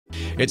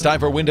It's time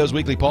for Windows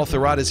Weekly. Paul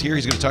Thurrott is here.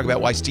 He's going to talk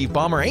about why Steve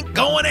Ballmer ain't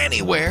going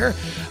anywhere.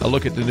 A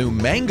look at the new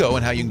Mango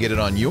and how you can get it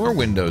on your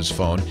Windows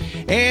phone.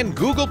 And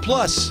Google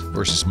Plus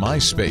versus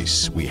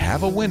MySpace. We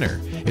have a winner.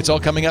 It's all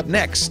coming up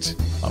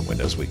next on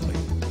Windows Weekly.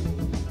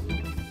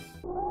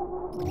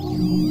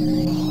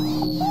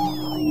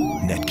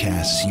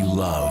 Netcasts you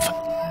love.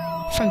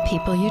 From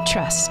people you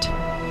trust.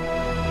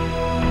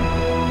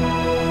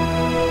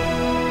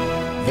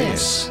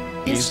 This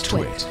is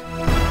TWiT.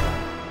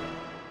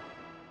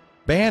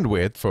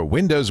 Bandwidth for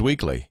Windows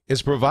Weekly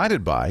is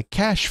provided by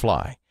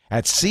Cachefly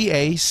at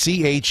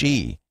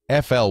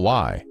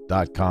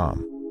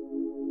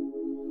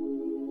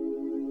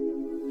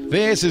CACHEFLY.com.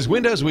 This is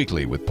Windows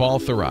Weekly with Paul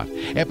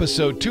Thurrott,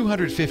 episode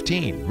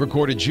 215,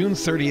 recorded June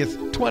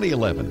 30th,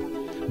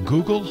 2011.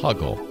 Google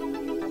Huggle.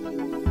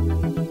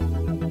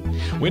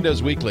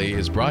 Windows Weekly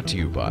is brought to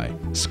you by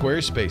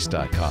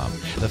Squarespace.com,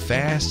 the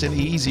fast and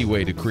easy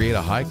way to create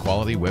a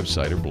high-quality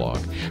website or blog.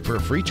 For a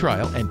free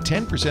trial and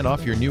 10%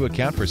 off your new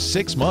account for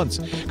 6 months,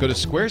 go to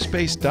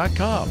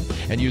Squarespace.com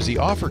and use the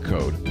offer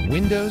code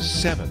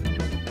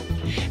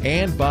Windows7.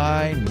 And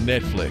by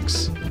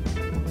Netflix.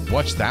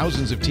 Watch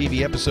thousands of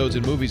TV episodes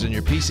and movies on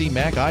your PC,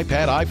 Mac,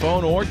 iPad,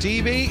 iPhone, or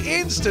TV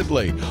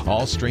instantly.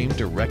 All streamed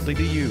directly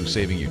to you,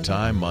 saving you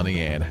time, money,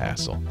 and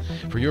hassle.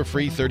 For your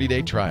free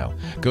 30-day trial,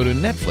 go to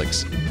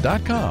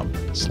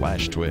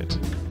netflix.com/twit.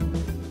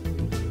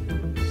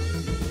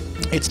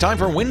 It's time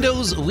for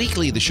Windows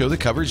Weekly, the show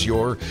that covers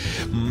your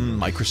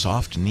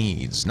Microsoft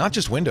needs. Not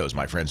just Windows,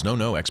 my friends. No,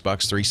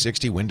 Xbox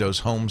 360, Windows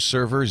Home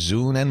Server,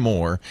 Zune, and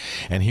more.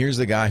 And here's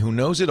the guy who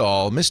knows it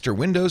all, Mr.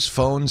 Windows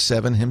Phone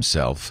 7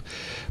 himself,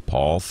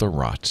 Paul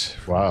Thurrott.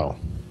 Wow.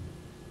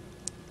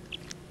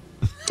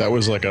 That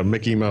was like a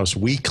Mickey Mouse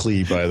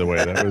Weekly, by the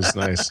way. That was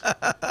nice.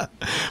 That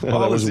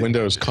was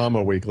Windows,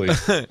 Weekly.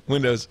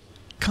 Windows,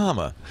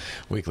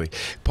 Weekly.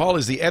 Paul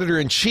is the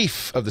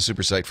editor-in-chief of the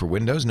SuperSite for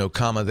Windows. No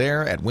comma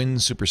there at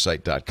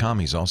winsupersite.com.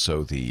 He's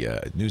also the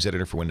news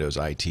editor for Windows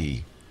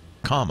IT,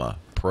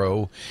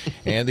 Pro,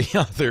 and the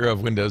author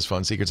of Windows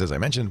Phone Secrets, as I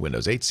mentioned.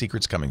 Windows 8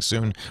 Secrets coming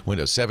soon.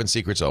 Windows 7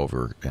 Secrets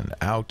over and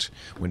out.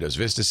 Windows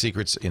Vista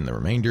Secrets in the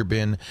remainder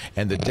bin.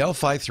 And the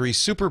Delphi 3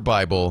 Super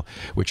Bible,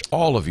 which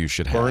all of you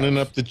should have. Burning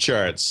up the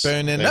charts.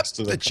 Burning up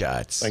the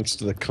charts. Thanks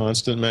to the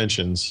constant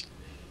mentions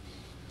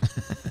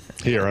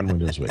here on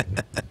Windows Weekly.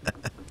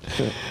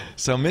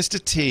 So,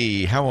 Mr.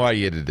 T, how are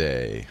you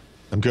today?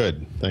 I'm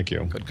good, thank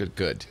you.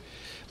 Good.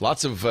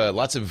 Lots of. Oh,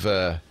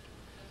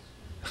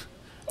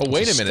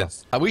 wait a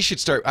minute. We should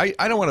start. I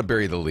don't want to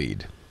bury the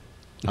lead.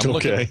 I'm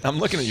looking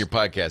at your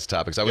podcast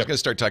topics. I was going to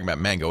start talking about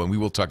Mango, and we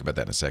will talk about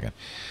that in a second.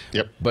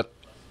 Yep. But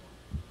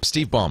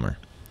Steve Ballmer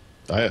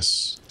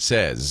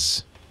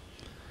says,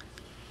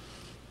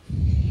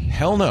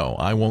 "Hell no,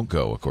 I won't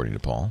go," according to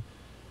Paul.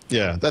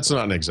 Yeah, that's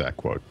not an exact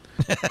quote.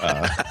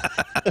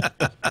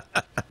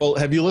 Well,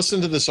 have you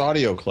listened to this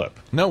audio clip?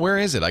 No, where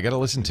is it? I got to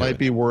listen to it. Might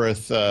be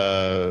worth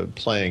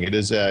playing. It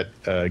is at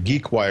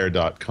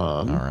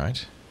geekwire.com. All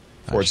right.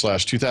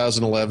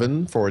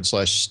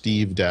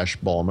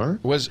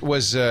 /2011/Steve-Ballmer.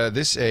 Was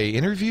this a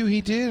interview he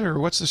did, or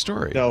what's the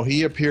story? No,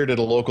 he appeared at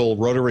a local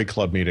Rotary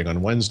Club meeting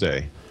on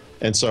Wednesday.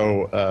 And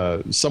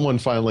so someone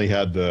finally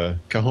had the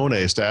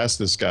cojones to ask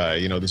this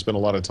guy, there's been a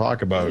lot of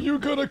talk about... Are you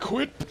going to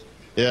quit?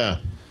 Yeah.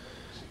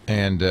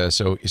 And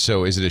so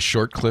is it a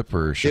short clip,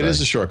 or should it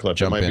is a short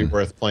clip? It might be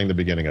worth playing the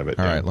beginning of it.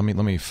 All right, let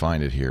me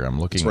find it here. I'm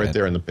looking. It's right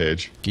there on the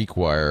page.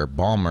 GeekWire,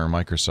 Ballmer,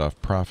 Microsoft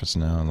profits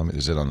now.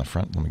 Is it on the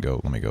front? Let me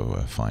go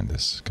find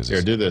this.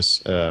 Here, do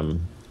this. Go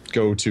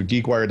to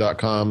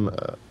geekwire.com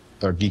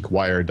or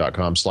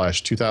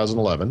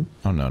geekwire.com/2011.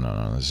 Oh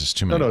no! This is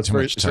too many. No, it's too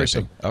very, much it's very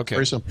typing. simple. Okay.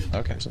 Very simple.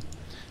 Okay.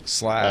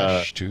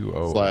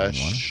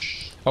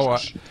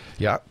 /2011.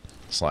 Yeah.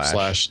 /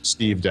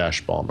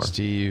 Steve-Ballmer.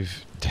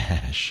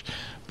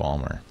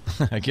 Steve-Ballmer.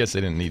 I guess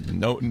they didn't need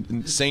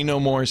say no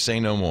more.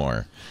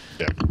 Yeah.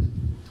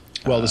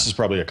 Well, this is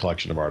probably a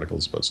collection of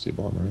articles about Steve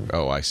Ballmer.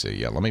 Oh, I see.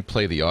 Yeah. Let me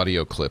play the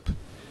audio clip.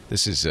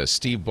 This is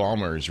Steve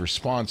Ballmer's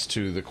response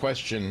to the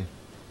question,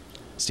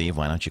 Steve,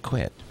 why don't you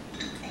quit?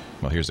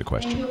 Well, here's the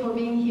question. Thank you for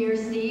being here,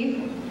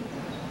 Steve.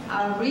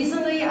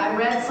 Recently, I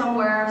read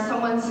somewhere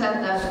someone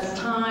said that it's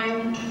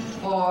time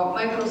for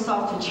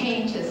Microsoft to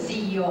change its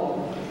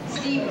CEO.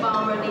 Steve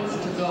Ballmer needs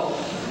to go.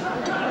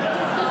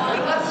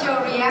 What's your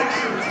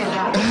reaction to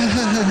that?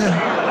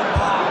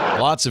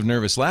 Lots of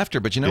nervous laughter,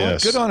 but you know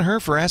what? Good on her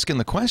for asking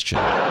the question.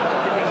 You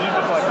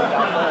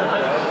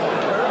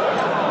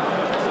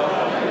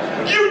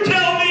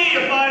tell me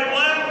if I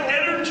lack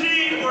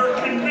energy or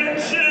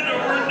conviction or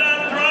we're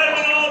not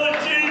driving all the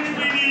change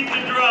we need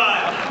to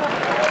drive.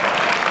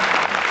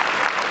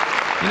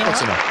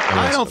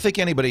 I don't think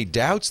anybody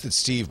doubts that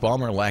Steve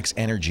Ballmer lacks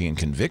energy and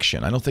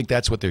conviction. I don't think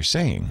that's what they're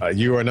saying.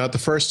 You are not the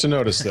first to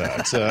notice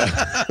that.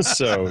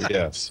 So,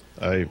 yes.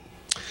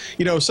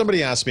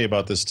 Somebody asked me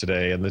about this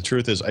today, and the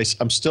truth is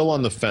I'm still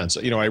on the fence.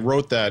 I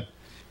wrote that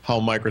How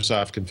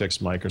Microsoft Can Fix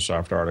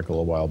Microsoft article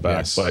a while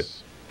back, but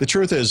the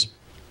truth is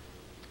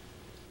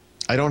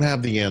I don't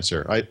have the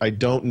answer. I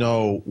don't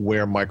know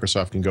where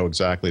Microsoft can go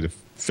exactly to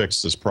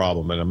fix this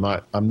problem,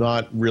 and I'm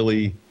not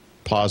really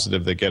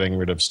positive that getting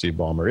rid of Steve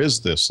Ballmer is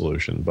the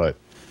solution. But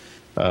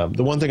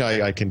the one thing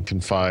I can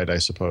confide, I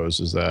suppose,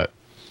 is that,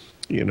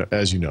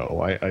 as you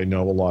know, I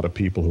know a lot of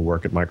people who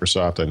work at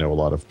Microsoft. I know a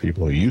lot of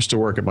people who used to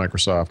work at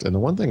Microsoft, and the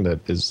one thing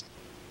that is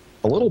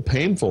a little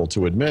painful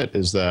to admit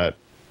is that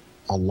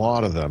a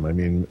lot of them, I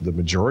mean, the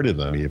majority of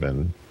them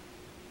even,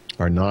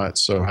 are not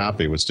so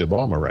happy with Steve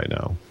Ballmer right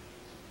now.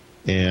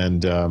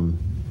 And,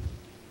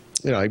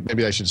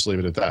 maybe I should just leave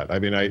it at that. I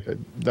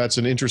mean, that's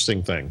an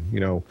interesting thing,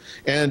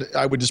 And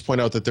I would just point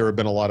out that there have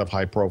been a lot of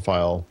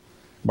high-profile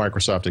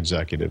Microsoft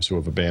executives who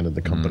have abandoned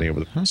the company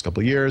over the past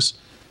couple of years,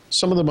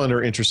 some of them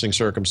under interesting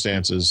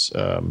circumstances,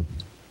 and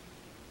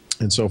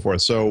so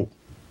forth. So,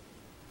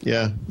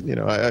 yeah,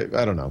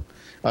 I don't know.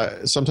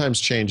 Sometimes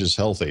change is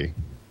healthy,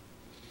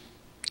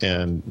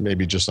 and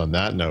maybe just on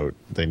that note,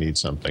 they need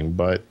something.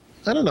 But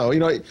I don't know.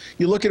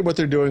 You look at what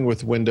they're doing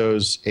with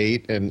Windows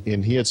 8,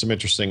 and he had some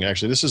interesting.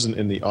 Actually, this isn't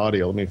in the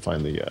audio. Let me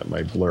find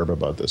my blurb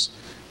about this.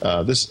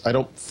 I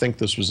don't think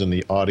this was in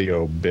the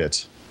audio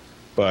bit,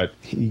 but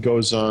he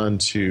goes on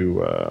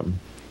to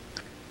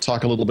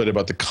talk a little bit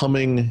about the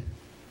coming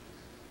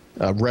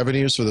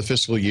revenues for the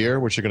fiscal year,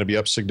 which are going to be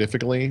up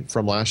significantly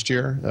from last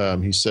year.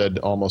 He said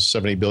almost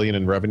 $70 billion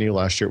in revenue.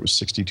 Last year it was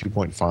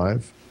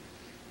 62.5.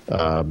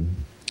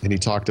 And he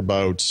talked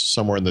about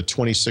somewhere in the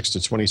 26 to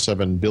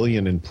 27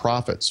 billion in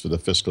profits for the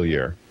fiscal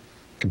year,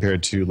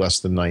 compared to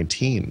less than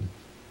 19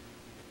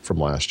 from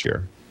last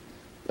year.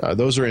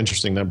 Those are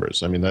interesting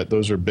numbers. I mean,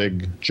 those are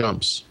big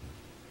jumps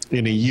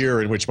in a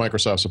year in which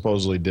Microsoft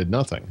supposedly did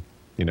nothing,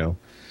 And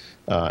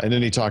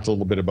then he talked a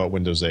little bit about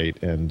Windows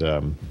 8,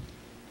 and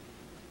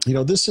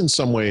this in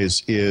some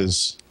ways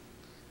is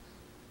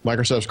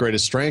Microsoft's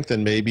greatest strength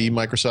and maybe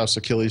Microsoft's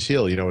Achilles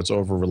heel. It's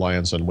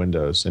over-reliance on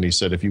Windows. And he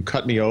said, if you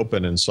cut me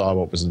open and saw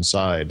what was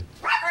inside,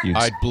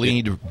 I'd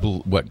bleed,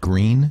 what,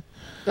 green?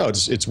 No,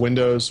 it's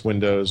Windows,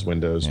 Windows,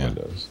 Windows, Yeah.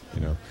 Windows.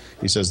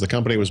 He says the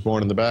company was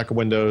born in the back of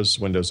Windows.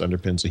 Windows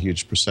underpins a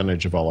huge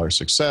percentage of all our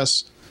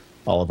success,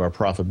 all of our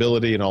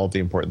profitability, and all of the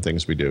important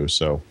things we do.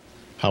 So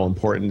how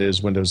important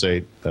is Windows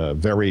 8?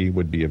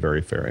 Would be a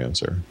very fair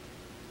answer.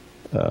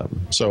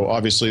 So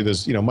obviously,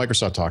 there's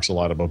Microsoft talks a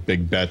lot about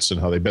big bets and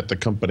how they bet the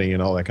company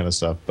and all that kind of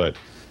stuff. But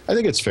I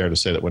think it's fair to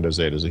say that Windows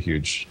 8 is a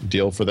huge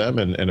deal for them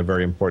and a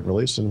very important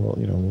release. And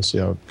we'll see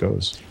how it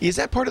goes. Is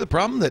that part of the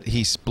problem that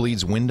he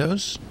bleeds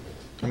Windows?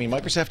 I mean,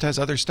 Microsoft has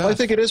other stuff. Well, I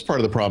think it is part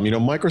of the problem.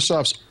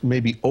 Microsoft's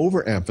maybe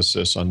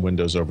overemphasis on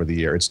Windows over the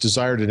year, its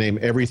desire to name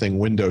everything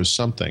Windows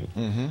something,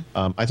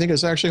 I think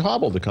has actually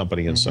hobbled the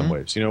company in some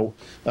ways.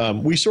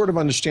 We sort of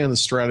understand the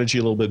strategy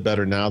a little bit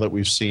better now that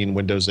we've seen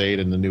Windows 8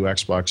 and the new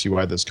Xbox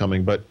UI that's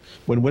coming. But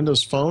when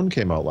Windows Phone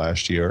came out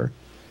last year,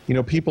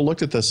 people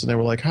looked at this and they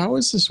were like, how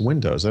is this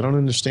Windows? I don't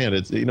understand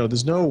it.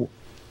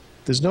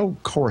 There's no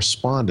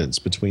correspondence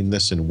between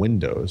this and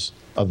Windows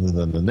other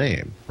than the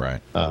name. Right.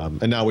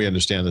 And now we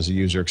understand there's a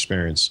user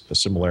experience, a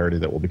similarity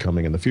that will be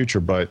coming in the future.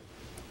 But,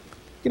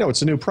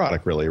 it's a new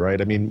product, really, right?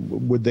 I mean,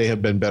 would they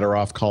have been better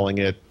off calling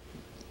it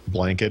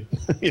Blanket, to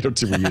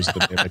reuse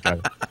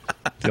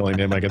the only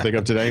name I can think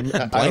of today? I don't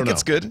know.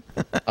 Blanket's good.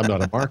 I'm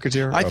not a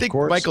marketer, I of think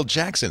course. Michael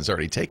Jackson's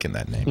already taken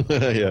that name.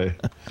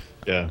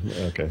 Yeah,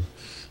 okay.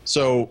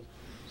 So,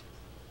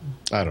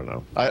 I don't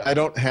know. I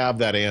don't have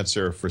that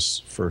answer for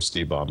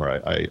Steve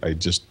Ballmer. I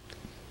just,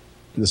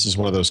 this is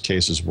one of those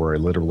cases where I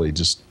literally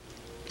just,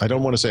 I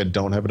don't want to say I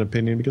don't have an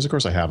opinion, because of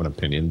course I have an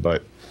opinion,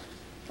 but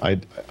I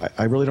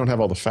really don't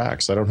have all the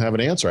facts. I don't have an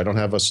answer. I don't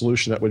have a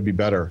solution that would be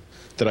better,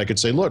 that I could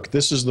say, look,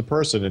 this is the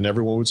person, and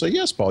everyone would say,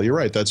 yes, Paul, you're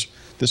right.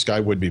 This guy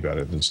would be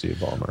better than Steve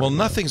Ballmer. Well,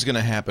 nothing's going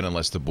to happen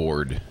unless the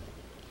board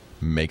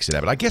makes it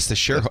happen. I guess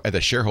at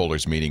the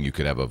shareholders meeting you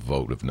could have a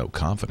vote of no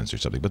confidence or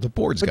something, but the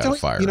board's got to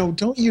fire.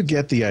 Don't you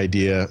get the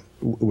idea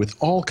with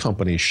all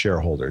company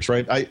shareholders,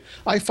 right?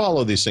 I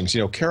follow these things.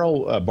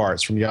 Carol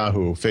Bartz from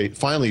Yahoo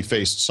finally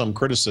faced some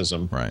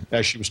criticism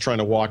as she was trying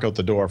to walk out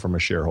the door from a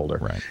shareholder.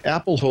 Right.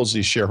 Apple holds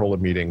these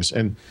shareholder meetings,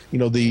 and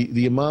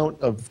the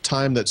amount of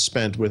time that's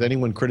spent with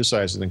anyone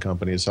criticizing the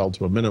company is held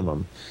to a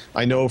minimum.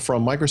 I know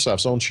from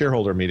Microsoft's own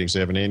shareholder meetings, they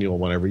have an annual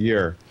one every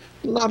year.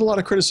 Not a lot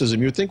of criticism.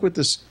 You would think with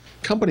this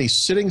company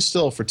sitting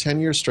still for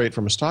 10 years straight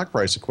from a stock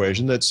price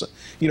equation, that's,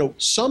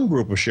 some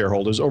group of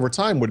shareholders over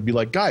time would be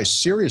like, guys,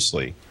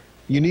 seriously,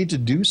 you need to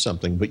do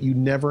something, but you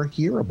never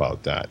hear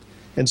about that.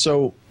 And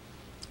so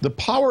the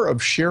power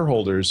of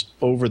shareholders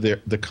over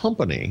the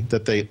company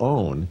that they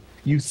own,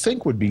 you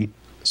think would be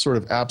sort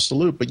of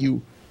absolute, but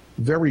you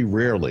very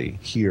rarely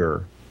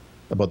hear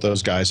about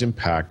those guys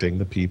impacting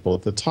the people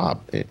at the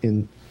top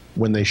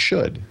when they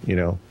should,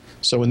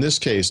 So in this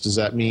case, does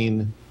that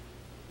mean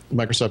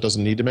Microsoft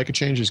doesn't need to make a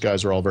change? These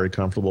guys are all very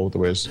comfortable with the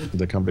way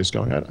the company's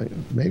going.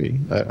 Maybe.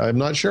 I'm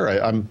not sure.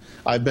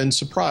 I've been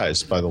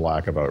surprised by the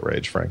lack of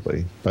outrage,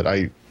 frankly. But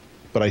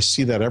I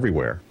see that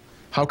everywhere.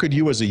 How could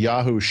you, as a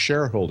Yahoo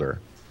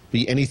shareholder,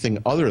 be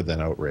anything other than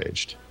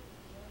outraged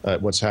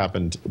at what's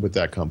happened with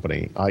that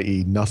company,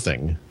 i.e.,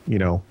 nothing?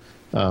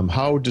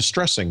 How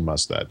distressing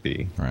must that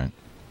be? Right.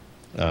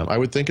 I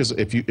would think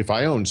if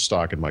I owned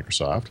stock in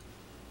Microsoft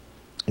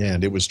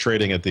and it was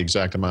trading at the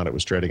exact amount it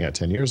was trading at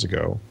 10 years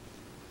ago,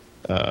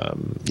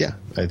 yeah,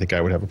 I think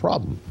I would have a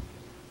problem.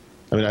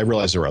 I mean, I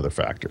realize there are other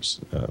factors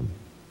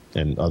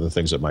and other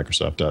things that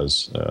Microsoft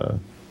does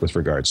with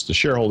regards to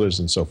shareholders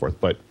and so forth,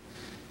 but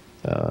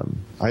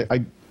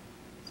I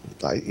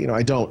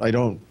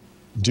don't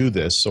do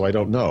this, so I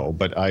don't know,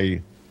 but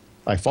I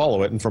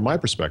follow it, and from my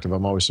perspective,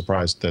 I'm always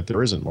surprised that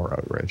there isn't more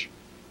outrage.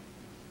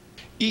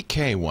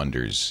 EK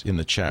wonders in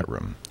the chat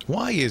room,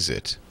 why is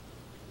it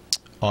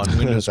on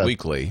Windows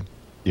Weekly,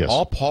 yes,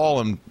 all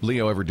Paul and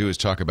Leo ever do is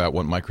talk about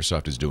what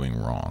Microsoft is doing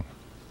wrong?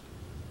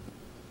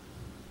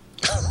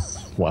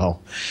 Wow.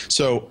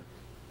 So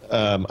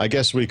I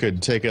guess we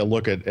could take a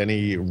look at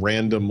any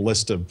random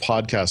list of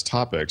podcast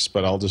topics,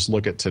 but I'll just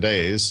look at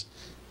today's.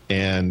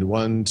 And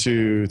 1,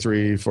 2,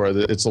 3, 4,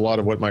 it's a lot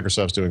of what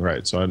Microsoft's doing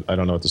right. So I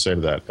don't know what to say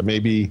to that.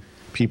 Maybe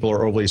people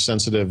are overly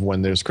sensitive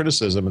when there's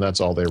criticism, and that's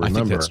all they remember.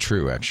 I think that's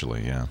true,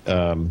 actually, yeah.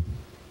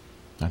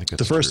 I think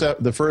that's true.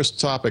 The first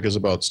topic is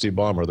about Steve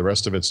Ballmer. The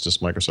rest of it's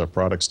just Microsoft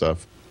product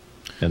stuff.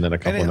 And then a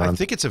couple I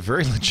think it's a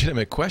very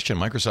legitimate question.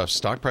 Microsoft's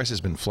stock price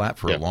has been flat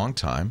for a long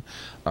time.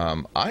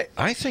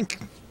 I think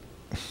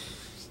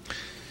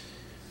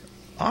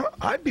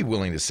I'd be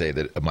willing to say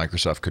that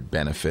Microsoft could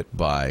benefit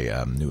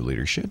by new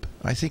leadership.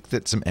 I think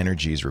that some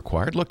energy is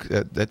required. Look,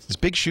 that's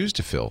big shoes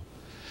to fill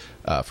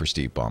for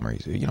Steve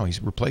Ballmer.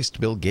 He's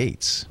replaced Bill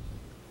Gates.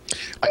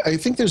 I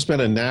think there's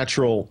been a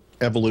natural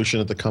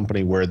evolution at the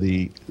company where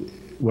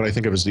what I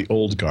think of as the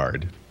old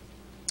guard,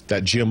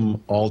 that Jim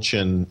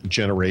Allchin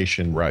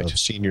generation of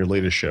senior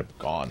leadership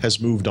has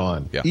moved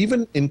on,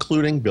 even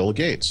including Bill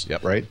Gates,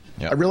 right?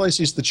 I realize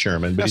he's the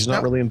chairman, but he's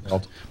not really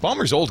involved.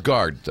 Ballmer's old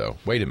guard, though.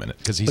 Wait a minute,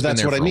 because he's been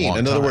there for a long time. But that's what I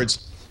mean. In other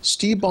words,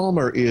 Steve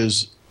Ballmer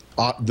is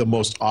the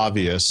most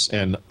obvious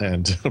and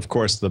of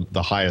course,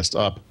 the highest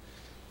up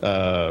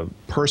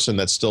person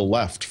that's still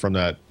left from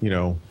that,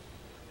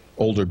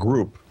 older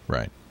group.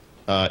 Right.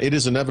 It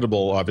is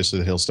inevitable, obviously,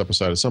 that he'll step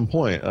aside at some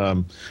point.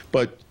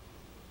 But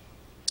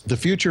the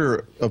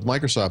future of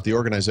Microsoft, the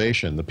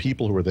organization, the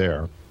people who are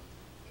there,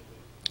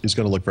 is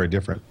going to look very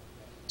different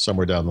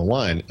somewhere down the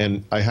line.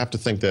 And I have to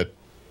think that,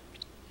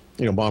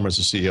 Ballmer's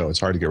the CEO. It's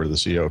hard to get rid of the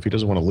CEO. If he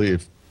doesn't want to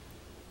leave,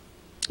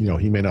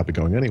 he may not be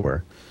going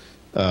anywhere.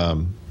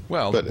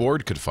 Well, the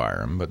board could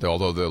fire him, but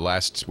although the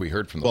last we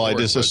heard from the board,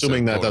 just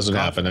assuming that doesn't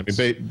happen. I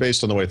mean,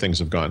 based on the way things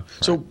have gone.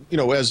 Right. So,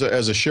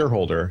 as a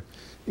shareholder,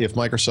 if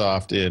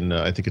Microsoft in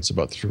I think it's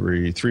about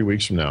three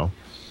weeks from now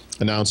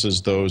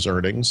announces those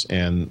earnings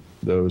and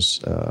those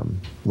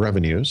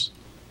revenues,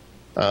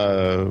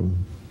 what's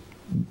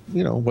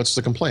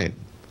the complaint?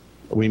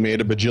 We made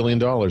 $1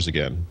 bajillion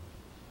again.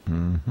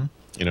 Mm-hmm.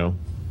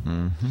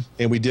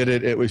 And we did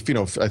it. It was,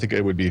 I think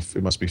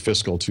it must be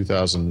fiscal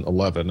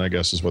 2011, I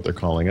guess is what they're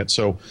calling it.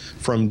 So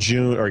from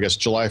July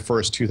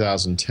 1st,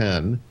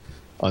 2010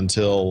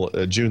 until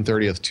June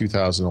 30th,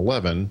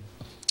 2011,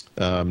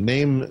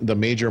 name the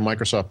major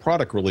Microsoft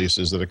product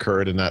releases that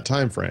occurred in that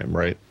time frame,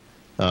 right?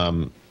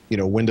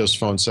 Windows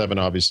Phone 7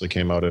 obviously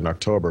came out in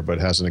October, but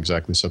hasn't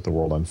exactly set the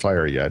world on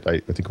fire yet. I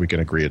think we can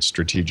agree it's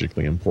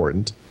strategically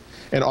important.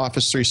 And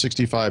Office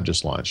 365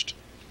 just launched.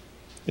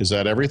 Is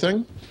that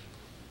everything?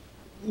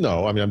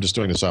 No, I mean, I'm just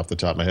doing this off the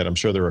top of my head. I'm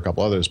sure there were a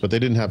couple others, but they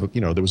didn't have,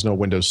 there was no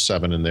Windows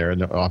 7 in there,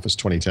 and Office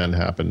 2010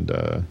 happened,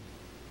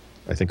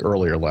 I think,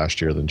 earlier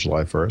last year than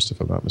July 1st,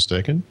 if I'm not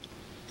mistaken.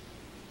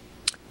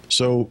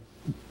 So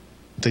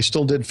they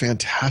still did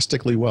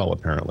fantastically well,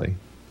 apparently.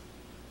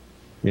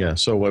 Yeah,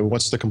 so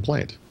what's the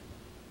complaint?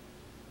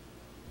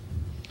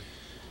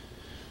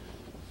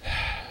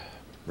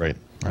 Right.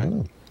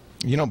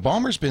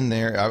 Ballmer's been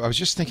there. I was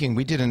just thinking,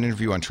 we did an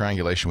interview on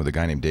Triangulation with a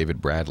guy named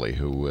David Bradley,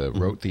 who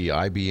wrote the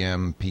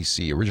IBM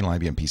PC, original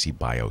IBM PC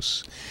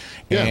BIOS,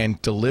 and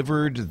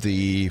delivered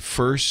the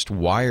first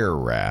wire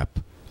wrap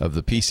of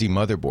the PC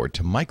motherboard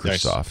to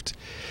Microsoft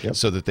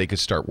so that they could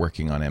start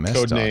working on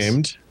MS-DOS.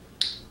 Codenamed?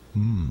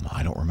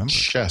 I don't remember.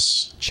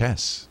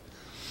 Chess.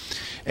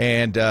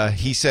 And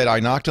he said, I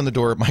knocked on the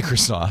door at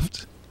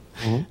Microsoft.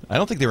 I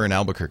don't think they were in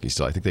Albuquerque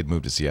still. I think they'd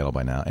moved to Seattle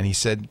by now. And he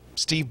said,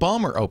 Steve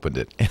Ballmer opened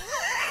it.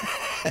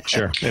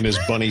 Sure. In his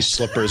bunny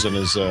slippers and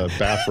his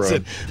bathrobe.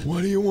 Said,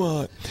 what do you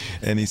want?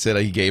 And he said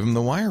he gave him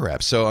the wire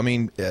wrap. So, I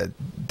mean,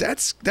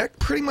 that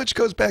pretty much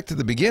goes back to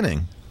the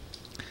beginning.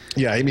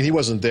 Yeah, I mean, he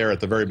wasn't there at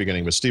the very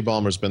beginning, but Steve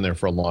Ballmer's been there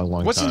for a long,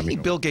 long time. Wasn't he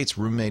Bill Gates'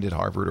 roommate at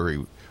Harvard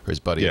or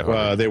his buddy at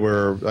Harvard? They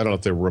were, I don't know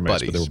if they were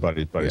roommates, but they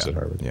were buddies at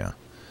Harvard. Yeah.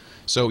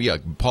 So, yeah,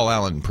 Paul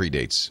Allen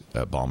predates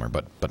Ballmer,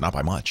 but not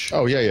by much.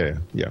 Oh, yeah.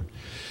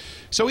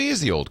 So he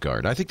is the old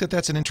guard. I think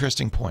that's an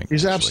interesting point.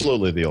 He's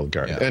absolutely the old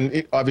guard. Yeah.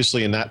 And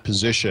obviously in that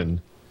position,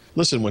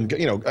 listen, when,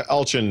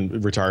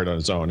 Allchin retired on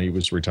his own, he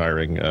was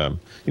retiring.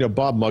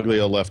 Bob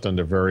Muglia left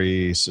under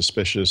very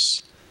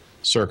suspicious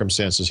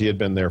circumstances. He had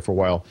been there for a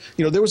while.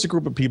 There was a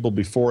group of people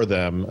before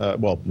them,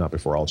 well, not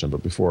before Allchin,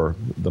 but before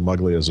the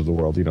Muglias of the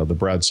world, the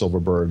Brad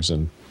Silverbergs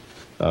and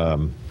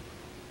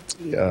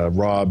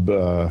Rob,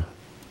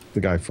 the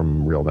guy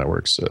from Real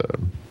Networks,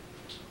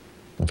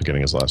 I'm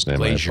forgetting his last name.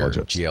 Glaser, I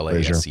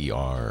apologize.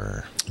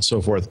 Glaser.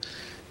 So forth.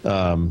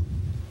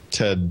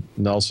 Ted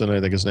Nelson,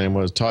 I think his name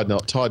was Todd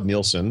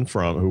Nielsen,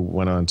 who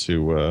went on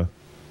to.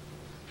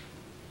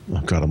 Oh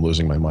God, I'm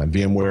losing my mind.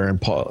 VMware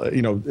and Paul.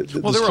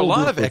 Well, there were a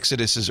lot of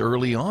exoduses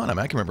early on. I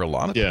mean, I can remember a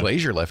lot of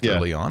Glaser left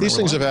early on. These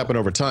things have happened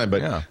over time,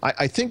 but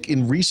I think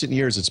in recent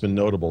years it's been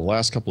notable. The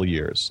last couple of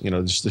years,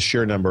 just the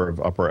sheer number of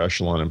upper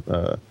echelon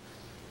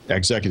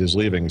executives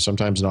leaving,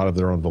 sometimes not of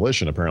their own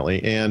volition,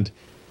 apparently, and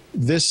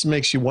this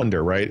makes you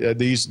wonder, right?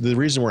 The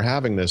reason we're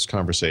having this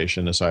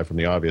conversation, aside from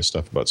the obvious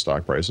stuff about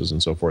stock prices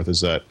and so forth, is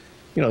that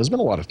there's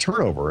been a lot of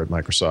turnover at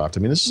Microsoft.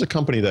 I mean, this is a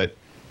company that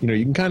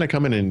you can kind of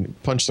come in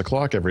and punch the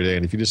clock every day,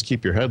 and if you just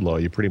keep your head low,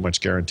 you're pretty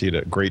much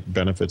guaranteed great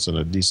benefits and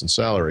a decent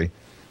salary.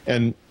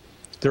 And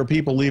there are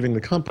people leaving the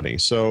company,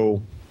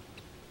 so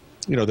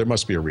there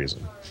must be a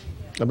reason.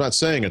 I'm not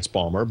saying it's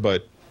Ballmer,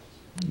 but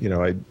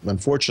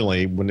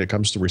unfortunately, when it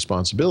comes to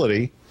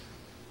responsibility.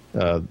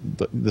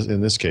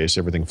 In this case,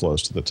 everything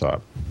flows to the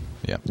top.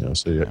 Yeah.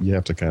 So you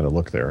have to kind of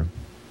look there.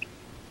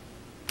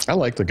 I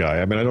like the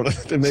guy. I mean, I don't.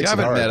 It makes I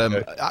haven't met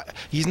him.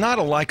 He's not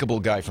a likable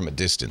guy from a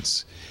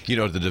distance.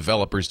 The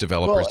developers.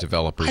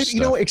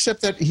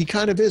 Except that he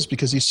kind of is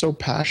because he's so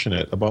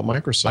passionate about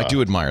Microsoft. I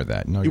do admire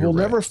that. No, you will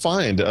never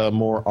find a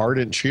more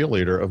ardent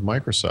cheerleader of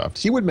Microsoft.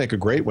 He would make a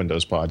great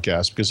Windows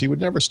podcast because he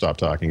would never stop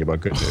talking about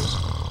good news.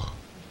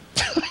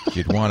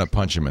 You'd want to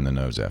punch him in the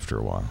nose after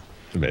a while.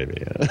 Maybe,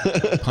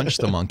 yeah. Punch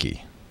the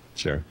monkey.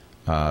 Sure.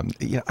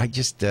 I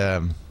just,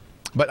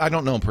 but I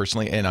don't know him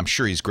personally, and I'm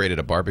sure he's great at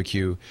a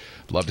barbecue.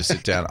 Love to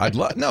sit down.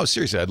 No,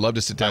 seriously, I'd love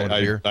to sit down with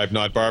a beer. I've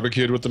not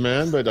barbecued with the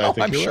man, but I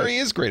think I'm sure he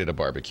is great at a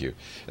barbecue,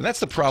 and that's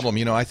the problem.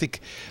 I think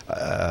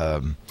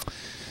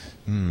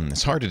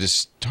it's hard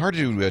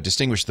to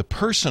distinguish the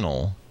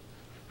personal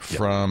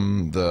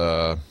from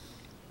the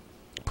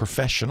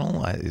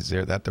professional. Is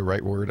that the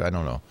right word? I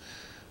don't know.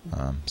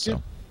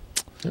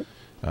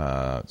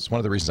 It's one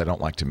of the reasons I don't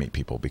like to meet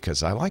people,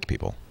 because I like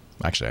people.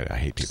 Actually, I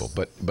hate people,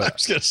 but I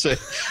was going to say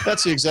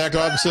that's the exact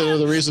opposite of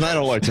the reason I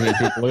don't like to meet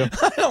people. I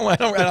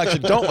actually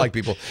don't like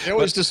people. They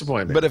always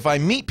disappoint me. But if I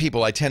meet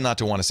people, I tend not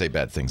to want to say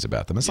bad things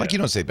about them. It's like you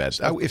don't say bad.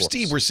 If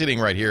Steve were sitting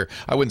right here,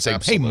 I wouldn't say,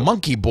 "Hey,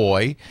 monkey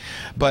boy."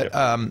 But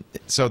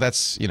so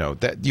that's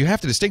that you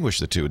have to distinguish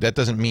the two. That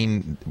doesn't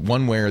mean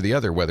one way or the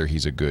other whether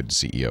he's a good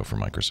CEO for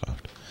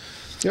Microsoft.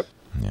 Yep.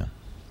 Yeah.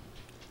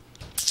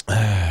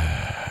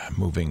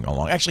 Moving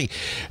along. Actually,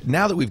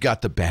 now that we've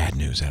got the bad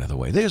news out of the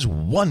way, there's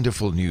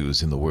wonderful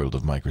news in the world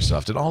of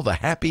Microsoft and all the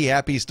happy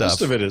stuff.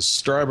 Most of it is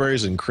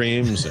strawberries and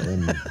creams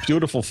and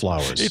beautiful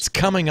flowers. It's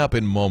coming up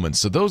in moments.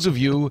 So those of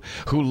you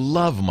who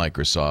love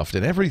Microsoft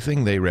and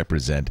everything they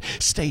represent,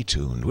 stay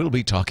tuned. We'll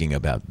be talking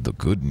about the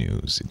good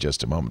news in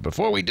just a moment.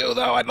 Before we do,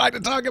 though, I'd like to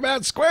talk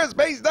about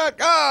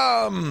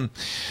Squarespace.com,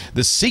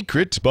 the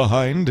secret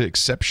behind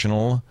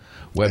exceptional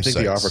websites. I think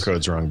the offer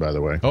code's wrong, by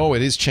the way. Oh,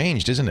 it is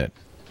changed, isn't it?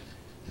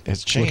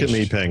 It's changed. Look at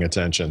me paying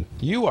attention.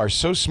 You are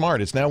so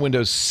smart. It's now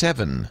Windows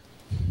 7,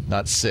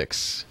 not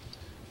 6.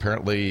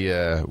 Apparently,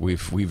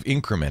 we've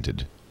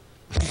incremented.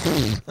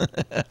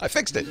 I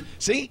fixed it.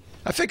 See?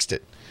 I fixed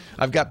it.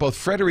 I've got both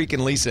Frederic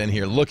and Lisa in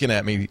here looking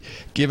at me,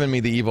 giving me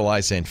the evil eye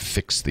saying,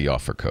 fix the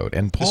offer code.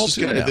 And Paul's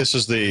doing it. This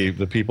is the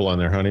people on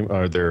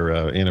their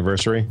their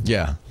anniversary?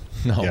 Yeah.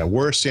 No. Yeah,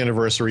 worst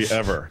anniversary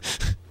ever.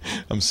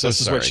 I'm so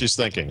This sorry. is what she's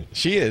thinking.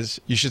 She is.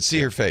 You should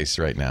see her face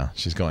right now.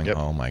 She's going,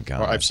 oh, my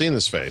God. Well, I've seen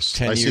this face.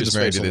 10 I see years this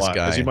married face to a this lot,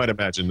 guy. as you might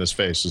imagine, this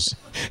face is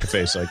the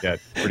face I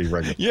get pretty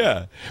regularly.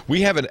 Yeah.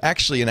 We have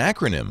actually an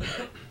acronym.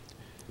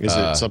 Is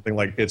it something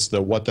like it's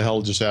the what the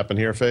hell just happened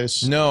here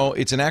face? No,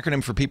 it's an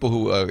acronym for people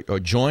who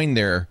join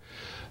their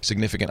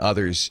significant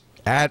others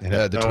at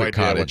the TWiT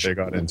cottage. What they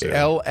got into.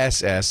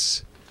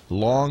 LSS,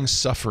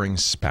 long-suffering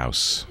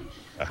spouse.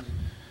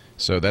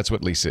 So that's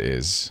what Lisa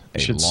is.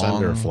 Should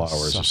send her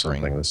flowers or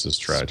something. This is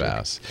tragic.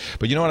 Spouse.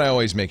 But you know what I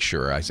always make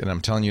sure? And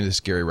I'm telling you this,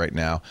 Gary, right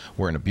now.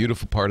 We're in a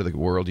beautiful part of the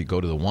world. You go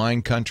to the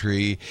wine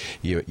country.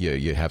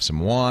 You have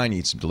some wine. You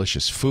eat some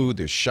delicious food.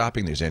 There's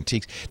shopping. There's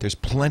antiques. There's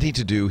plenty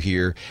to do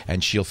here,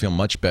 and she'll feel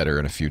much better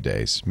in a few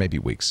days, maybe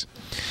weeks.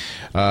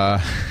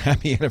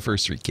 Happy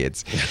anniversary,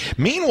 kids.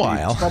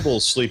 Meanwhile, the trouble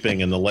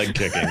sleeping and the leg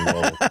kicking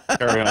will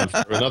carry on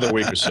for another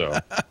week or so.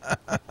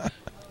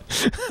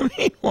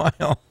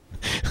 Meanwhile,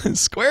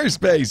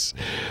 Squarespace,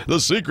 the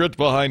secret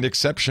behind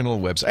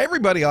exceptional websites.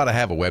 Everybody ought to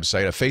have a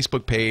website. A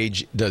Facebook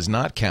page does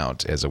not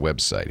count as a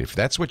website. If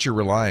that's what you're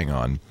relying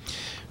on,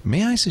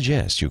 may I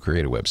suggest you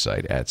create a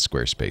website at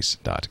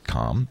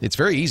squarespace.com. It's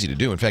very easy to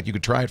do. In fact, you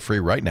could try it free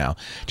right now.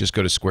 Just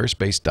go to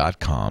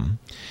squarespace.com,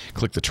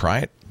 click the try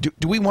it.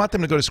 Do we want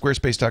them to go to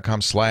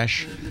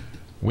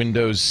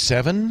squarespace.com/Windows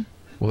 7?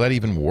 Will that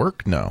even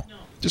work? No.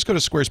 Just go to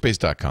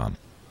squarespace.com.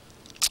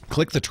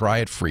 Click the try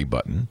it free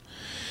button.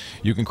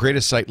 You can create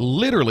a site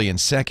literally in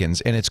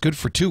seconds, and it's good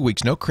for 2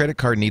 weeks. No credit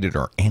card needed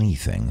or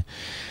anything.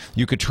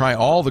 You could try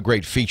all the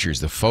great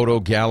features, the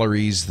photo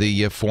galleries,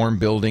 the form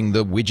building,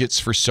 the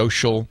widgets for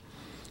social,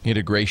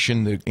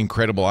 integration, the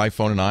incredible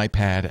iPhone and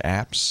iPad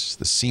apps,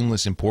 the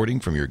seamless importing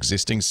from your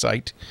existing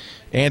site,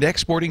 and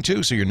exporting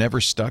too, so you're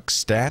never stuck,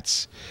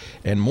 stats,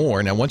 and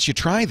more. Now, once you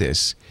try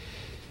this,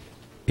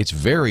 it's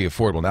very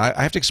affordable. Now,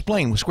 I have to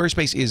explain,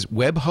 Squarespace is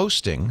web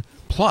hosting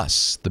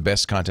plus the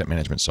best content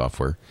management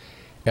software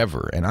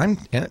ever. And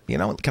you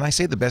know, can I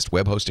say the best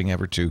web hosting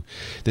ever too?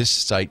 This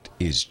site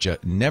is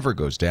just never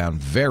goes down,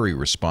 very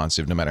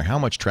responsive, no matter how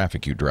much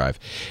traffic you drive.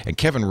 And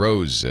Kevin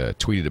Rose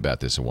tweeted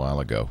about this a while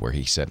ago, where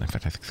he said, in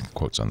fact, I think the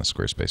quote's on the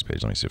Squarespace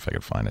page. Let me see if I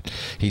can find it.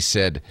 He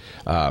said,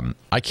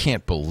 I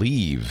can't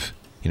believe,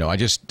 you know, I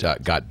just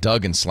got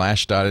dug and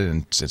slashed at it,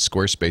 and said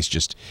Squarespace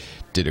just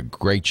did a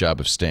great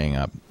job of staying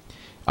up.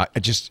 I'll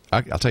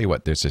tell you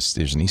what,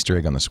 there's an Easter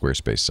egg on the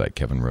Squarespace site,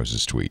 Kevin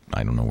Rose's tweet.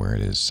 I don't know where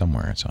it is.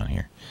 Somewhere it's on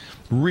here.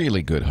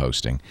 Really good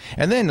hosting.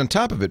 And then on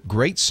top of it,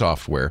 great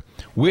software,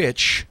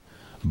 which,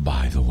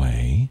 by the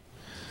way,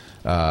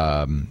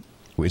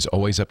 is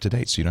always up to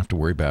date, so you don't have to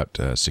worry about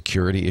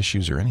security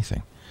issues or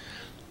anything.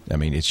 I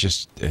mean, it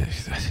just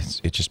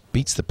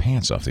beats the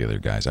pants off the other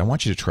guys. I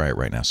want you to try it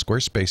right now.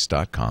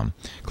 Squarespace.com.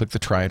 Click the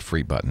Try It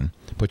Free button.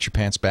 Put your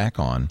pants back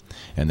on,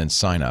 and then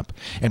sign up.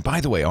 And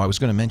by the way, I was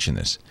going to mention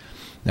this.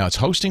 Now, it's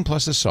hosting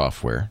plus the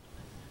software.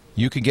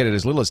 You can get it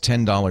as little as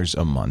 $10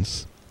 a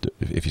month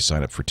if you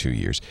sign up for 2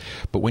 years.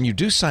 But when you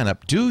do sign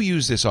up, do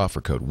use this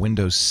offer code,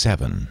 Windows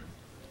 7.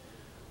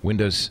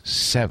 Windows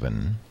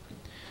 7,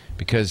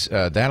 because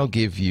that'll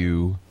give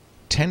you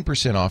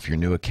 10% off your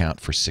new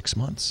account for 6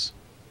 months.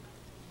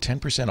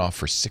 10% off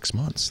for 6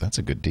 months. That's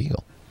a good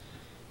deal.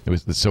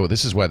 So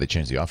this is why they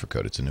changed the offer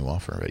code. It's a new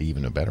offer,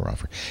 even a better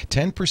offer.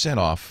 10%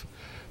 off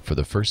for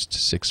the first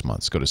 6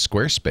 months. Go to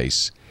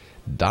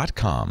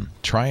squarespace.com.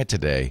 Try it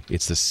today.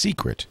 It's the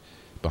secret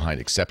behind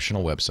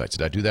exceptional websites.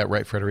 Did I do that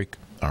right, Frederic?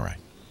 All right.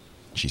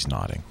 She's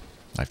nodding.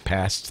 I've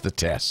passed the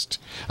test.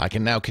 I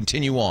can now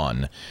continue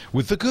on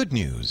with the good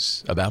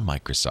news about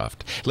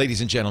Microsoft.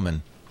 Ladies and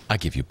gentlemen, I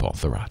give you Paul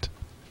Thurrott.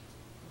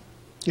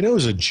 You know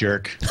who's a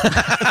jerk?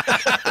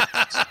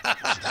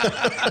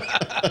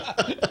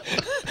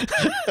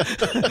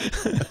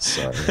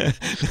 Sorry.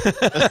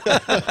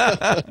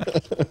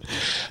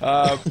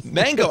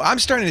 Mango. I'm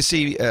starting to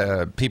see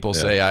people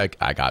say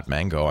I got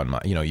Mango on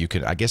my. You know, you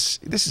could. I guess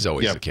this is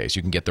always the case.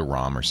 You can get the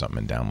ROM or something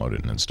and download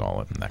it and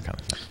install it and that kind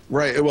of thing.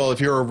 Right. Well, if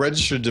you're a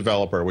registered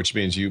developer, which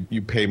means you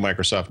pay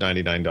Microsoft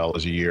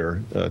 $99 a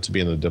year to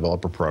be in the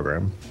developer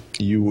program,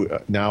 you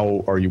now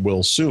or you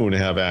will soon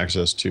have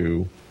access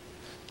to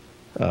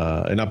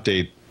an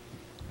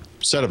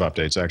set of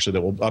updates actually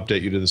that will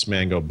update you to this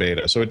Mango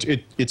beta. So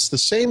it's the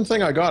same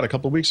thing I got a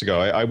couple of weeks ago.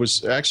 I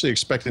was actually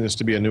expecting this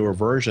to be a newer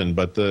version,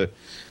 but the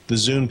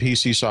Zune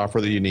PC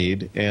software that you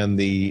need and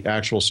the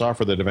actual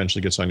software that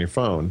eventually gets on your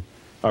phone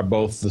are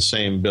both the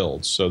same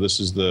builds. So this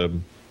is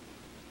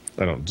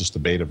just the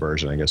beta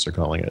version, I guess they're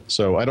calling it.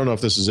 So I don't know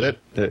if this is it,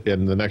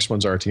 and the next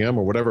one's RTM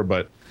or whatever,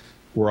 but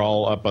we're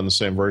all up on the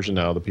same version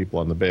now, the people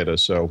on the beta.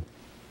 So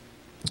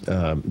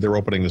they're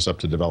opening this up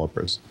to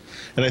developers.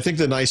 And I think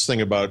the nice thing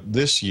about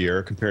this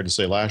year compared to,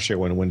 say, last year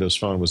when Windows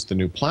Phone was the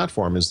new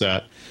platform is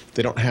that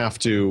they don't have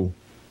to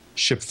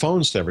ship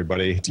phones to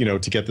everybody, you know,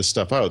 to get this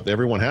stuff out.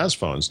 Everyone has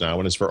phones now,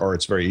 and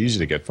it's very easy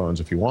to get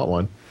phones if you want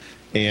one.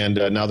 And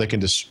now they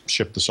can just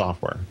ship the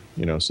software,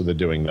 you know, so they're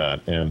doing that.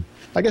 And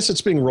I guess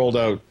it's being rolled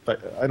out.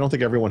 I don't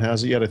think everyone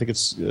has it yet. I think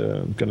it's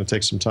going to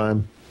take some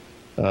time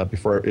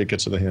before it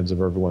gets in the hands of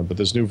everyone. But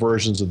there's new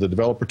versions of the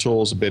developer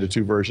tools, a beta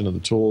 2 version of the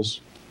tools,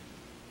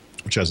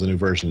 which has the new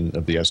version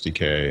of the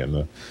SDK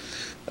and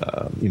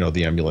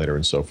the emulator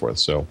and so forth.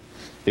 So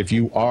if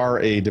you are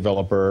a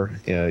developer,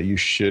 you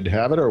should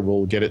have it, or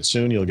we'll get it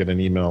soon. You'll get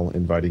an email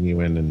inviting you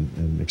in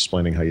and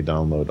explaining how you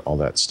download all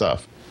that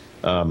stuff.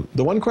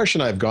 The one question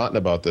I've gotten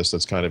about this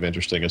that's kind of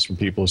interesting is from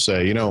people who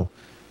say, you know,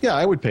 yeah,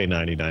 I would pay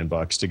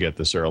 $99 to get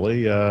this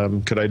early.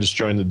 Could I just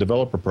join the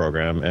developer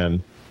program?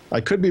 And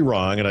I could be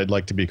wrong, and I'd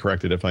like to be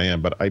corrected if I am,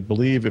 but I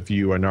believe if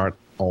you are not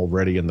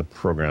already in the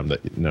program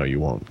that, no, you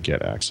won't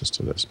get access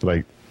to this.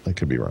 But I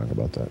could be wrong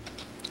about that.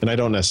 And I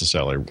don't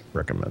necessarily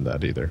recommend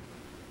that either.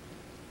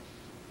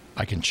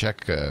 I can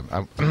check.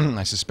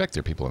 I suspect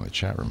there are people in the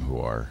chat room who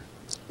are.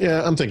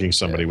 Yeah, I'm thinking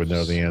somebody would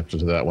know the answer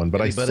to that one.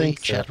 But anybody? I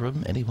think chat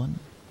room, anyone?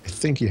 I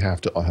think you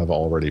have to have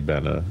already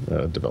been a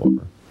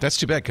developer. That's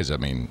too bad, because I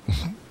mean,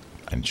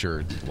 I'm sure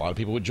a lot of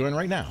people would join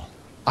right now.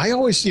 I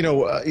always,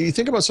 you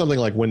think about something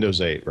like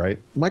Windows 8, right?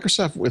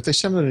 Microsoft, if they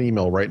send an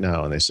email right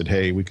now and they said,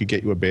 hey, we could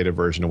get you a beta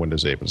version of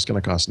Windows 8, but it's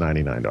going to cost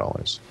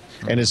 $99.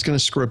 And it's going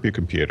to screw up your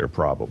computer,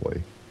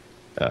 probably.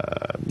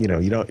 We're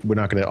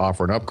not going to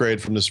offer an upgrade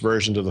from this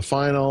version to the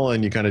final,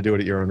 and you kind of do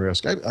it at your own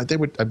risk. I bet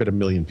 1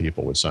 million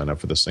people would sign up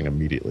for this thing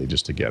immediately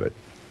just to get it.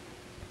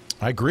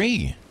 I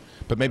agree.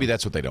 But maybe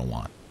that's what they don't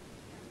want.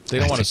 They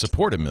don't want to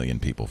support 1 million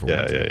people for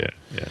one thing.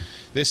 Yeah.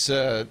 This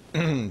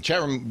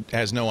chat room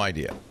has no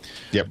idea.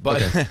 Yep.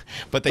 But okay.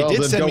 but they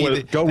did send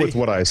me go with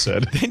what I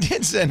said. They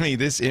did send me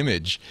this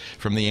image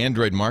from the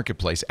Android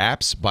marketplace,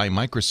 Apps by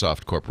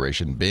Microsoft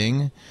Corporation,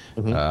 Bing,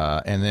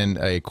 and then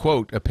a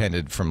quote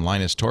appended from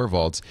Linus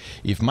Torvalds: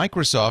 "If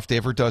Microsoft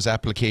ever does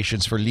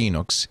applications for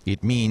Linux,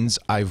 it means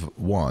I've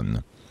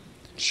won."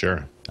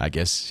 Sure. I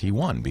guess he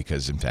won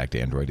because, in fact,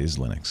 Android is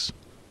Linux.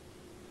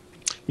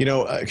 You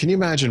know, can you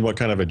imagine what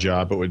kind of a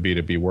job it would be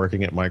to be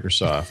working at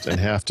Microsoft and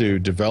have to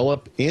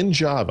develop in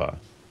Java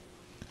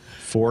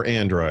for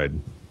Android?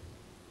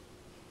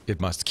 It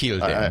must kill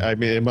them. I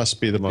mean, it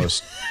must be the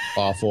most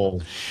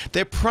awful.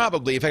 There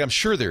probably, in fact, I'm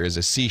sure there is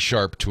a C#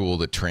 tool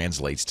that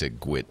translates to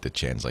GWT that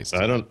translates.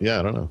 I don't know.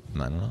 I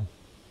don't know.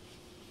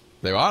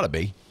 There ought to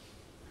be.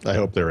 I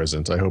hope there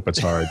isn't. I hope it's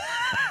hard.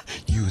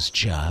 Use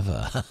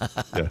Java.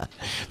 Yeah.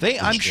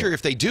 I'm sure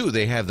if they do,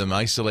 they have them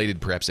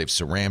isolated. Perhaps they've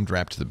ceramic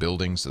wrapped the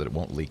building so that it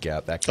won't leak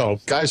out. That kind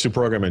of guys who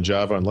program in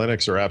Java and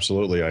Linux are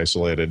absolutely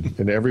isolated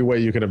in every way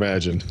you can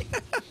imagine.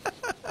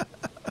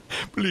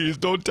 Please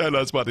don't tell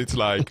us what it's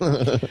like.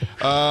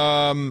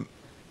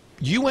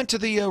 You went to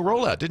the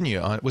rollout, didn't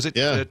you? Was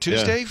it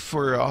Tuesday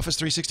for Office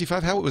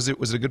 365? How was it?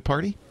 Was it a good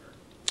party?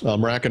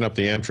 I'm racking up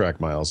the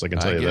Amtrak miles. I can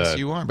tell you that. I guess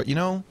you are, but you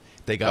know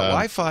they got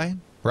Wi-Fi.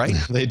 Right?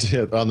 They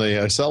did. On the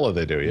Acela,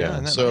 they do,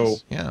 yeah. So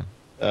nice?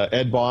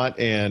 Ed Bott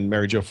and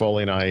Mary Jo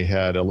Foley and I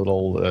had a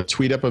little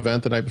TWiT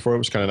event the night before. It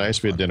was kind of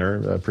nice. We had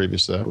dinner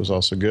previous to that. It was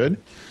also good.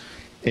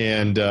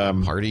 And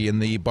party in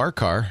the bar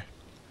car.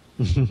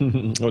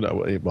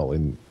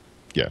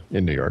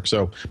 in New York.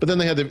 So, but then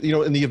they had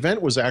and the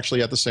event was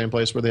actually at the same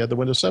place where they had the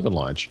Windows 7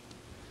 launch,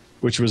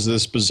 which was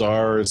this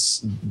bizarre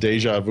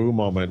deja vu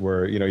moment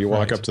where you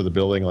walk up to the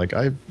building like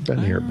I've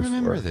been here before. I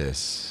remember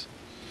this.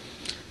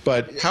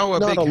 But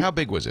how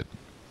big was it?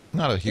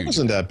 Not a huge. It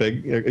wasn't that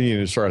big,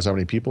 as far as how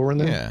many people were in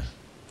there. Yeah,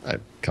 a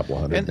couple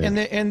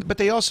hundred. But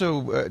they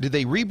also did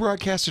they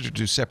rebroadcast it or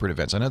do separate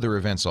events? I know there are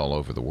events all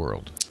over the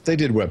world. They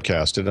did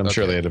webcast it. I'm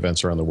sure they had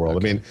events around the world.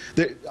 Okay. I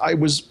mean, I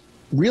was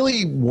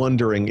really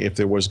wondering if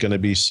there was going to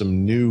be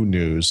some new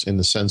news in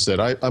the sense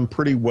that I'm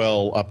pretty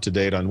well up to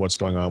date on what's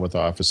going on with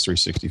Office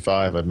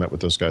 365. I've met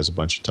with those guys a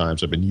bunch of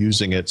times. I've been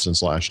using it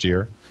since last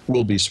year.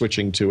 We'll be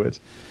switching to it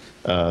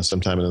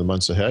sometime in the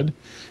months ahead.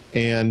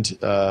 And,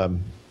 I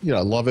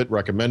love it,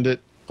 recommend it,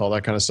 all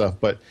that kind of stuff.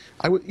 But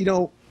I would,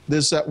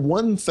 there's that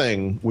one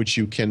thing which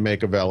you can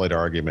make a valid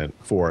argument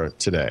for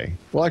today.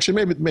 Well,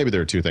 actually, maybe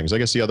there are two things. I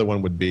guess the other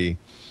one would be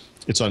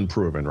it's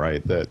unproven,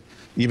 right? That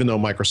even though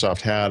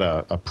Microsoft had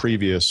a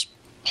previous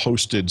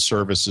hosted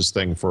services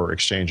thing for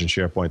Exchange and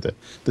SharePoint, that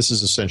this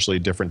is essentially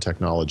different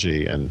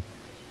technology, and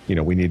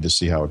we need to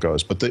see how it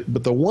goes. But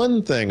the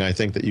one thing I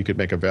think that you could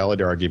make a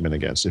valid argument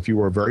against, if you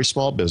were a very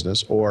small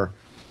business or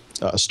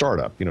a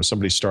startup,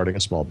 somebody starting a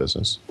small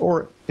business,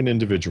 or an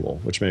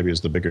individual, which maybe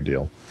is the bigger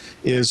deal,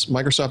 is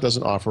Microsoft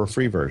doesn't offer a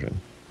free version.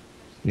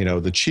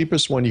 The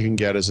cheapest one you can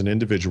get as an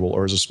individual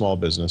or as a small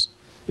business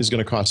is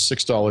going to cost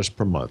 $6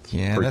 per month.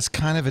 Yeah, that's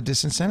kind of a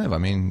disincentive. I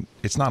mean,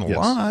 it's not a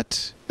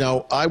lot.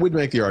 Now, I would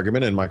make the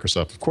argument, and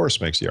Microsoft, of course,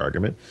 makes the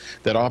argument,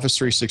 that Office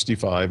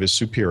 365 is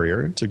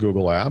superior to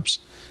Google Apps.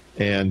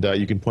 And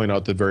you can point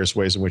out the various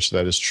ways in which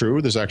that is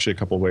true. There's actually a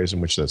couple of ways in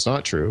which that's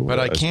not true.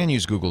 But I can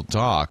use Google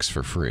Docs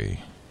for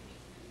free.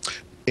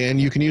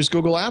 And you can use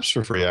Google Apps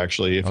for free,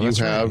 actually, if you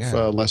have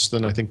less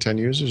than, I think, 10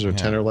 users or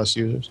 10 or less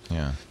users.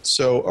 Yeah.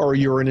 So, or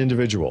you're an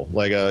individual.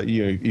 Like,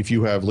 if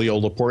you have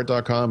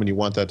leolaporte.com and you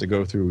want that to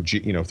go through,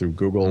 through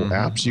Google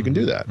Apps, you can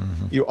do that.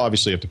 You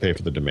obviously have to pay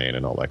for the domain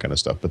and all that kind of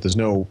stuff, but there's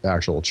no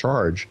actual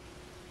charge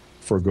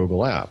for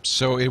Google Apps.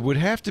 So it would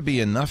have to be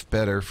enough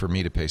better for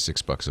me to pay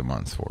 $6 a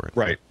month for it.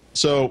 Right.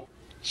 So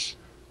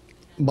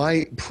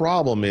my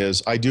problem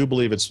is I do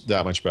believe it's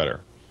that much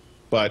better,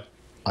 but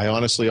I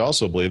honestly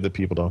also believe that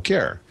people don't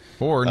care.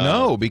 Or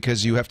no,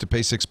 because you have to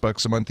pay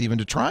 $6 a month even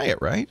to try it,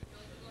 right?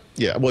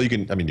 Yeah, well, you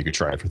can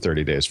try it for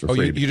 30 days for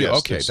free. You do?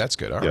 Okay, that's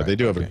good. All right. They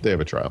do have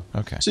a trial.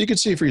 Okay. So you can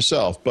see for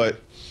yourself,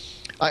 but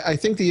I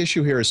think the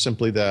issue here is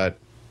simply that,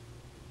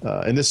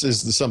 and this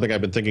is something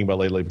I've been thinking about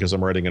lately because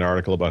I'm writing an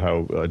article about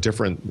how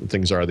different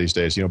things are these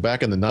days.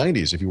 Back in the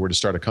 90s, if you were to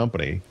start a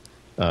company,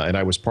 and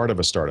I was part of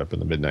a startup in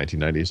the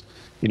mid-1990s,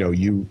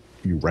 you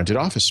rented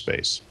office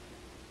space.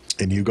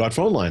 And you got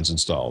phone lines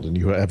installed, and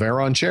you have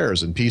Aeron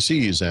chairs and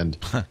PCs, and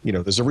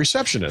there's a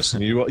receptionist,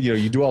 and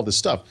you do all this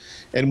stuff.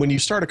 And when you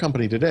start a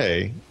company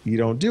today, you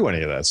don't do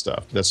any of that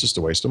stuff. That's just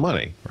a waste of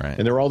money. Right.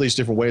 And there are all these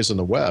different ways on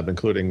the web,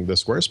 including the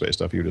Squarespace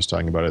stuff you were just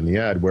talking about in the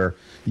ad, where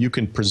you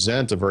can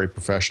present a very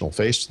professional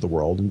face to the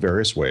world in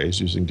various ways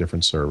using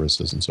different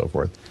services and so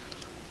forth.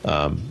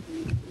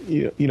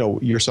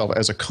 Yourself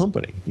as a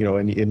company,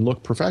 and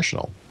look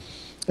professional.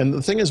 And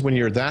the thing is, when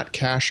you're that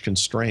cash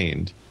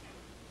constrained,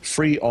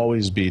 free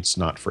always beats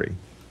not free.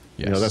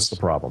 Yes. That's the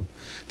problem.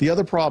 The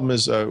other problem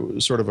is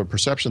sort of a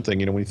perception thing.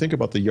 When you think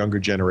about the younger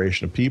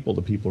generation of people,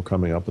 the people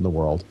coming up in the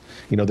world,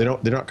 they're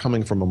not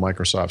coming from a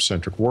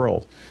Microsoft-centric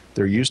world.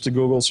 They're used to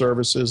Google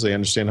services. They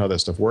understand how that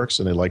stuff works,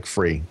 and they like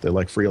free. They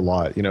like free a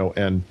lot.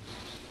 And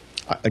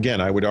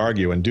again, I would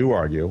argue and do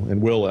argue,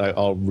 and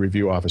I'll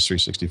review Office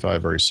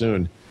 365 very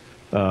soon.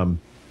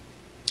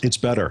 It's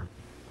better.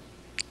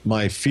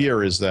 My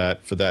fear is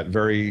that for that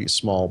very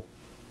small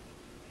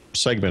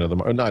segment of the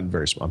market, not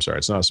very small, I'm sorry,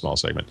 it's not a small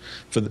segment.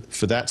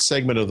 For that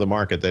segment of the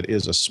market that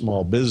is a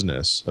small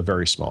business, a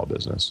very small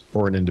business,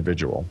 or an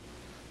individual,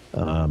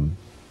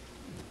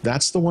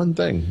 that's the one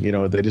thing,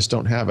 they just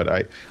don't have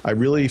it. I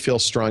really feel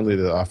strongly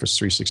that Office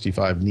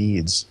 365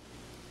 needs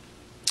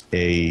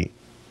a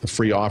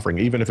free offering,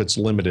 even if it's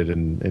limited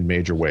in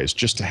major ways,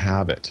 just to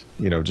have it,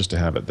 just to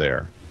have it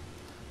there.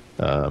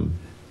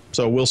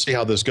 So we'll see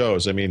how this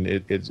goes. I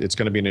mean, it's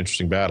going to be an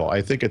interesting battle.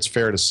 I think it's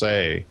fair to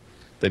say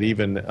that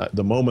even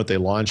the moment they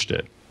launched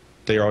it,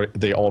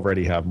 they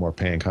already have more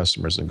paying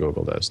customers than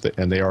Google does.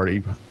 And they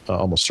already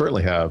almost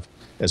certainly have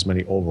as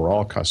many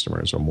overall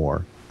customers or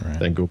more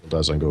than Google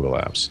does on Google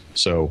Apps.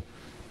 So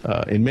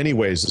in many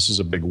ways, this is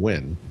a big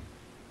win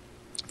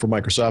for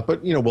Microsoft.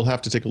 But, we'll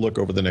have to take a look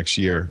over the next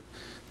year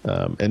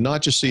and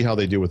not just see how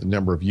they do with the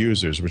number of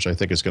users, which I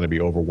think is going to be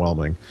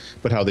overwhelming,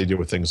 but how they do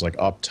with things like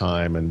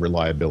uptime and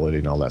reliability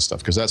and all that stuff,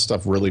 because that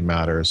stuff really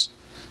matters.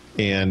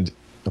 And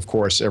of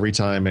course, every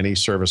time any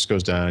service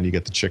goes down, you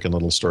get the Chicken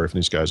Little story from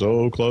these guys.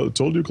 Oh,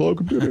 told you cloud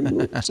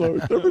computing. So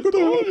never going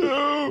to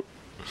happen.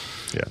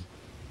 Yeah.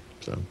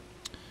 So.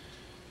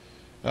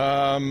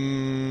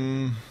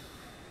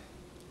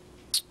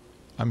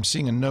 I'm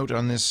seeing a note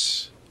on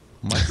this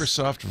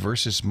Microsoft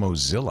versus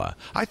Mozilla.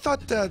 I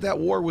thought that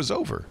war was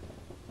over.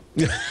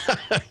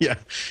 Yeah.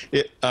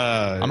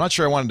 I'm not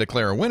sure I want to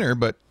declare a winner,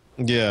 but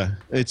yeah,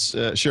 it's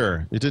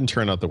sure. It didn't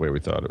turn out the way we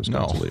thought it was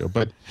going to, Leo.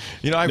 But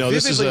I vividly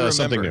this is remember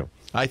something new.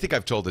 I think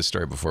I've told this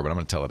story before, but I'm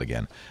going to tell it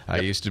again. I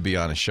used to be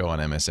on a show on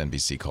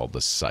MSNBC called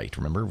The Site,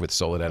 remember, with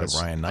Soledad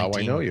O'Brien. How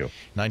I know you.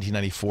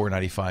 1994,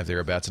 95,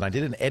 thereabouts. And I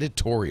did an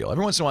editorial.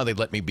 Every once in a while, they'd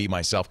let me be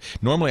myself.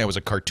 Normally, I was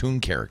a cartoon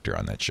character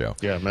on that show.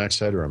 Yeah, Max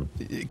Headroom.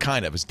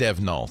 Kind of. It's Dev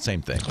Null.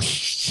 Same thing.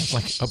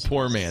 Like a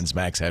poor man's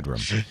Max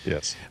Headroom.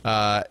 Yes.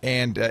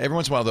 And every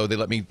once in a while, though, they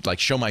let me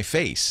show my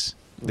face.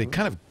 They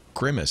kind of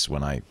grimace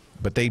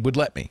but they would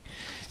let me.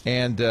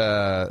 And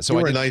so you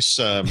were a nice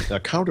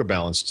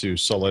counterbalance to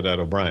Soledad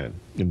O'Brien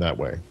in that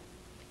way.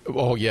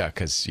 Oh, yeah,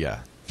 because,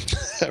 yeah.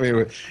 I mean,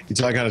 you're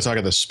kind of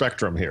talking the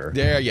spectrum here.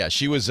 Yeah.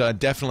 She was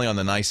definitely on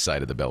the nice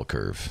side of the bell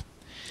curve.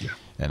 Yeah.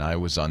 And I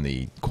was on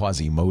the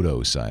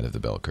Quasimodo side of the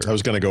bell curve. I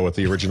was going to go with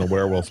the original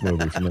werewolf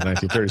movie from the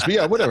 1930s. But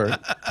yeah, whatever.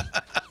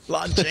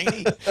 Lon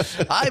Chaney.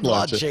 I'm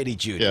Lon Chaney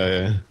Jr.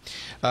 Yeah.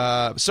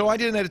 So I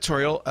did an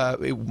editorial.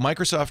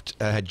 Microsoft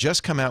had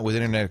just come out with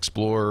Internet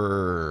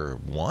Explorer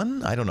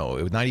 1. I don't know.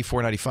 It was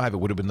 94, 95. It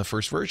would have been the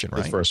first version,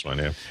 right? The first one,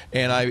 yeah.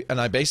 And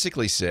I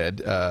basically said,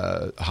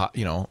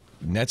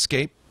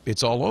 Netscape,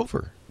 it's all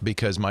over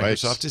because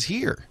Microsoft is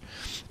here.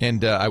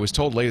 And I was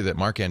told later that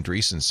Mark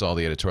Andreessen saw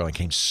the editorial and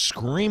came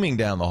screaming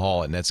down the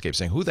hall at Netscape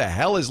saying, who the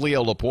hell is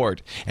Leo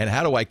Laporte and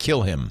how do I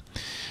kill him?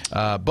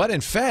 But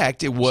in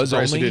fact, it was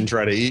only... he didn't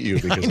try to eat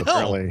you because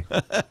apparently...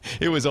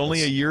 it was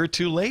only a year or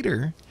two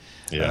later,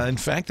 in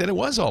fact, that it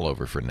was all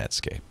over for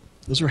Netscape.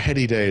 Those were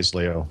heady days,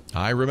 Leo.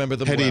 I remember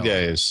them heady well.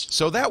 days.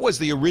 So that was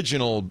the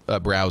original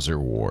browser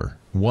war,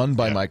 won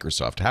by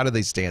Microsoft. How do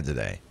they stand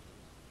today?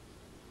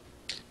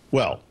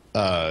 Well,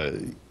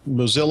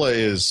 Mozilla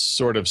is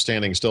sort of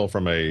standing still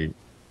from a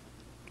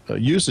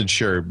usage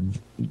share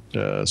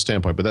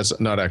standpoint, but that's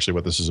not actually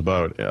what this is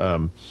about.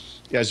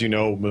 As you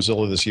know,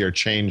 Mozilla this year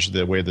changed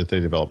the way that they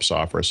develop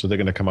software, so they're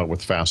going to come out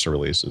with faster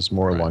releases,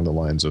 more along the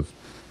lines of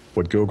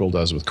what Google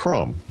does with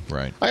Chrome.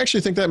 Right. I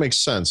actually think that makes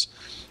sense.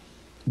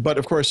 But,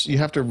 of course, you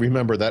have to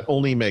remember that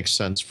only makes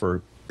sense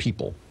for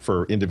people,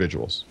 for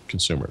individuals,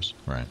 consumers.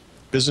 Right.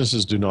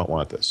 Businesses do not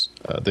want this.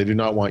 They do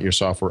not want your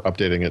software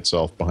updating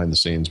itself behind the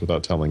scenes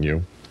without telling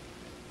you.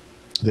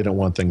 They don't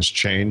want things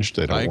changed.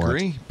 They don't I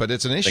agree, but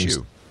it's an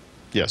issue.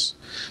 Yes.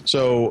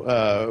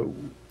 So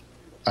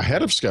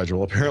ahead of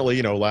schedule,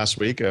 apparently, last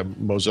week,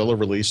 Mozilla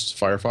released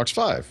Firefox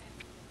 5.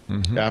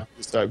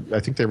 Mm-hmm. I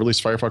think they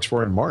released Firefox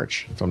 4 in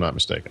March, if I'm not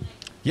mistaken.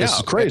 Yeah, this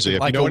is crazy.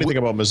 If you know anything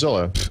about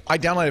Mozilla. I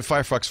downloaded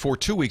Firefox 4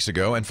 2 weeks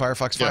ago, and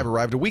Firefox 5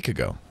 arrived a week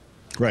ago.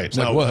 Right. It's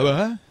now,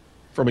 what?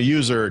 From a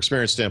user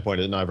experience standpoint,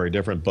 it's not very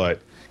different,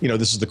 but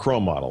this is the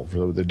Chrome model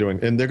they're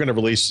doing, and they're going to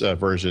release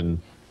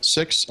version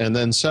 6 and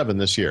then 7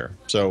 this year.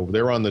 So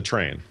they're on the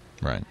train,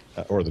 right,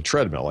 or the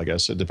treadmill, I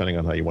guess, depending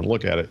on how you want to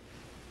look at it.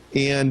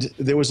 And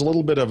there was a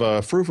little bit of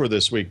a frou-frou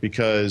this week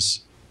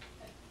because,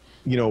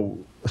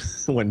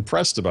 when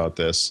pressed about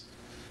this,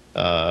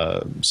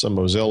 some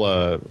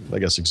Mozilla, I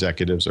guess,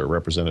 executives or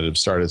representatives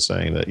started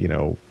saying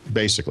that,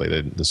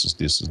 basically, this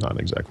is not an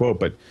exact quote,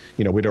 but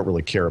we don't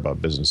really care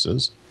about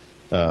businesses.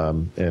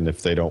 And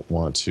if they don't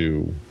want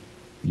to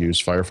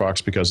use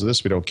Firefox because of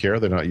this, we don't care.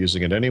 They're not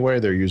using it anyway.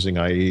 They're using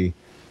IE.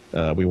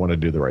 We want to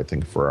do the right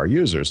thing for our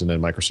users. And then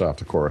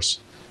Microsoft, of course,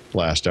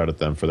 lashed out at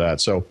them for that.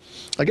 So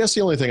I guess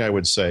the only thing I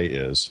would say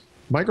is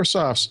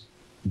Microsoft's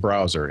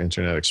browser,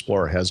 Internet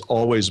Explorer, has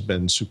always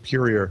been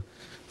superior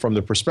from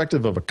the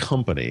perspective of a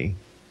company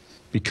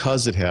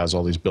because it has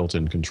all these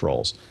built-in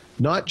controls.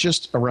 Not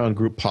just around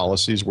group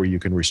policies where you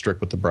can restrict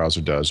what the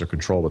browser does or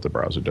control what the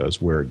browser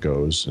does, where it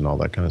goes and all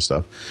that kind of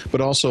stuff, but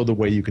also the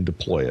way you can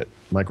deploy it.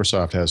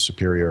 Microsoft has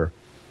superior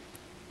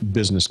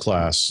business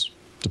class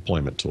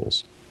deployment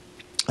tools.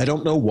 I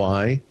don't know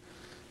why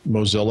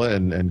Mozilla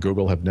and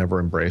Google have never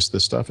embraced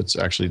this stuff. It's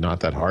actually not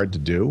that hard to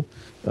do,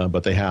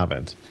 but they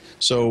haven't.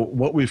 So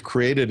what we've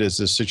created is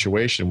this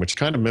situation, which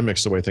kind of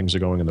mimics the way things are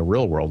going in the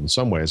real world in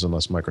some ways,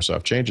 unless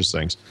Microsoft changes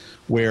things,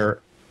 where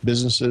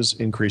businesses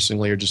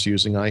increasingly are just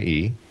using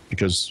IE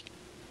because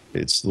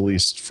it's the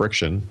least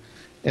friction.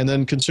 And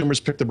then consumers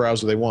pick the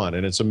browser they want.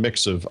 And it's a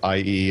mix of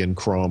IE and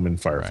Chrome and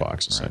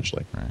Firefox,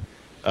 essentially. Right.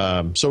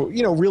 So,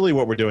 really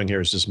what we're doing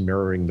here is just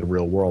mirroring the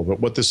real world. But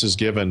what this has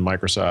given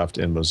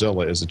Microsoft and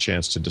Mozilla is a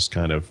chance to just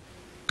kind of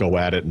go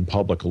at it in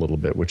public a little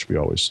bit, which we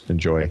always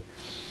enjoy,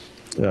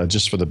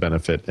 just for the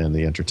benefit and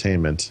the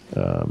entertainment,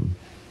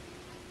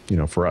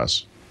 for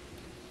us.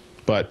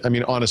 But, I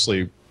mean,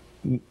 honestly,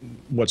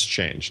 what's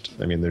changed?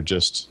 I mean,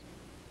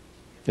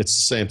 it's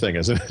the same thing,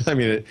 isn't it? I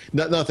mean,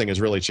 nothing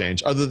has really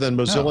changed other than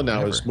Mozilla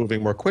now is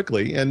moving more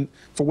quickly. And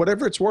for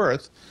whatever it's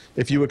worth,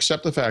 if you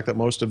accept the fact that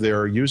most of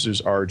their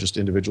users are just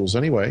individuals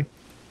anyway,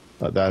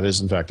 that is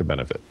in fact a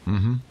benefit.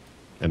 Mm-hmm.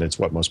 And it's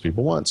what most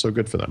people want, so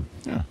good for them.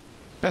 Yeah.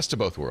 Best of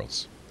both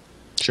worlds.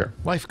 Sure.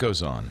 Life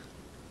goes on.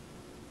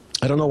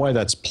 I don't know why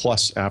that's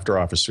plus after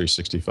Office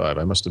 365.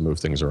 I must have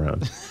moved things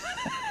around.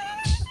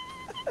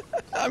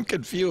 I'm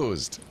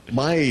confused.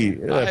 My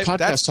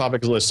podcast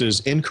topic list is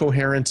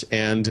incoherent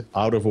and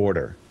out of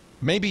order.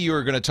 Maybe you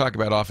were going to talk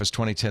about Office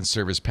 2010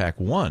 Service Pack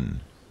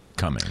 1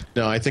 coming.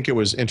 No, I think it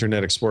was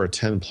Internet Explorer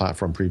 10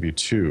 Platform Preview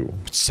 2.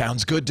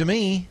 Sounds good to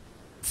me.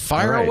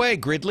 Fire away,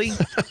 Gridley.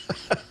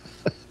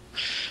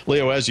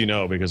 Leo, as you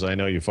know, because I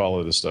know you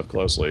follow this stuff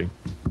closely.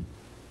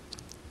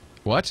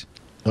 What?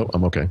 Oh,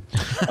 I'm okay.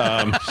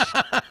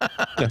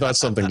 I thought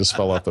something just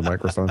fell off the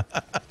microphone.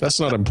 That's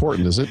not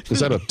important, is it? Is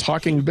that a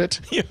talking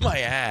bit? You're my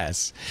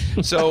ass.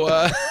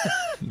 So,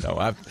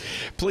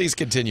 please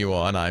continue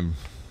on.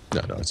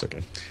 No, it's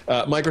okay.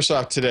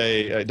 Microsoft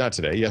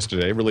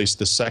yesterday, released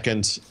the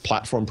second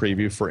platform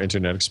preview for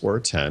Internet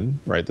Explorer 10,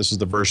 right? This is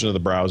the version of the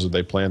browser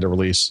they plan to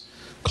release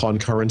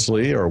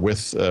concurrently or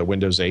with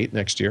Windows 8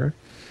 next year.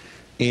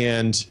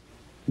 And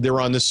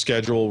they're on this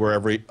schedule where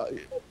every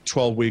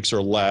 12 weeks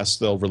or less,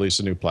 they'll release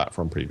a new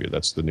platform preview.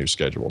 That's the new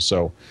schedule.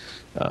 So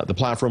the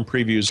platform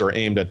previews are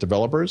aimed at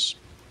developers.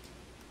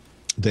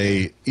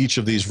 Each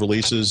of these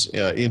releases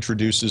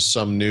introduces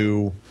some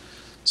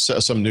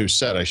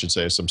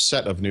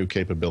set of new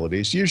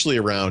capabilities, usually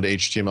around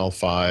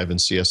HTML5 and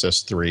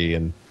CSS3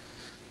 and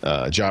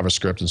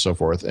JavaScript and so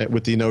forth,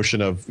 with the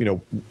notion of,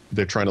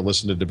 they're trying to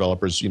listen to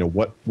developers,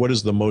 what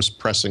is the most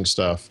pressing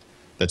stuff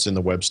that's in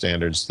the web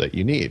standards that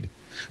you need.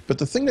 But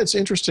the thing that's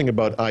interesting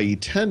about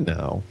IE10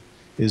 now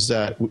is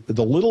that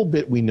the little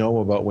bit we know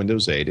about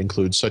Windows 8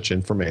 includes such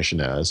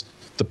information as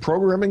the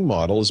programming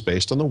model is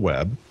based on the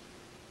web.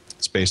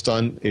 It's based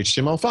on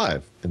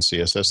HTML5 and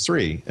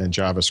CSS3 and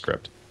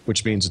JavaScript,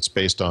 which means it's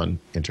based on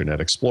Internet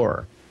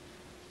Explorer.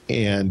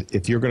 And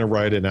if you're going to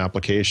write an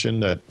application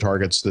that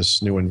targets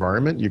this new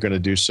environment, you're going to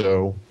do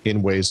so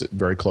in ways that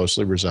very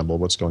closely resemble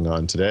what's going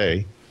on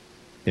today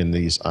in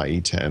these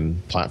IE10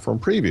 platform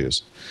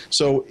previews.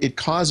 So it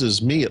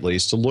causes me, at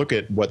least, to look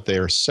at what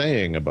they're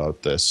saying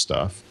about this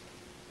stuff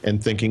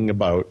and thinking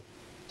about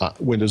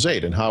Windows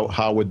 8 and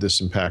how would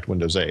this impact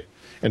Windows 8.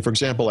 And for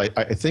example, I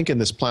think in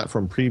this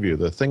platform preview,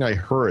 the thing I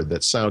heard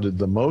that sounded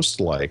the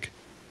most like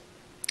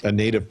a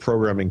native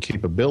programming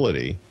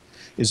capability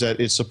is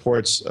that it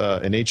supports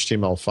an it's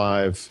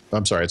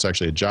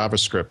actually a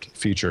JavaScript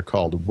feature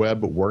called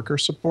Web Worker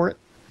support,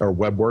 or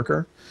Web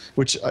Worker,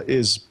 which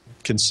is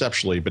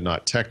conceptually, but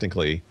not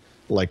technically,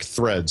 like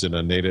threads in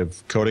a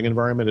native coding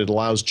environment. It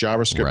allows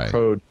JavaScript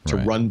code to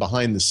run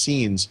behind the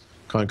scenes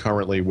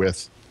concurrently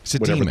with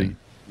whatever the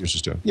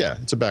user's doing. Yeah,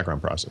 it's a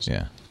background process.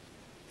 Yeah.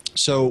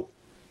 So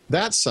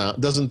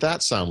doesn't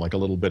that sound like a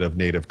little bit of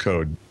native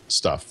code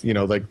stuff?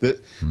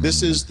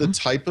 This is the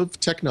type of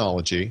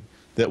technology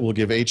that will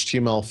give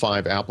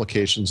HTML5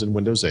 applications in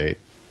Windows 8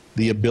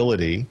 the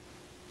ability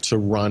to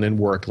run and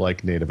work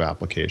like native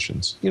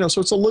applications.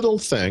 So it's a little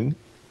thing.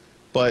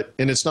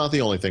 And it's not the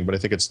only thing, but I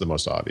think it's the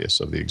most obvious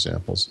of the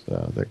examples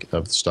of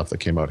the stuff that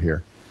came out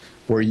here,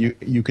 where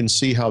you can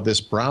see how this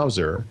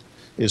browser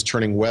is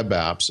turning web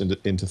apps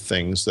into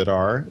things that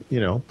are,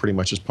 pretty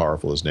much as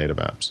powerful as native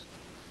apps.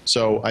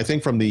 So I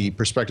think from the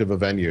perspective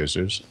of end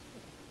users,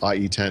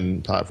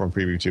 IE10 Platform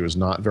Preview 2 is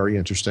not very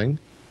interesting,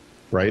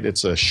 right?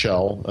 It's a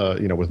shell,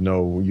 with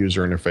no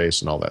user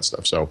interface and all that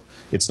stuff. So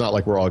it's not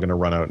like we're all going to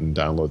run out and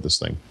download this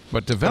thing.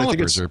 But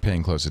developers are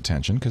paying close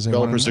attention because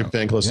developers are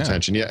paying close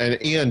attention,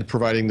 and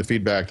providing the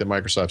feedback that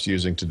Microsoft's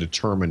using to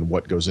determine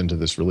what goes into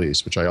this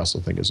release, which I also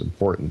think is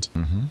important,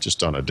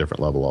 just on a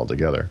different level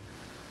altogether.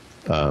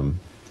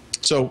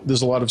 So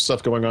there's a lot of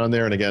stuff going on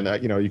there, and again,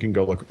 you can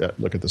go look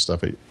at the stuff,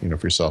 for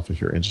yourself if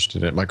you're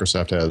interested in it.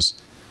 Microsoft has,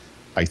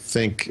 I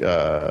think,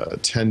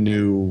 10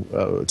 new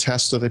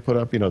tests that they put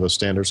up, the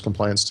standards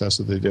compliance tests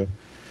that they do.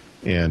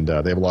 And they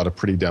have a lot of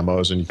pretty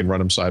demos, and you can run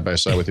them side by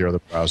side with your other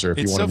browser if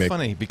you It's want so to make.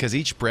 funny because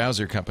each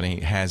browser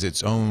company has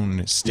its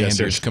own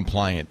standards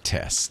compliant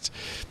test.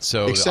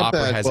 So the Except Opera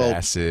that, has well,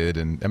 ACID,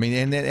 and I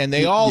mean, and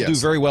they all do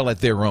yes. very well at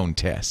their own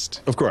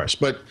test. Of course,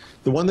 but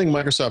the one thing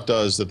Microsoft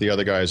does that the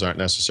other guys aren't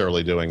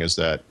necessarily doing is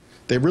that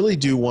they really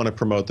do want to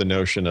promote the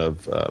notion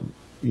of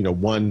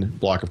one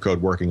block of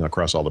code working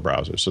across all the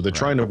browsers. So they're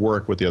trying to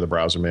work with the other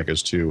browser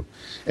makers to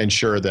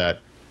ensure that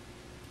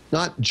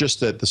not just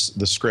that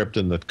the script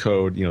and the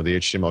code, the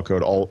HTML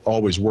code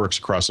always works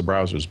across the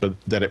browsers, but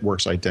that it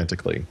works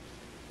identically,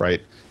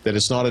 right? That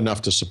it's not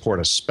enough to support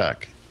a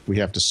spec. We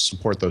have to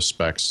support those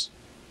specs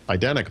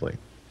identically.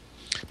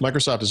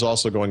 Microsoft is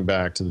also going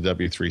back to the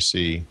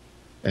W3C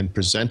and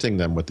presenting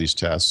them with these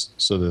tests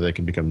so that they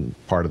can become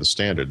part of the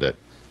standard, that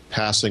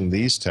passing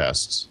these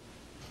tests,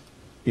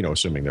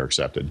 assuming they're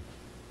accepted,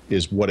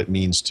 is what it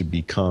means to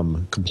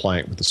become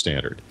compliant with the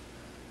standard.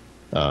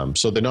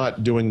 So they're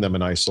not doing them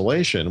in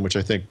isolation, which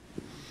I think,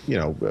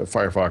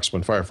 Firefox,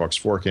 when Firefox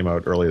 4 came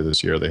out earlier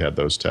this year, they had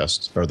those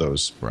tests, or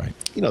those,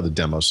 the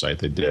demo site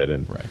they did.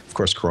 And of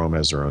course, Chrome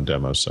has their own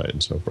demo site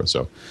and so forth.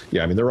 So,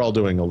 yeah, I mean, they're all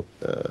doing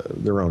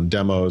their own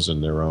demos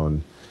and their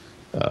own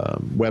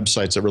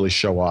websites that really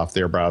show off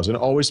their browser and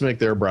always make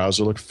their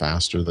browser look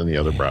faster than the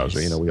other browser.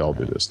 We all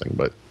do this thing.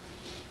 But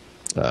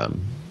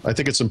I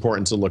think it's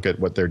important to look at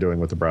what they're doing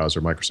with the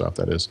browser, Microsoft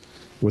that is,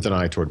 with an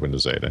eye toward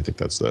Windows 8. I think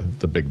that's the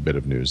big bit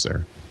of news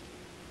there.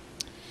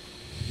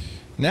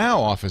 Now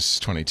Office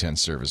 2010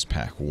 Service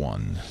Pack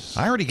 1.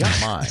 I already got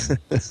mine.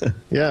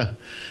 Yeah.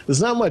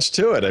 There's not much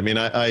to it. I mean,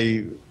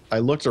 I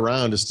looked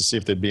around just to see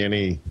if there'd be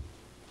anything,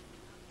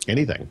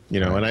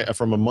 and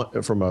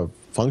from a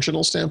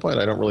functional standpoint,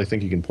 I don't really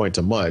think you can point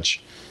to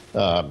much.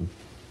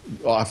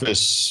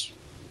 Office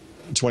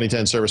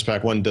 2010 Service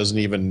Pack 1 doesn't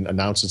even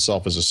announce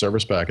itself as a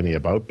service pack in the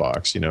About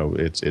box.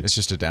 It's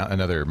just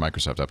another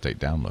Microsoft Update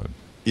download.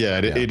 Yeah,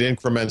 it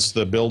increments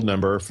the build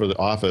number for the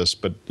Office,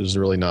 but there's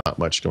really not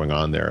much going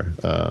on there.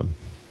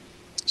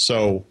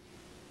 So,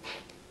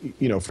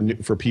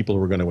 for people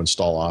who are going to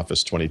install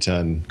Office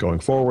 2010 going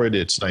forward,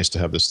 it's nice to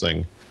have this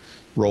thing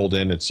rolled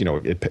in. It's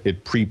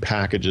it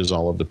pre-packages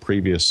all of the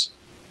previous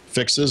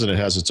fixes, and it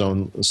has its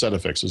own set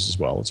of fixes as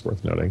well. It's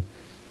worth noting,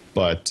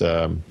 but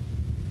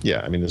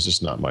yeah, I mean, there's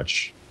just not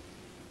much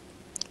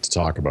to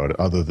talk about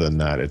other than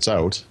that it's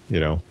out.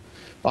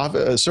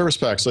 Service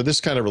packs. So this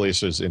kind of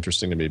release is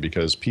interesting to me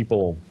because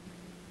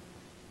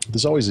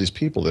there's always these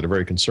people that are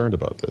very concerned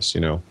about this.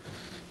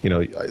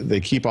 They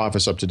keep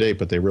Office up to date,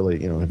 but they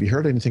really, have you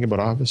heard anything about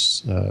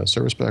Office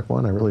Service Pack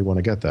 1? I really want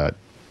to get that.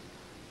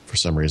 For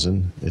some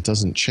reason, it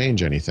doesn't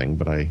change anything,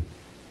 but I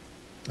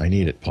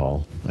need it,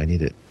 Paul. I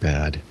need it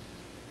bad.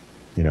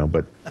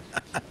 But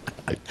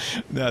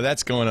no,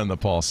 that's going on the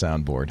Paul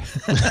soundboard.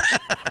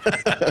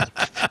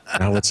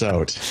 Now it's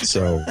out,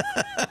 so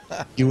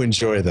you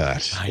enjoy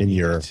that in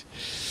your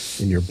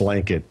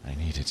blanket. I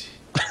need it.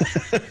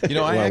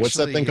 What's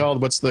that thing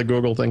called? What's the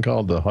Google thing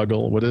called? The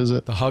Huggle? What is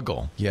it? The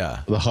Huggle,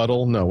 yeah. The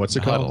Huddle? No, what's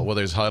it called? Huddle. Well,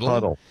 there's Huddle.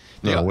 Huddle.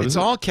 No, it's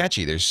all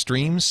catchy. There's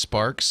Streams,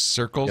 Sparks,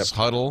 Circles,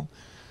 Huddle.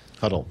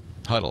 Huddle.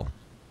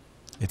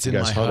 It's in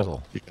my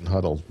Huddle. You can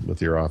huddle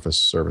with your Office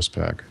Service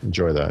Pack.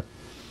 Enjoy that.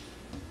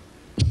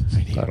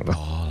 I need it,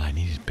 Paul. I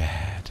need it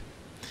bad.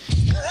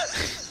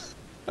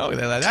 Oh,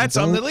 that's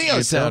on the Leo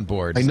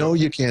soundboard. I know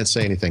you can't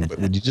say anything, but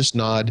would you just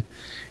nod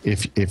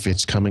if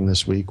it's coming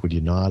this week? Would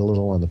you nod a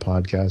little on the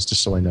podcast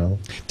just so I know?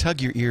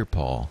 Tug your ear,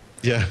 Paul.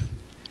 Yeah.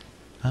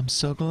 I'm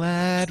so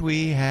glad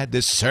we had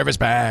this service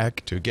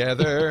pack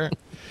together.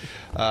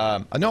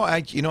 No,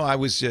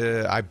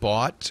 I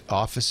bought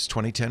Office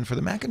 2010 for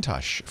the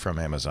Macintosh from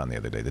Amazon the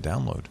other day, the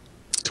download.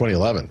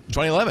 2011.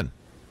 2011. Yeah.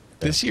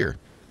 This year.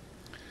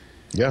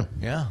 Yeah.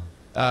 Yeah.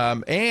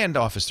 And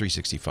Office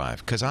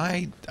 365 because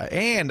Office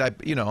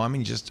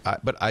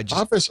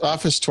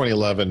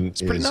 2011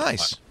 it's pretty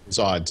nice. It's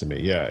odd to me.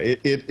 Yeah.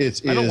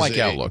 It's I don't like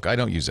Outlook. I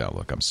don't use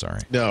Outlook. I'm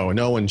sorry.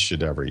 No one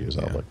should ever use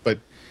Outlook, but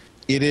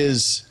it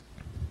is.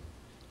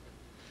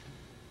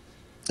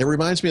 It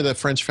reminds me of that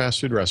French fast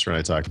food restaurant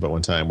I talked about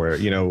one time where,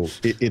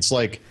 it's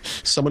like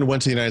someone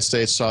went to the United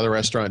States, saw the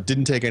restaurant,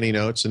 didn't take any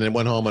notes, and then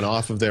went home and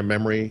off of their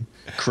memory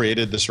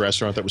created this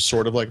restaurant that was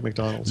sort of like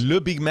McDonald's.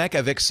 Le Big Mac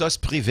avec sauce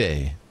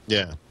privée.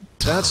 Yeah.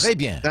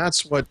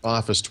 That's what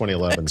Office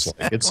 2011 is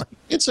like.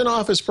 It's an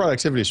Office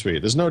productivity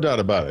suite. There's no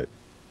doubt about it.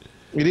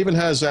 It even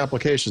has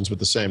applications with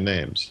the same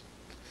names.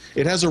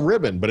 It has a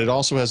ribbon, but it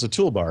also has a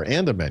toolbar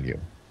and a menu.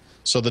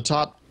 So the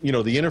top, the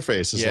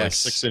interface is like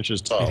 6 inches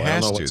tall. It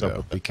has because I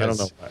don't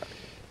know why.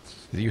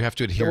 You have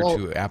to adhere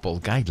to Apple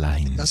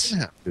guidelines. It doesn't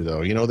have to,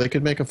 though. They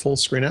could make a full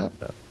screen app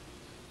now.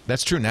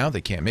 That's true. Now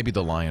they can't. Maybe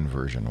the Lion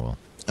version will.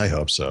 I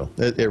hope so.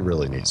 It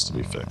really needs to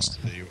be fixed.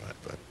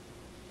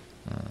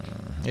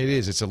 It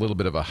is. It's a little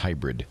bit of a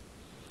hybrid.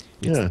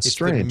 It's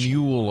strange. The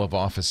mule of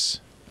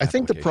Office. I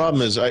think the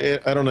problem is I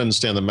don't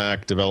understand the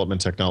Mac development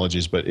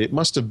technologies, but it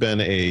must have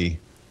been a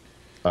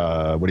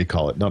what do you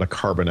call it? Not a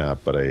Carbon app,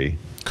 but a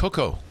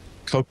Cocoa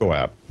Cocoa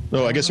app.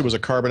 No, I guess it was a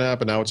Carbon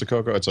app, and now it's a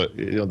Cocoa. It's a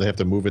they have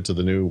to move it to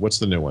the new. What's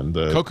the new one?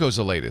 The Cocoa's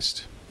the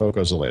latest.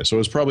 Cocoa's the latest. So it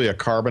was probably a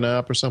Carbon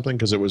app or something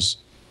because it was,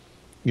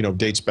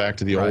 dates back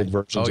to the old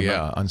versions. Oh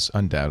yeah,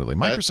 undoubtedly.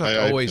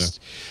 Microsoft always.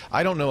 Yeah.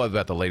 I don't know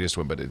about the latest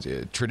one, but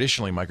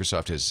traditionally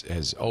Microsoft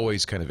has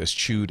always kind of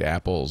eschewed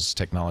Apple's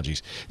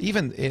technologies.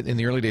 Even in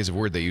the early days of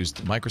Word,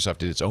 Microsoft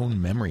did its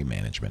own memory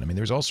management. I mean,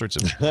 there's all sorts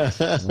of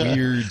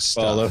weird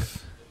stuff. Well,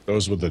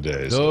 those were the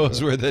days.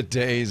 Those were the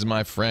days,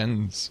 my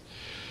friends.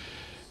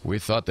 We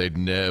thought they'd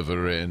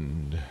never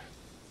end.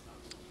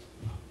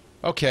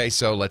 Okay,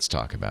 so let's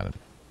talk about it.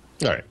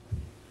 All right.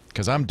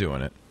 Because I'm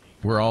doing it.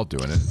 We're all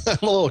doing it. I'm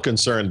a little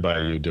concerned by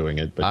you doing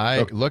it.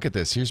 But Look at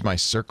this. Here's my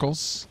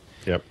circles.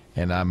 Yep.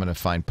 And I'm going to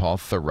find Paul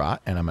Thurrott,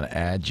 and I'm going to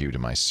add you to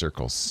my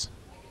circles.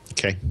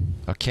 Okay.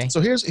 Okay.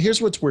 So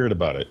here's what's weird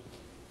about it.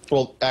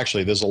 Well,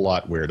 actually, there's a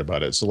lot weird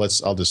about it. So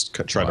I'll just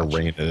try to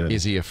rein it in.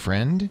 Is he a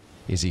friend?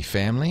 Is he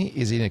family?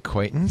 Is he an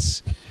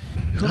acquaintance?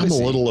 I'm a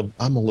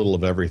little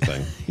of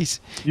everything.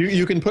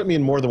 You can put me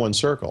in more than one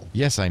circle.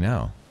 Yes, I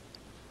know.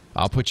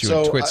 I'll put you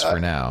in twits for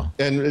now.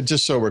 And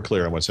just so we're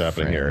clear on what's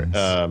happening here,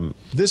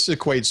 this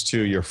equates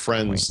to your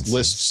friends'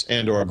 lists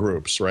and/or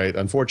groups, right?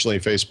 Unfortunately,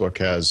 Facebook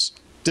has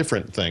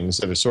different things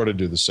that sort of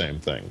do the same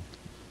thing.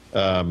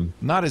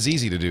 Not as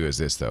easy to do as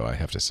this, though, I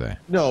have to say.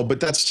 No,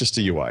 but that's just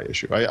a UI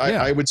issue.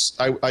 I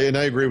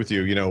agree with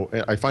you.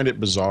 I find it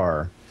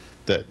bizarre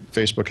that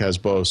Facebook has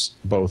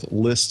both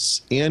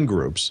lists and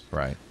groups.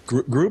 Right.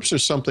 Groups are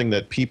something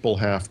that people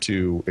have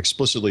to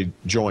explicitly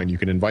join. You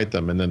can invite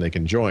them, and then they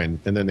can join,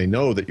 and then they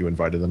know that you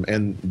invited them,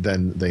 and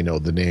then they know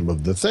the name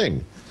of the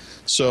thing.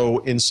 So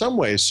in some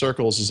ways,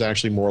 circles is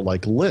actually more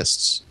like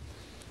lists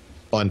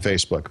on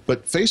Facebook.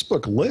 But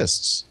Facebook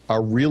lists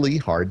are really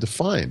hard to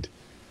find.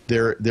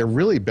 They're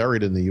really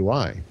buried in the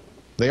UI.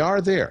 They are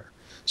there.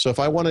 So if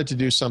I wanted to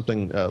do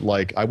something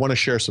like I want to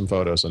share some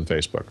photos on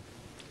Facebook,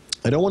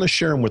 I don't want to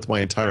share them with my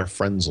entire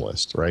friends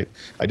list, right?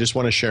 I just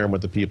want to share them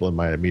with the people in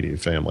my immediate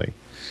family.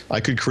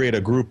 I could create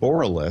a group or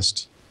a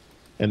list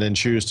and then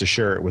choose to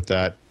share it with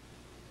that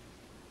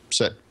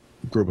set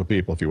group of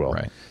people, if you will.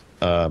 Right.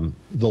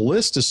 The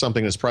list is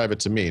something that's private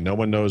to me. No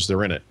one knows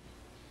they're in it.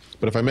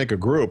 But if I make a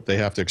group, they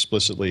have to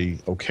explicitly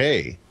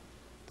okay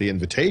the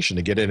invitation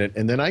to get in it,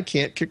 and then I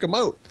can't kick them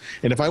out.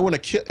 And if I want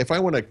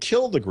to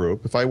kill the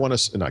group, if I want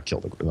to not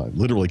kill the group, not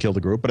literally kill the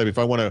group, but if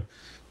I want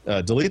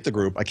to delete the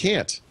group, I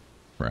can't.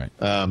 Right.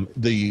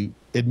 The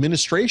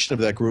administration of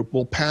that group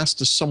will pass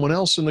to someone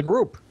else in the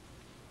group.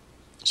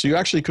 So you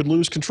actually could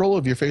lose control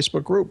of your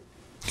Facebook group.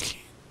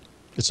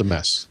 It's a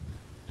mess.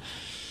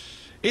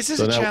 This is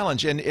a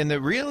challenge, and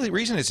the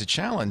reason it's a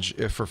challenge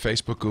for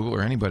Facebook, Google,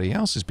 or anybody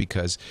else is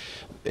because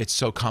it's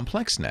so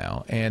complex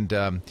now. And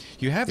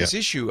you have this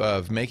issue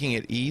of making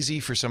it easy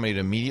for somebody to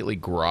immediately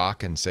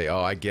grok and say,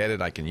 oh, I get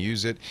it, I can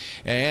use it,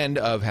 and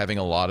of having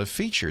a lot of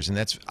features. And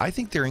I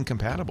think they're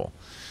incompatible.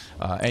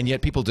 And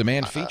yet people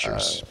demand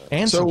features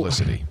and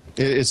simplicity.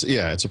 It's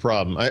a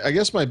problem. I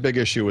guess my big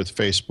issue with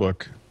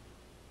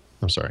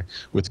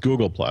with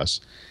Google Plus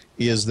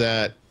is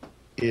that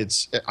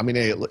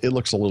it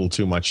looks a little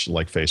too much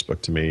like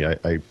Facebook to me.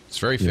 It's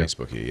very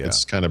Facebooky, yeah.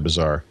 It's kind of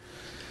bizarre.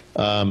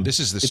 This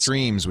is the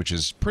streams, which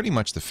is pretty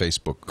much the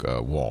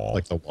Facebook wall.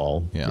 Like the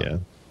wall, yeah.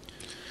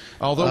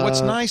 Although what's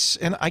nice,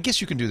 and I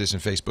guess you can do this in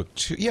Facebook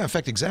too. Yeah, in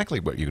fact,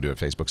 exactly what you can do at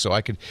Facebook. So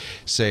I could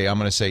say, I'm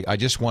going to say, I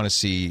just want to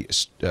see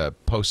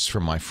posts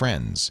from my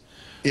friends.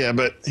 Yeah,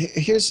 but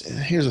here's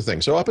the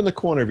thing. So up in the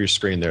corner of your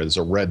screen there's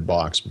a red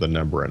box with a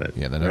number in it.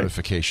 Yeah, the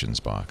notifications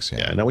box.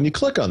 Yeah. Now when you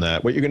click on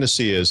that, what you're going to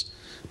see is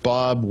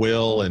Bob,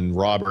 Will, and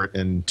Robert,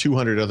 and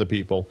 200 other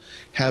people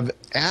have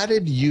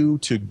added you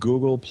to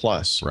Google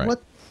Plus. Right.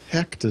 What the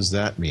heck does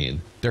that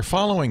mean? They're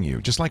following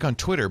you, just like on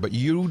Twitter, but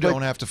you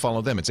don't have to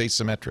follow them. It's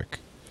asymmetric.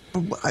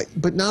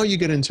 But now you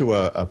get into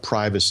a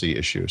privacy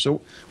issue.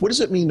 So what does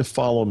it mean to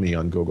follow me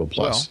on Google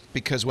Plus? Well,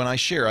 because when I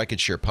share, I could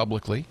share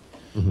publicly,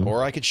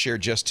 or I could share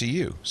just to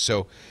you.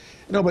 So,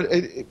 no, but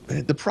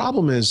the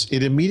problem is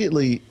it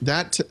immediately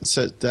that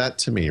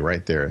to me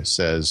right there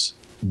says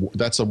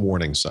that's a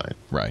warning sign.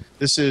 Right.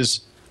 This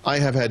is I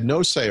have had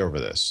no say over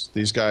this.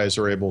 These guys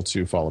are able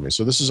to follow me.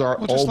 So this is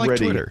just like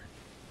Twitter.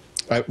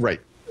 Right.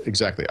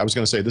 Exactly. I was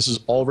going to say this is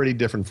already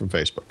different from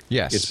Facebook.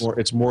 Yes.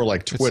 It's more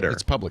like Twitter.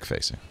 It's public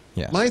facing.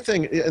 Yeah. My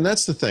thing, and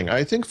that's the thing.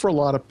 I think for a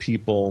lot of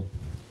people,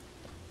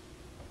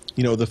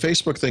 the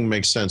Facebook thing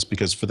makes sense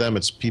because for them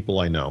it's people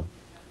I know,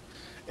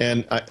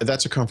 and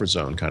that's a comfort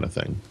zone kind of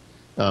thing.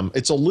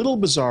 It's a little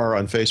bizarre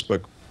on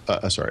Facebook.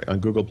 On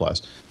Google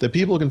Plus, that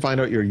people can find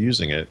out you're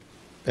using it,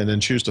 and then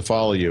choose to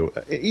follow you,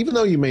 even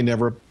though you may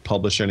never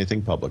publish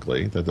anything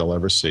publicly that they'll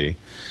ever see.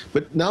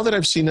 But now that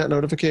I've seen that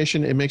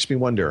notification, it makes me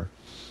wonder.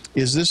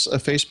 Is this a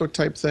Facebook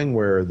type thing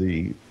where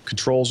the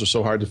controls are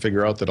so hard to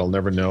figure out that I'll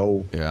never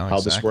know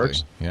how this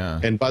works? Yeah.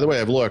 And by the way,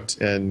 I've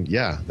looked, and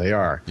they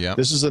are. Yeah.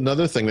 This is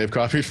another thing they've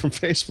copied from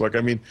Facebook.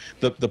 I mean,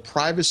 the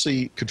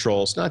privacy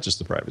controls, not just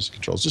the privacy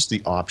controls, just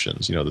the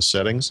options, the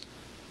settings,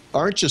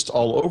 aren't just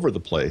all over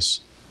the place,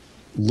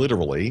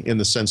 literally, in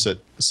the sense that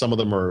some of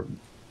them are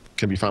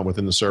can be found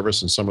within the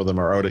service, and some of them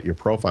are out at your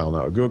profile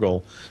now at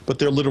Google, but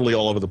they're literally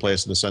all over the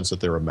place in the sense that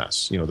they're a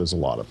mess. You know, there's a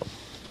lot of them.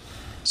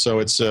 So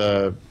it's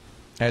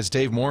as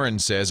Dave Morin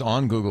says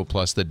on Google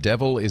Plus, the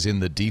devil is in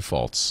the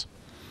defaults.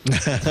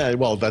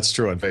 well, that's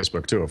true on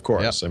Facebook too, of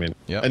course. Yep. I mean,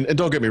 Yep. and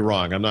don't get me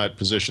wrong, I'm not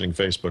positioning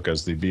Facebook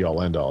as the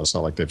be-all, end-all. It's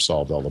not like they've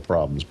solved all the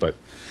problems, but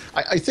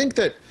I think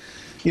that,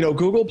 you know,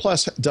 Google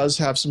Plus does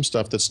have some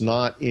stuff that's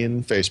not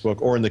in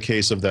Facebook, or in the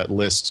case of that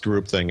lists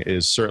group thing,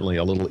 is certainly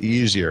a little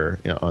easier,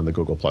 you know, on the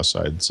Google Plus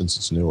side since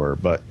it's newer.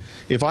 But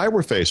if I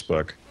were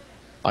Facebook,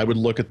 I would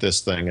look at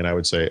this thing and I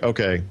would say,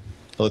 okay,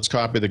 let's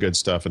copy the good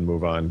stuff and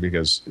move on,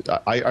 because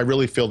I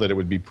really feel that it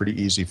would be pretty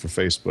easy for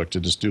Facebook to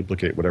just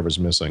duplicate whatever's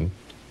missing.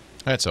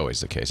 That's always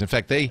the case. In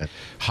fact, they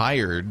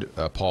hired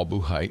Paul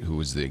Buchheit, who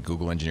was the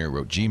Google engineer who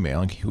wrote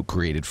Gmail, and who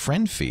created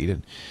FriendFeed,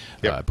 and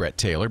Yep. Brett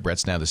Taylor.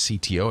 Brett's now the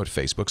CTO at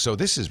Facebook. So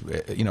this is,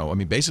 you know, I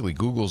mean, basically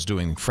Google's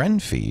doing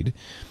FriendFeed,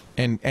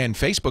 and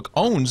Facebook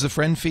owns the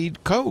FriendFeed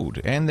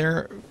code and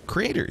their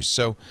creators.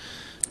 So,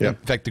 Yep.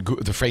 in fact, the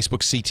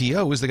Facebook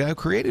CTO is the guy who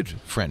created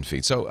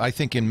FriendFeed. So I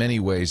think in many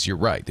ways you're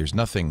right. There's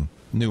nothing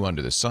new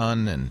under the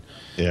sun, and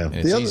Yeah. and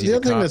it's The easy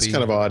other to thing that's copy.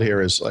 kind of odd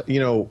here is, you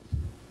know,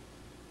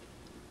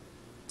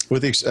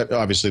 with the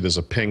obviously there's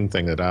a ping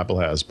thing that Apple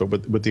has, but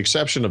with the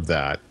exception of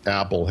that,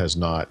 Apple has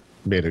not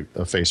made a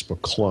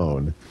Facebook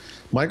clone.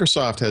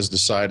 Microsoft has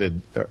decided,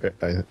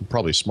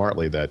 probably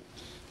smartly, that,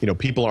 you know,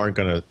 people aren't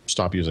going to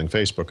stop using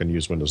Facebook and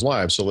use Windows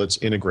Live, so let's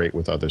integrate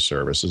with other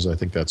services. I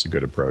think that's a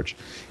good approach.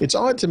 It's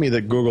odd to me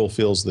that Google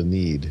feels the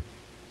need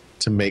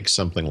to make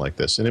something like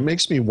this, and it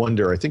makes me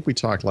wonder. I think we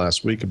talked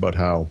last week about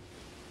how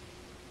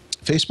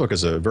Facebook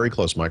is a very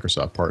close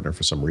Microsoft partner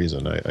for some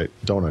reason. I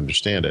don't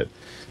understand it,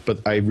 but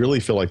I really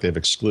feel like they've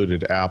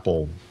excluded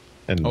Apple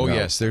and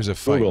yes, there's a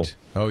fight. Google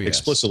Oh, yes.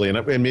 explicitly,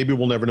 and maybe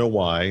we'll never know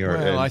why. Or,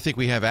 Well, I think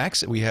we have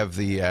access. We have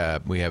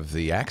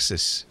the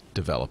Axis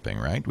developing,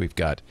 right? We've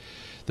got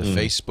the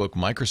Facebook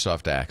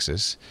Microsoft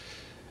Axis.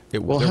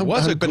 There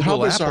was a but Google how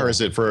bizarre Apple.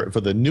 is it for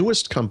the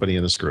newest company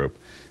in this group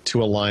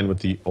to align with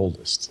the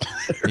oldest?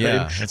 Right?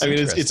 Yeah, that's I mean,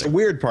 it's a interesting.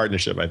 weird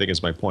partnership, I think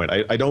is my point.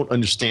 I don't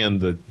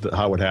understand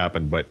how it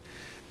happened, but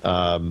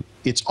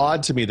it's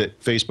odd to me that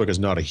Facebook is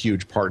not a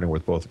huge partner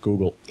with both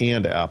Google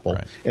and Apple,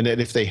 Right. and that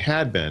if they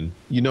had been,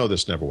 you know,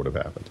 this never would have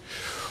happened.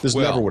 This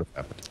Well, never would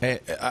have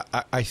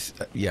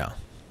happened.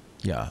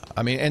 Yeah.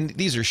 I mean, and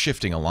these are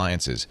shifting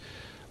alliances.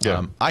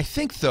 Yeah. I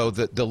think, though,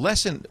 that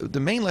the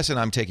main lesson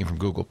I'm taking from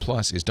Google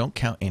Plus is don't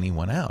count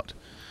anyone out.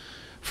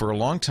 For a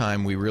long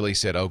time, we really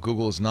said, oh,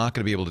 Google is not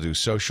going to be able to do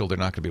social. They're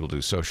not going to be able to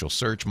do social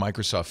search.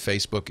 Microsoft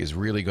Facebook is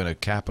really going to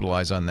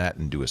capitalize on that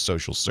and do a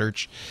social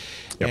search.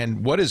 Yep.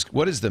 And what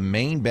is the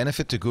main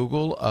benefit to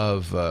Google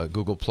of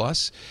Google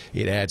Plus?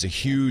 It adds a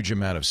huge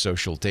amount of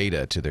social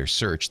data to their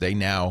search. They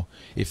now,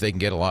 if they can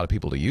get a lot of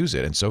people to use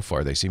it, and so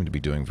far they seem to be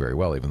doing very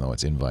well, even though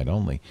it's invite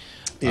only.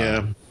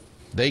 Yeah.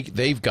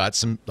 They've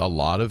got a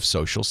lot of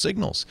social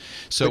signals.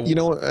 So But, you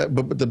know,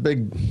 but the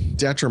big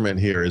detriment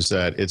here is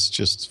that it's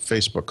just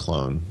Facebook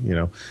clone. You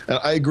know, and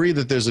I agree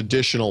that there's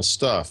additional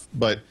stuff,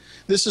 but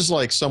this is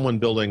like someone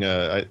building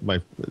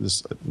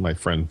my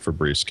friend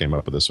Fabrice came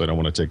up with this, so I don't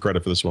want to take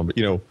credit for this one. But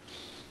you know,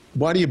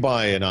 why do you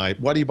buy an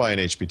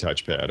HP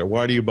touchpad, or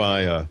why do you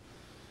buy a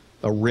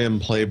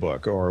RIM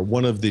playbook, or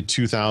one of the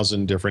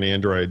 2,000 different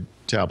Android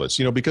tablets?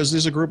 You know, because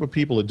there's a group of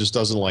people that just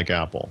doesn't like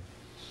Apple.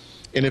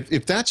 And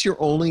if that's your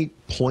only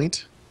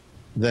point,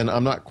 then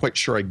I'm not quite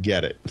sure I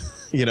get it,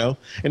 you know?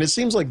 And it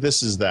seems like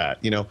this is that,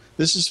 you know?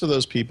 This is for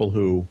those people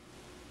who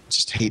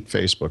just hate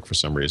Facebook for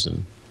some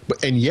reason,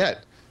 and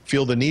yet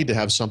feel the need to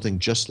have something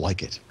just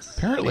like it.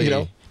 apparently, You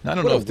know? I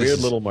don't What know a if this weird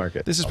is, little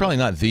market. This is probably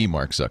not the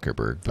Mark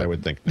Zuckerberg, I but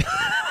would think.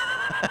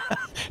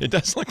 it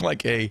does look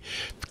like a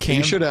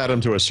You should add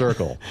him to a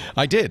circle.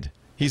 I did.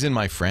 He's in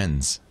my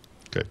friends.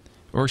 Good.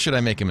 Or should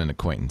I make him an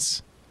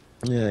acquaintance?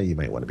 Yeah, you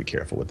might want to be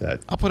careful with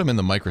that. I'll put him in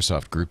the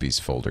Microsoft Groupies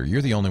folder.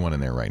 You're the only one in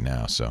there right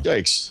now, so.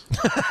 Yikes.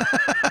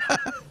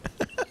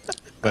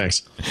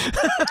 Thanks.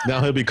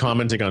 Now he'll be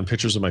commenting on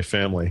pictures of my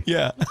family.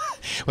 Yeah.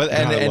 Well, God,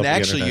 I love and the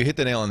actually, internet. you hit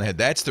the nail on the head.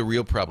 That's the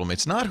real problem.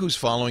 It's not who's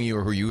following you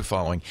or who you're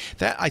following.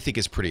 That, I think,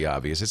 is pretty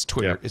obvious. It's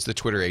Twitter. Yeah. It's the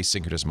Twitter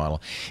asynchronous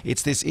model.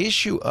 It's this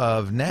issue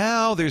of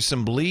now there's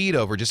some bleed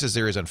over, just as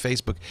there is on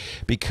Facebook,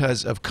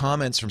 because of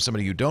comments from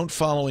somebody you don't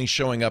following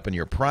showing up in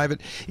your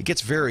private. It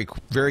gets very,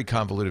 very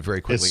convoluted very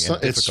quickly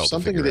and difficult It's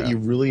something to figure that you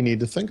out. really need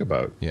to think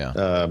about. Yeah.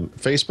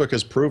 Facebook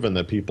has proven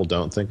that people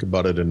don't think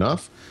about it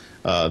enough.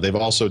 They've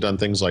also done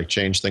things like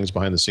change things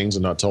behind the scenes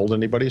and not told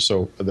anybody.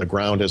 So the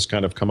ground has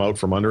kind of come out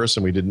from under us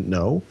and we didn't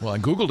know. Well,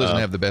 and Google doesn't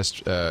have the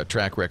best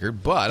track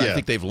record, but I Yeah.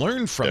 think they've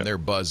learned from Yeah. their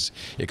buzz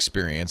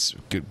experience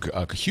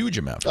a huge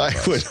amount. Of I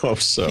buzz. would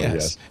hope so,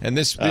 yes. And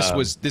this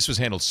was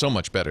handled so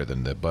much better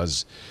than the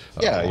buzz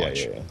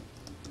launch. Yeah.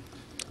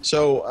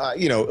 So,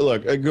 you know,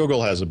 look,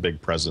 Google has a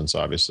big presence,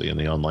 obviously, in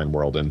the online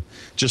world. And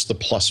just the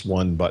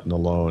 +1 button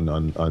alone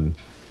on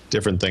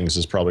different things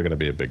is probably going to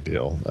be a big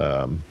deal.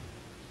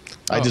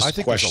 I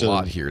think there's a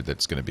lot here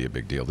that's going to be a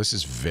big deal. This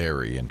is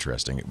very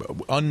interesting.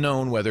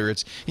 Unknown whether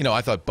it's,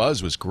 I thought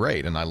Buzz was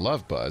great, and I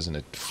love Buzz, and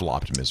it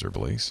flopped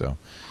miserably. So,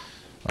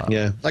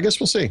 yeah, I guess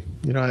we'll see.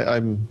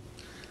 I'm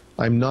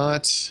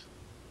not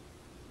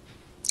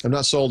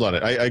sold on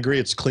it. I agree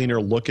it's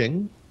cleaner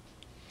looking,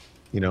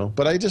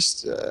 but I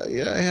just,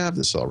 I have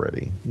this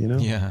already,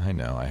 Yeah, I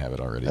know. I have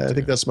it already. I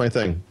think that's my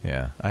thing.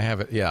 Yeah, I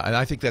have it. Yeah, and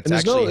I think that's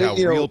actually how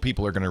real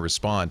people are going to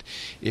respond.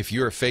 If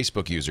you're a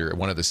Facebook user,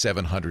 one of the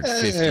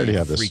 750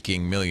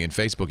 freaking million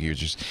Facebook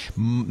users,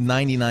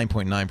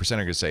 99.9% are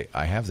going to say,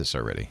 I have this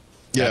already.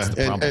 Yeah,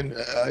 and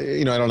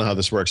I don't know how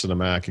this works on the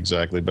Mac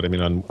exactly, but I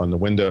mean on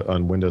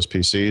Windows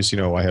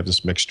PCs, I have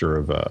this mixture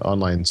of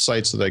online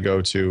sites that I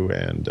go to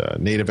and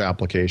native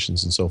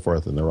applications and so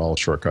forth, and they're all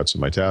shortcuts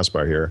in my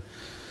taskbar here.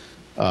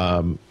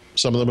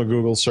 Some of them are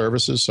Google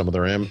services, some of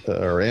them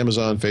are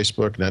Amazon,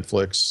 Facebook,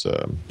 Netflix,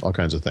 all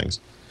kinds of things.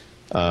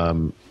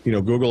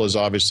 Google is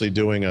obviously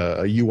doing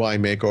a UI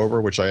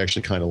makeover, which I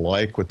actually kind of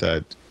like, with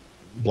that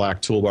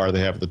black toolbar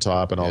they have at the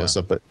top and all this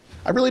stuff. But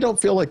I really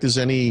don't feel like there's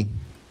any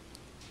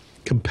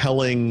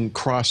compelling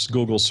cross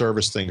Google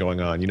service thing going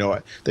on.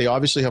 They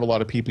obviously have a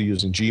lot of people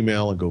using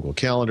Gmail and Google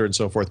Calendar and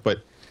so forth,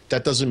 but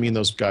that doesn't mean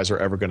those guys are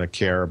ever going to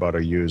care about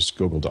or use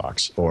Google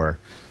Docs or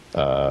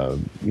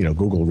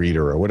Google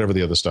Reader or whatever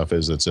the other stuff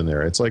is that's in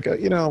there. It's like,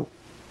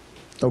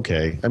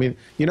 okay. I mean,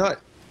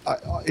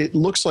 it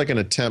looks like an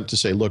attempt to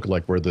say, look,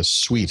 like we're this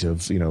suite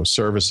of,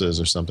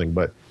 services or something,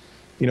 but,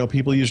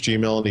 people use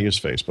Gmail and they use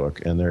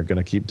Facebook, and they're going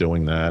to keep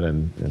doing that,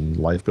 and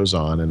life goes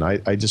on. And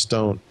I just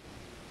don't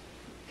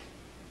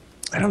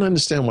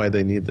understand why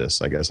they need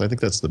this, I guess. I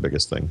think that's the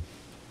biggest thing.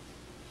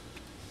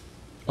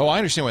 Oh, I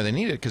understand why they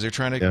need it, because they're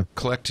trying to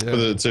collect to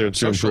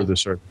improve the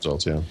search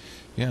results, yeah.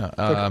 Yeah,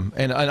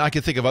 and I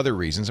can think of other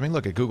reasons. I mean,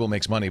 look, Google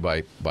makes money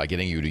by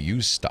getting you to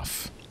use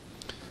stuff.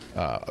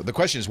 The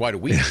question is, why do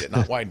we need it?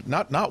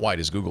 Not why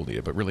does Google need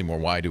it, but really more,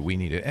 why do we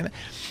need it? And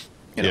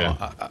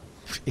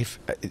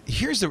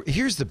here's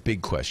the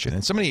big question.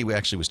 And somebody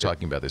actually was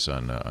talking about this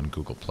on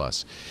Google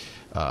Plus.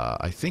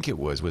 I think it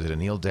was it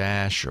Anil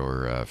Dash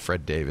or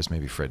Fred Davis?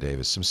 Maybe Fred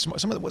Davis. Some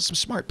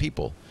smart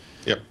people.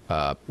 Yep.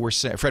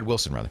 Fred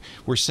Wilson rather.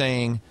 Were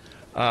saying.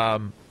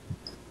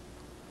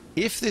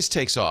 If this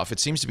takes off,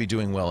 it seems to be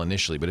doing well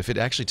initially, but if it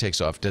actually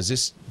takes off, does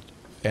this,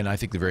 and I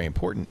think they're very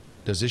important,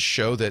 does this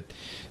show that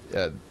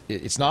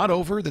it's not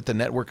over, that the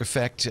network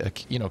effect,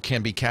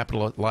 can be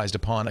capitalized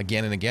upon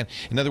again and again?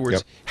 In other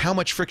words, how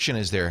much friction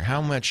is there?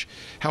 How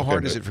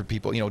hard is it for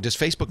people? Does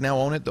Facebook now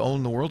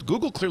own the world?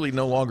 Google clearly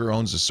no longer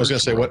owns the search. I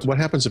was going to say, what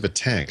happens if it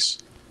tanks?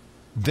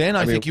 Then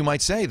I think you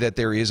might say that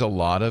there is a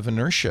lot of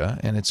inertia,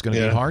 and it's going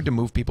to be hard to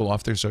move people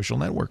off their social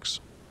networks.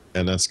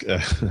 And that's,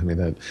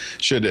 that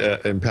should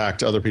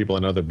impact other people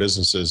and other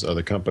businesses,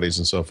 other companies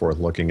and so forth,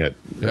 looking at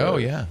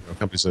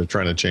companies that are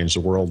trying to change the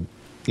world.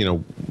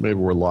 Maybe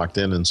we're locked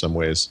in some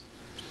ways.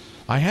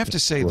 I have to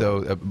say,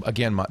 though,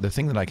 again, the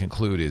thing that I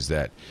conclude is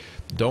that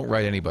don't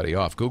write anybody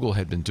off. Google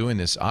had been doing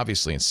this,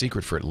 obviously, in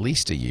secret for at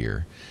least a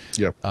year.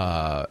 Yep.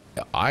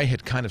 I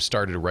had kind of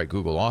started to write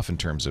Google off in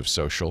terms of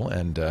social,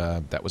 and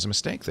that was a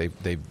mistake.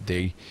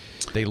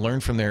 They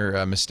learned from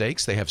their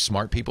mistakes. They have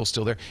smart people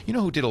still there. You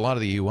know who did a lot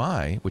of the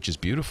UI, which is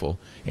beautiful?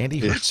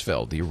 Andy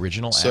Hertzfeld, the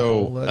original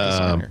Apple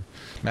designer,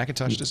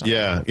 Macintosh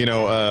designer.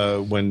 Yeah,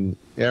 when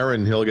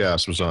Aaron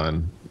Hilgast was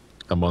on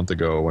a month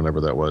ago,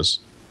 whenever that was,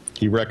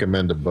 he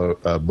recommended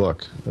a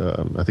book.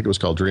 I think it was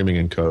called Dreaming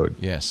in Code.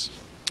 Yes.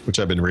 Which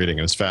I've been reading,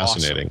 and it's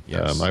fascinating.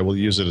 Awesome. Yes. I will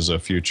use it as a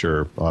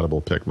future Audible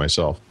pick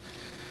myself.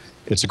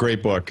 It's a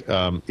great book.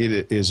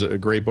 It is a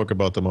great book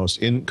about the most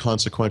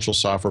inconsequential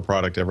software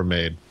product ever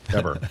made,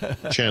 ever,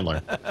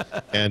 Chandler.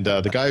 And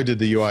the guy who did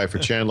the UI for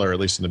Chandler, at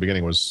least in the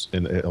beginning,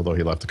 although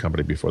he left the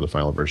company before the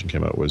final version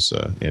came out, was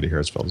Andy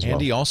Hertzfeld as well.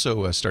 Andy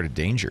also started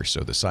Danger,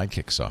 so the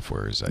Sidekick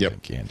software is, I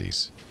think,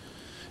 Andy's.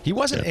 He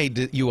wasn't a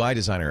UI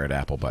designer at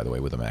Apple, by the way,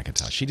 with a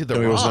Macintosh. He did the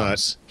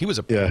ROMs. He was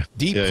a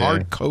deep,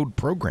 hard code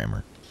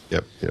programmer.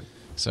 Yep.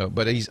 So,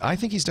 but I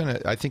think he's done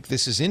it. I think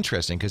this is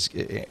interesting because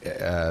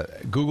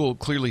Google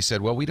clearly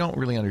said, well, we don't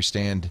really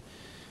understand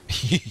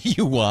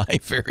UI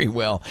very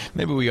well.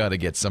 Maybe we ought to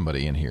get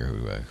somebody in here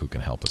who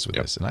can help us with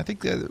this. And I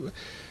think that,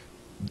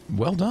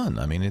 well done.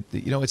 I mean,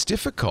 it's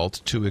difficult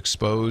to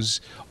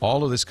expose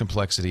all of this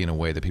complexity in a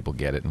way that people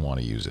get it and want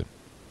to use it.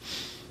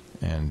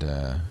 And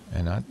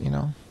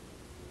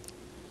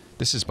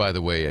this is, by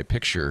the way, a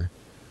picture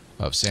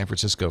of San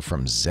Francisco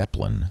from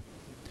Zeppelin.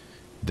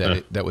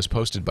 That was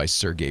posted by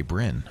Sergey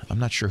Brin. I'm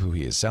not sure who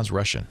he is. Sounds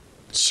Russian.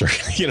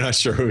 You're not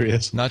sure who he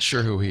is? Not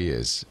sure who he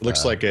is.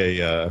 Looks like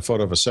a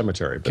photo of a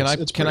cemetery.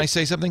 But can I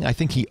say something? I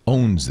think he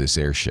owns this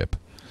airship.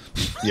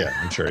 Yeah,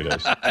 I'm sure he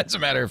does. As a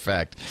matter of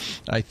fact,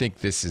 I think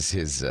this is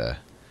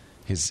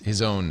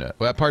his own.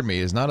 Well, pardon me,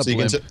 it's not a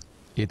blimp.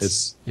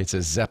 It's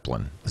a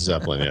Zeppelin.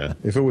 Zeppelin, yeah.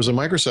 If it was a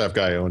Microsoft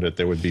guy who owned it,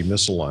 there would be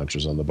missile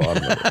launchers on the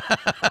bottom of it.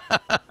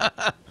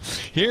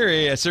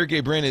 Here, Sergey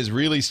Brin is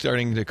really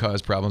starting to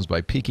cause problems by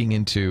peeking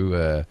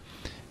into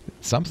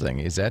something.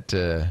 Is that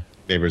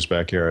neighbor's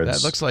backyards.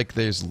 That looks like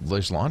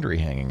there's laundry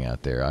hanging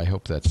out there. I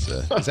hope that's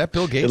is that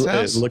Bill Gates'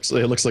 house? It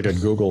looks like a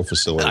Google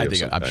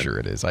facility. I'm sure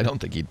it is. I don't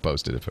think he'd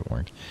post it if it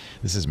weren't.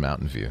 This is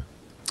Mountain View.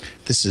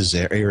 This is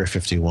Area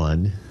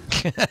 51.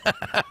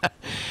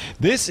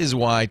 This is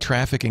why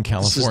traffic in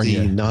California.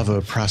 This is the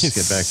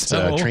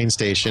Novoprospekt train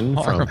station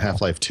from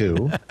Half-Life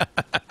 2.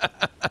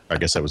 I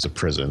guess that was a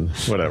prison.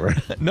 Whatever.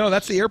 No,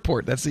 that's the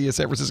airport. That's the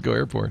San Francisco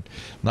airport.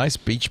 Nice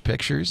beach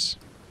pictures.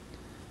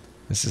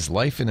 This is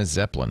life in a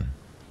Zeppelin.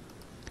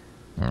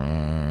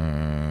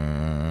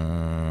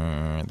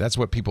 That's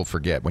what people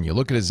forget. When you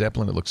look at a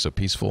Zeppelin, it looks so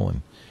peaceful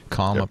and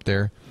calm up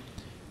there.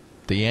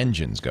 The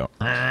engines go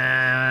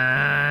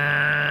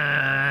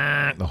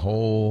the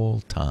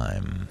whole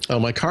time. Oh,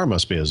 my car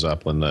must be a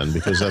Zeppelin then,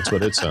 because that's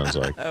what it sounds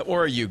like.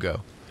 Or a Yugo.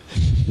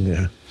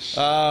 Yeah.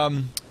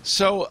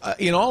 So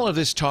in all of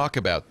this talk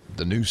about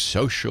the new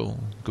social,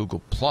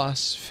 Google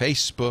Plus,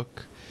 Facebook,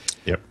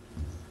 Yep.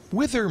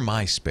 whither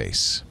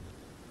MySpace?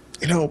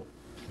 You know,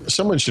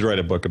 someone should write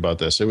a book about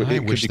this. It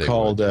could be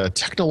called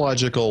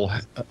Technological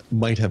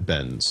Might Have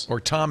Beens.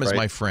 Or Tom is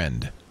my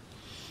friend.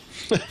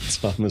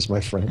 Tom is my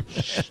friend.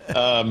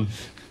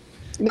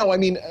 No, I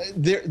mean,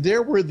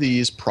 there were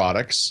these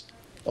products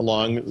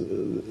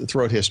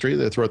throughout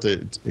history, throughout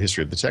the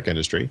history of the tech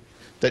industry,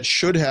 that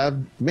should have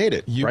made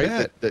it, You right?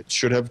 bet. That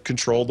should have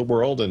controlled the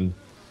world,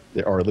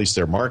 or at least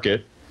their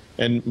market.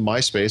 And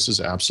MySpace is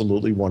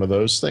absolutely one of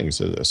those things,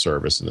 a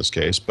service in this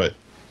case. But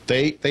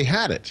they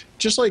had it,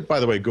 just like, by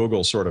the way,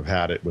 Google sort of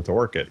had it with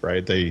Orkut,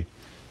 right? They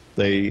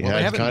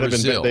had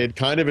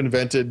kind of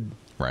invented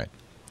Right.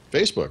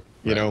 Facebook,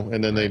 you know,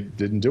 and then they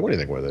didn't do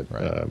anything with it.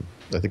 Right.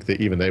 I think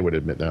even they would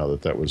admit now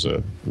that was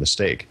a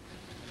mistake.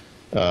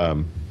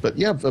 But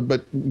yeah,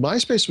 but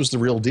MySpace was the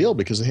real deal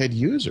because they had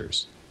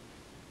users.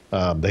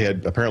 They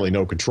had apparently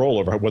no control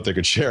over what they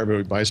could share. I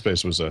mean,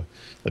 MySpace was a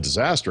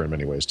disaster in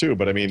many ways too.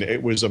 But I mean,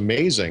 it was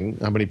amazing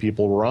how many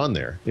people were on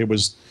there. It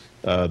was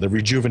the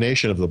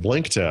rejuvenation of the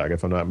blink tag,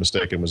 if I'm not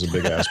mistaken, was a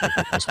big aspect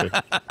of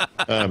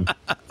MySpace.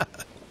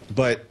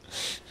 But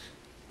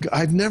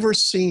I've never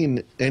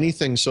seen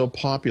anything so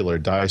popular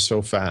die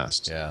so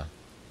fast. Yeah.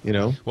 You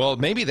know? Well,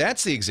 maybe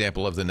that's the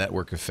example of the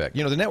network effect.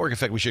 You know, the network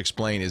effect, we should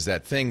explain, is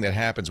that thing that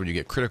happens when you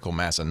get critical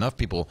mass. Enough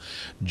people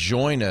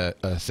join a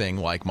thing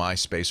like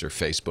MySpace or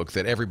Facebook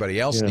that everybody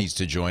else needs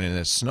to join, and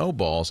it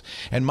snowballs.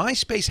 And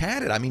MySpace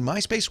had it. I mean,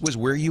 MySpace was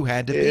where you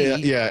had to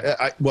be.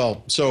 Yeah.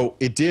 Well, so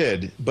it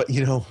did. But,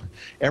 you know,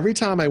 every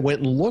time I went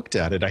and looked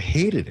at it, I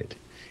hated it.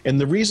 And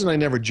the reason I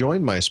never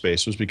joined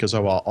MySpace was because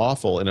of how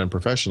awful and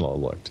unprofessional it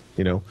looked.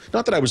 You know,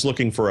 not that I was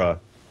looking for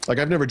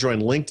I've never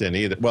joined LinkedIn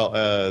either. Well,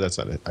 that's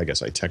not it. I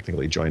guess I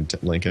technically joined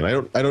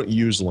LinkedIn. I don't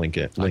use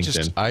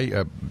LinkedIn.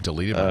 I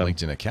deleted my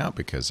LinkedIn account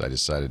because I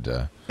decided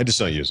I just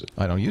don't use it.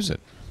 I don't use it.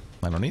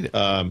 I don't need it.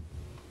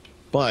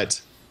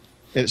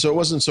 So it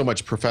wasn't so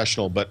much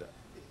professional, but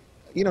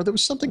you know, there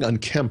was something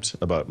unkempt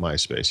about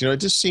MySpace. You know,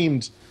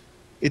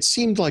 it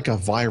seemed like a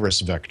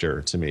virus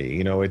vector to me.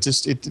 You know,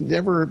 it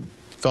never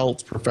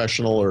felt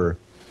professional or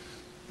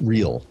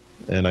real.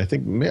 And I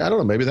think, I don't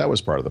know, maybe that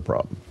was part of the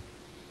problem.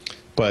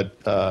 But,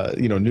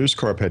 you know, News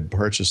Corp had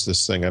purchased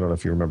this thing. I don't know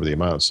if you remember the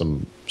amount,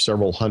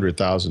 several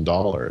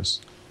 $100,000.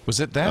 Was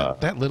it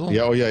that little?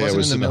 Yeah, it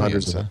was in the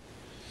hundreds. millions.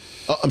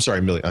 Oh, I'm sorry,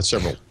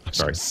 several.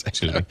 Sorry,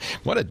 excuse me.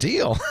 What a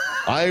deal.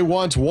 I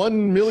want $1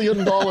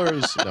 million. No,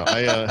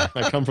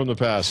 I come from the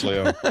past,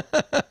 Leo.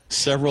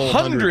 Several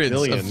Hundreds $100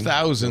 million. of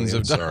thousands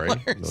of dollars.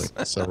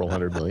 Sorry, several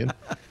 $100 million.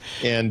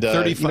 And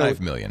 35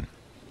 million.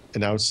 And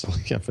now it's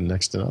for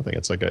next to nothing.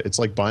 It's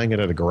like buying it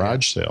at a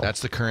garage sale. That's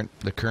the current.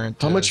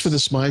 How much for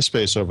this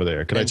MySpace over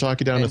there? Could I talk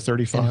you down to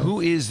 35? And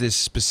who is this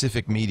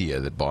specific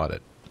media that bought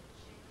it?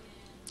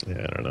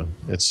 Yeah, I don't know.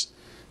 It's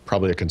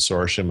probably a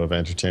consortium of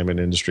entertainment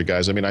industry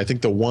guys. I mean, I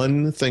think the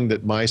one thing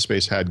that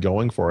MySpace had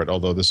going for it,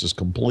 although this has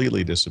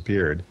completely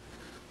disappeared,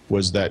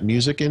 was that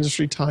music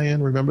industry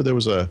tie-in. Remember, there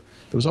was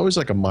always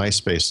like a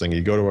MySpace thing.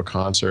 You go to a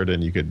concert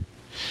and you could.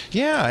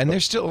 Yeah, and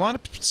there's still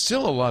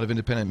a lot of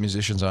independent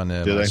musicians on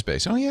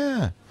MySpace. Oh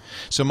yeah.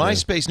 So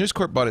MySpace, News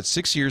Corp bought it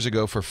 6 years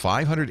ago for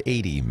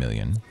 $580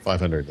 million.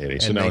 580.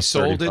 So and now they it's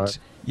sold 35? it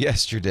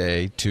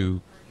yesterday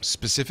to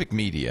Specific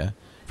Media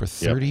for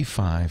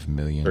 $35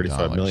 million.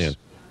 $35 million.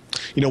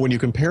 You know, when you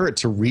compare it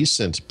to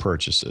recent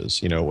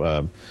purchases, you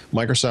know,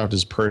 Microsoft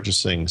is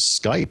purchasing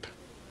Skype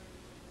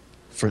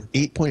for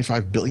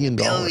 $8.5 billion.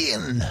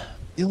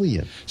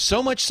 Billion.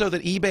 So much so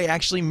that eBay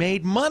actually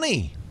made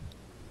money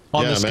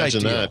on the Skype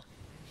deal.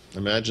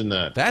 Imagine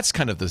that. That's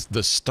kind of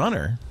the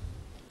stunner.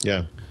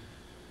 Yeah.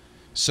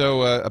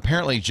 So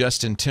apparently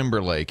Justin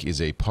Timberlake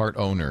is a part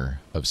owner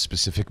of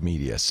Specific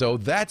Media. So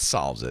that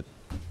solves it.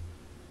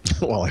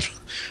 Well, I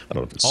don't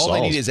know if it's all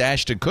they need is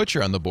Ashton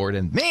Kutcher on the board,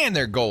 and man,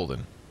 they're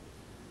golden.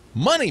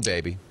 Money,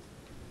 baby.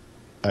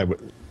 I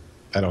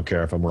don't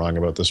care if I'm wrong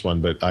about this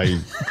one, but I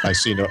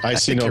see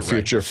no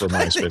future for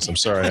MySpace. I'm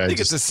sorry. I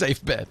think it's a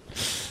safe bet.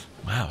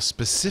 Wow,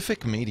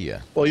 Specific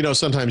Media. Well, you know,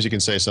 sometimes you can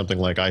say something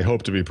like, "I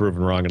hope to be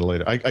proven wrong at a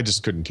later." I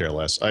just couldn't care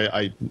less.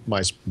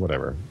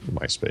 Whatever,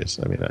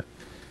 MySpace. I mean,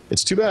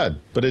 It's too bad,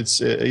 but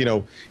it's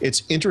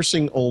it's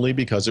interesting only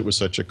because it was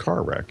such a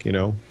car wreck.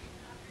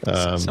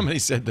 Somebody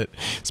said that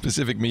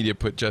Specific Media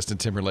put Justin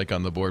Timberlake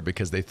on the board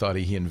because they thought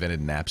he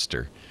invented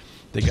Napster.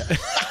 They got.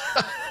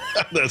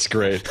 That's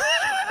great.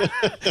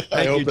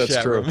 I hope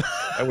that's true.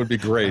 That would be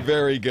great.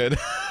 Very good.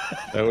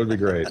 That would be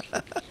great.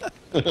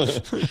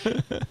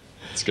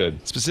 It's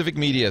good. Specific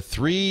Media,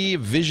 3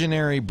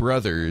 visionary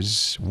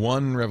brothers,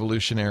 1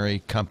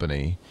 revolutionary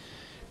company.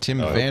 Tim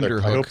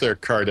Vanderhook. I hope they're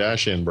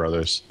Kardashian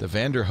brothers. The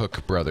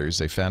Vanderhook brothers.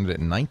 They founded it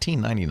in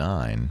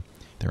 1999.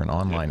 They're an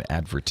online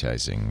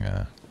advertising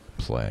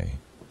play.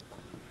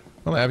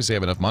 Well, they obviously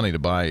have enough money to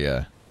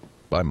buy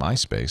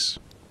MySpace.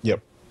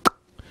 Yep.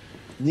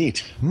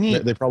 Neat.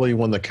 Neat. They probably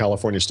won the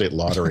California State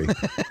Lottery.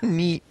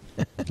 Neat.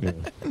 Yeah.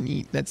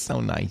 Neat. That's so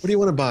nice. What do you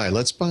want to buy?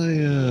 Let's buy.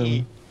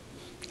 Can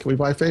we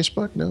buy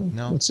Facebook? No.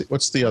 No.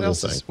 What's the other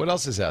thing? What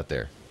else is out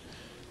there?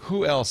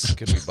 Who else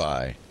can we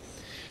buy?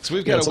 So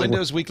we've got a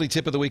Windows Weekly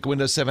Tip of the Week,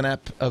 Windows 7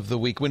 App of the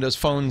Week, Windows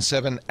Phone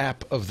 7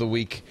 App of the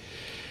Week.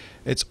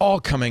 It's all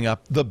coming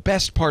up. The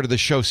best part of the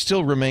show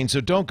still remains,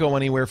 so don't go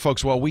anywhere,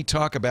 folks, while we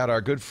talk about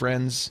our good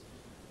friends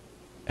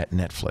at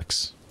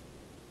Netflix.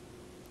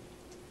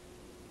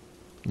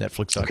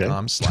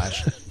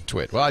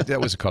 Netflix.com/twit. Well, that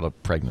was called a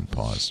pregnant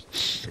pause.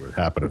 It would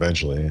happen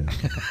eventually.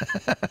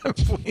 Yeah.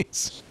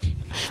 Please.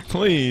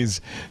 Please.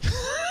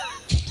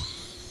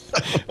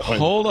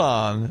 Hold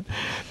on.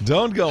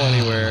 Don't go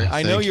anywhere.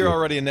 I know you're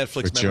already a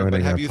Netflix member,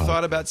 but have you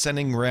thought about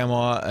sending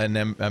Grandma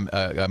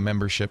a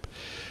membership?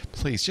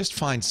 Please, just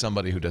find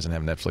somebody who doesn't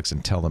have Netflix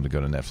and tell them to go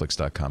to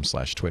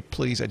netflix.com/twit.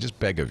 Please, I just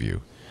beg of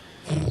you.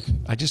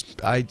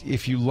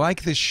 If you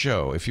like this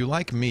show, if you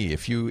like me,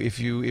 if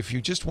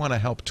you just want to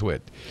help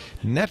Twit,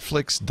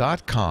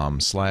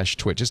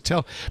 netflix.com/twit. Just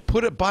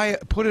put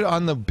it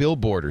on the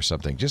billboard or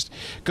something. Just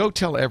go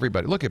tell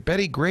everybody. Look at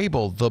Betty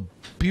Grable, the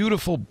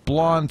beautiful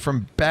blonde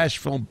from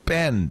Bashful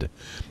Bend.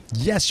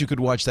 Yes, you could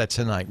watch that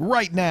tonight,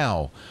 right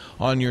now,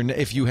 on your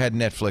if you had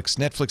Netflix.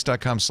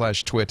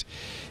 Netflix.com/twit.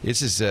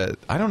 This is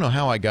I don't know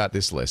how I got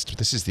this list.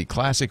 This is the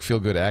classic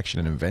feel-good action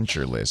and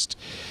adventure list.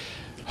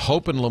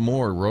 Hope and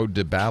L'Amour, Road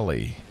to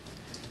Bali.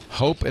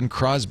 Hope and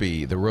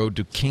Crosby, The Road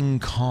to King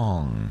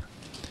Kong.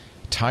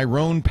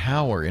 Tyrone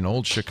Power in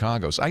Old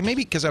Chicago. So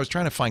maybe because I was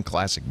trying to find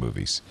classic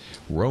movies.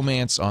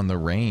 Romance on the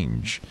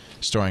Range,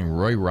 starring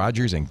Roy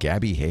Rogers and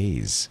Gabby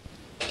Hayes.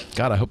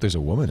 God, I hope there's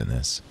a woman in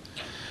this.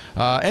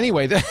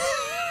 Anyway,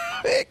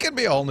 it could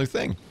be a whole new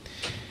thing.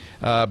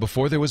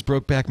 Before there was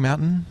Brokeback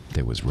Mountain,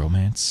 there was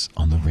Romance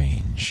on the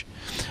Range.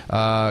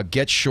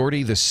 Get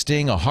Shorty, The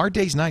Sting, A Hard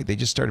Day's Night. They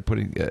just started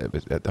putting...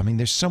 I mean,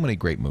 there's so many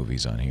great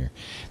movies on here.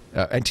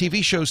 And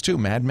TV shows, too.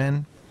 Mad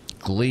Men,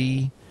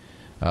 Glee,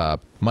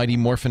 Mighty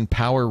Morphin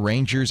Power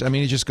Rangers. I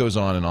mean, it just goes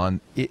on and on.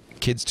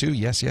 Kids, too.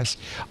 Yes, yes.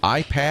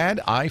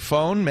 iPad,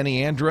 iPhone,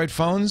 many Android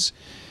phones.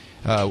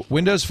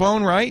 Windows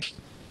Phone, right?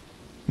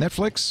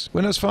 Netflix,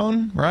 Windows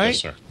Phone, right? Yes,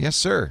 sir. Yes,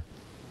 sir.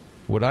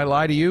 Would I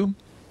lie to you?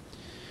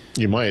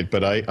 You might,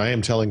 but I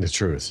am telling the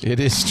truth. It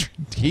is.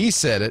 He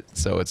said it,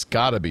 so it's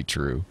got to be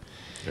true.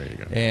 There you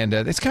go. And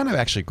it's kind of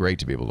actually great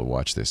to be able to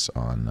watch this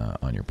on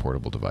your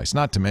portable device.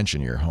 Not to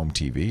mention your home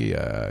TV,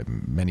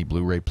 many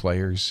Blu-ray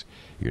players.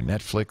 Your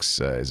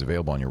Netflix is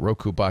available on your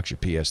Roku box, your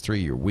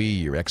PS3, your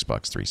Wii, your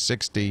Xbox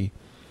 360.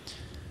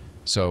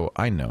 So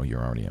I know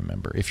you're already a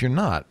member. If you're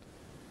not,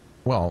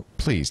 well,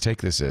 please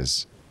take this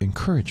as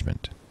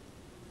encouragement.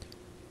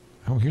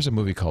 Oh, here's a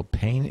movie called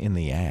Pain in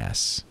the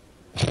Ass.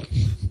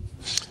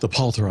 The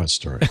Paul Thurrott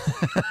story.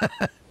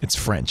 It's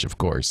French, of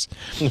course.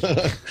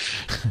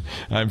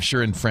 I'm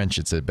sure in French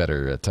it's a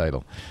better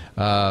title.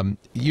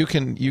 You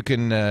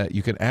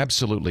can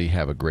absolutely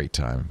have a great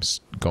time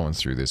going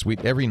through this.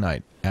 Every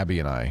night, Abby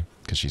and I,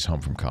 because she's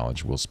home from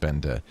college, we'll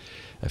spend a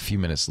few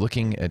minutes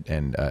looking at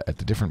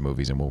the different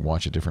movies, and we'll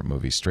watch a different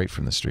movie straight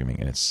from the streaming,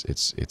 and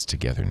it's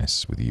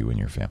togetherness with you and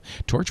your family.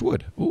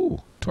 Torchwood,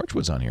 ooh,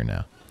 Torchwood's on here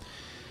now.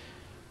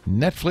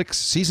 Netflix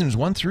seasons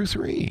 1 through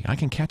 3. I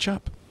can catch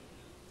up.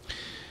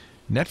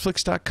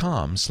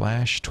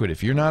 Netflix.com/twit.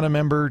 If you're not a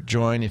member,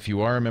 join. If you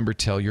are a member,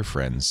 tell your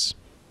friends.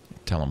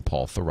 Tell them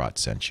Paul Thurrott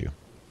sent you.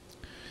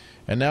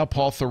 And now,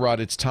 Paul Thurrott,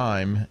 it's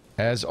time,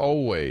 as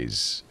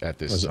always, at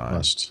this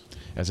time.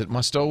 As it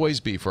must always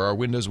be, for our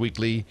Windows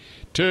Weekly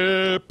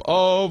Tip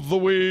of the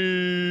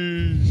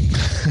Week.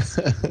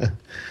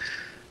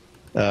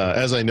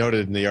 As I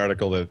noted in the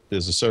article that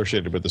is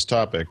associated with this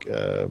topic,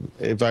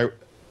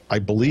 I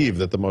believe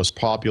that the most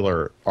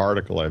popular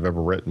article I've ever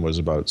written was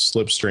about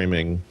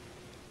slipstreaming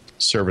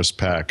Service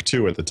Pack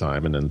 2 at the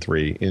time, and then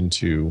 3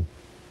 into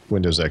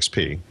Windows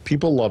XP.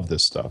 People love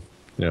this stuff,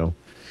 you know.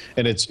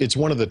 And it's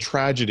one of the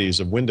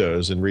tragedies of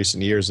Windows in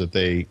recent years that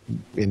they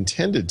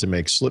intended to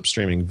make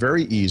slipstreaming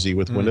very easy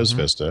with Windows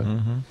Vista.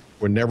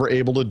 Were never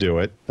able to do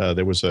it.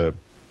 There was a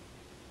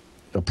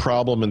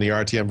problem in the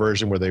RTM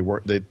version where they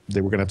were going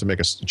to have to make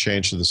a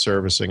change to the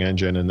servicing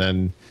engine, and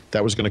then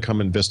that was going to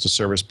come in Vista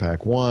Service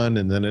Pack 1,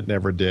 and then it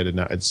never did, and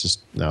now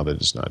they're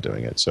just not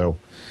doing it. So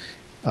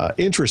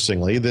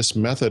Interestingly, this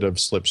method of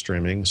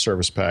slipstreaming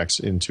service packs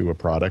into a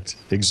product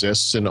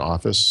exists in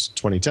Office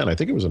 2010. I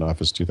think it was in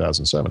Office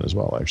 2007 as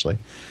well, actually.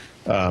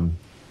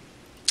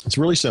 It's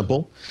really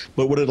simple,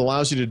 but what it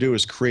allows you to do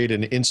is create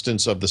an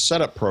instance of the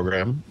setup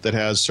program that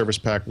has Service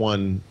Pack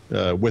 1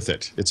 with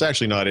it. It's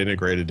actually not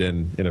integrated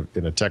in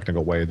a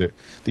technical way. The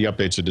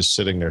updates are just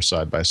sitting there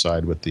side by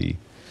side with the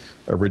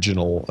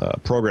original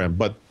program,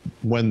 but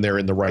when they're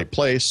in the right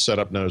place,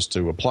 setup knows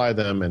to apply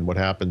them, and what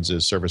happens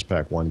is Service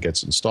Pack 1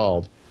 gets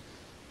installed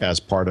as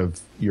part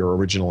of your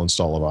original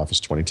install of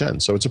Office 2010.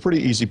 So it's a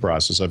pretty easy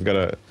process. I've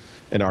got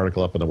an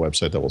article up on the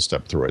website that will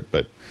step through it,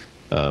 but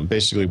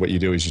basically what you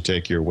do is you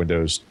take your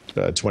Windows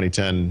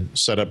 2010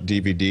 setup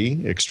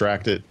DVD,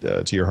 extract it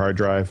to your hard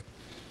drive,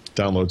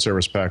 download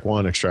Service Pack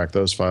 1, extract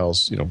those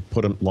files,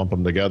 put them, lump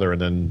them together,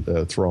 and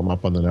then throw them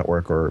up on the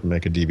network or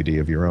make a DVD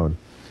of your own.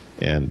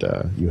 And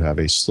you have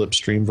a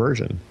slipstream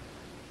version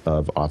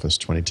of Office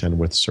 2010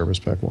 with Service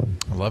Pack 1.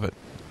 I love it.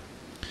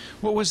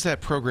 What was that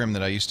program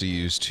that I used to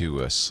use to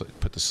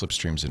put the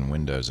slipstreams in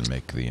Windows and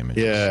make the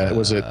images? Yeah,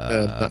 was it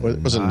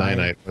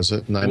Ninite? Was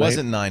it Ninite? It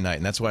wasn't Ninite,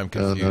 and that's why I'm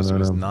confused. No. It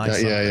was Nine.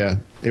 Yeah.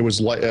 It was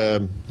like, yeah.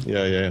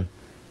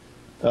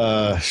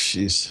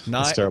 Jeez.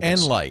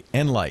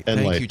 Enlight.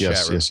 Thank you,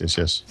 chat room.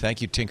 Yes.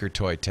 Thank you, Tinker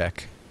Toy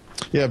Tech.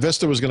 Yeah,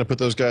 Vista was going to put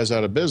those guys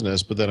out of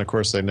business, but then, of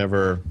course, they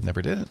never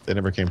did it. They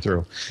never came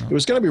through. Oh. It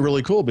was going to be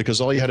really cool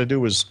because all you had to do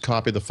was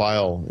copy the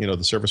file,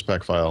 the Service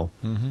Pack file,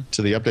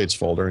 to the updates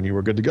folder, and you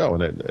were good to go.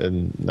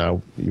 And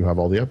now you have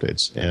all the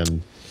updates.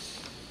 And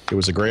it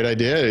was a great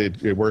idea.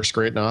 It works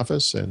great in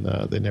Office, and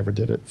they never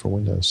did it for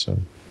Windows. So,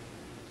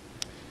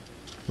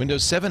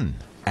 Windows 7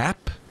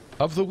 App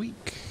of the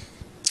Week.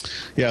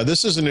 Yeah,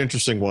 this is an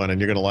interesting one, and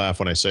you're going to laugh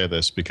when I say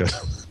this because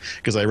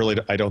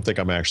I don't think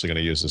I'm actually going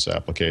to use this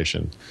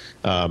application.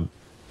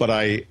 But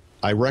I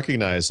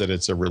recognize that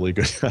it's a really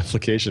good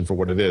application for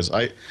what it is.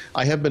 I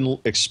have been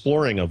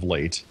exploring of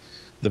late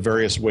the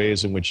various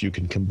ways in which you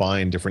can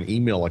combine different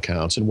email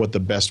accounts and what the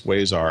best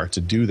ways are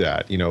to do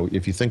that.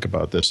 If you think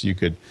about this, you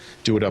could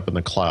do it up in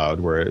the cloud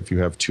where if you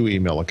have 2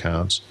 email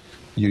accounts,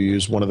 you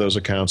use one of those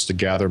accounts to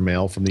gather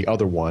mail from the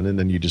other one, and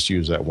then you just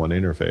use that one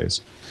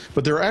interface.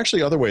 But there are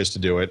actually other ways to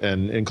do it,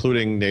 and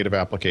including native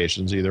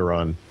applications, either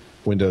on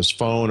Windows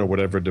Phone or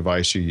whatever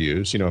device you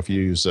use. If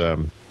you use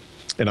an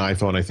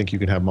iPhone, I think you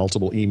can have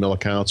multiple email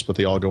accounts, but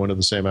they all go into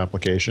the same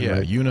application. Yeah,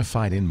 right?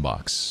 unified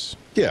inbox.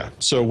 Yeah,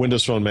 so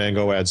Windows Phone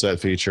Mango adds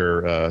that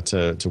feature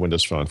to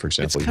Windows Phone, for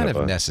example. It's kind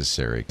of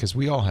necessary because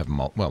we all have,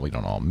 we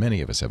don't all, many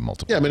of us have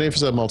multiple. Yeah, many of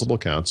us have multiple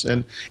accounts.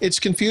 And it's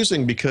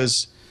confusing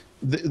because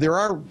there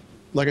are,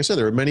 like I said,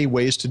 there are many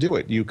ways to do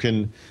it. You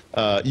can,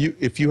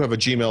 if you have a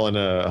Gmail and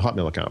a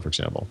Hotmail account, for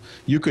example,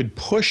 you could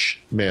push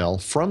mail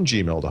from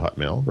Gmail to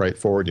Hotmail, right,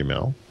 forward your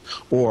mail,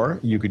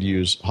 or you could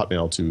use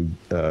Hotmail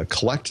to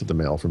collect the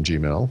mail from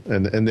Gmail,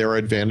 and there are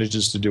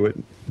advantages to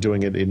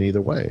doing it in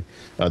either way.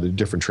 There are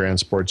different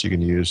transports you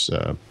can use,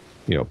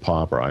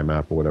 POP or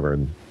IMAP or whatever,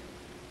 and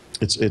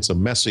it's a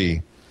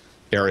messy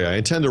area. I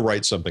intend to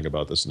write something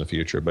about this in the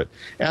future, but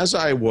as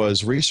I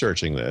was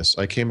researching this,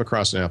 I came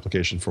across an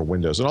application for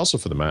Windows and also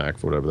for the Mac,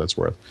 for whatever that's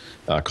worth,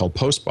 called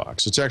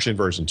Postbox. It's actually in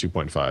version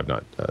 2.5,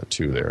 not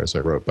 2 there, as I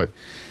wrote, but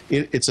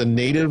it's a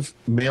native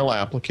mail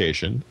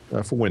application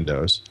for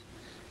Windows.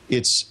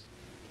 It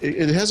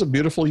has a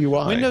beautiful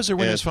UI. Windows or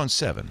Windows Phone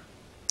 7?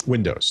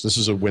 Windows. This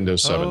is a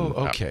Windows 7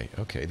 Oh,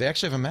 okay. They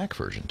actually have a Mac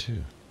version,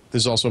 too.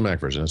 There's also a Mac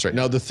version, that's right.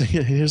 Now,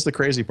 here's the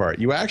crazy part.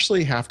 You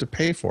actually have to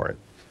pay for it.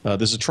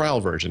 There's a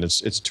trial version.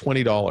 It's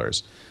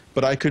 $20.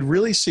 But I could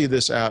really see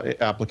this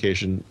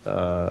application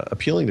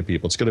appealing to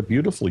people. It's got a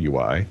beautiful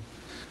UI.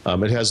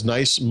 It has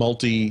nice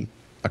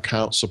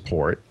multi-account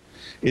support.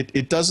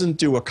 It doesn't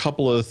do a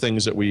couple of the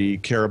things that we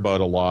care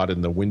about a lot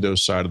in the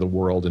Windows side of the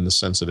world, in the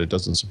sense that it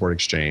doesn't support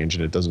Exchange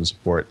and it doesn't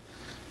support,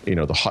 the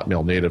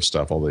Hotmail native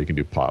stuff, although you can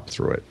do POP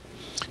through it.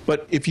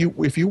 But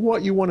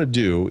what you want to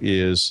do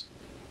is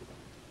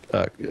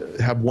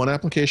have one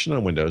application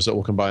on Windows that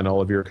will combine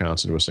all of your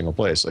accounts into a single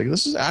place.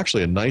 This is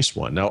actually a nice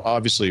one. Now,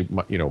 obviously,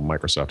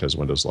 Microsoft has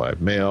Windows Live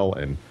Mail,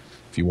 and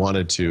if you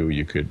wanted to,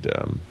 you could,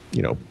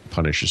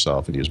 punish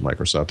yourself and use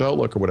Microsoft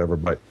Outlook or whatever.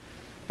 But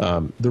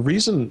the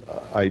reason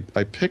I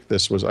picked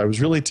this was I was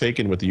really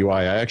taken with the UI.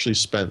 I actually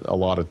spent a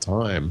lot of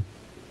time,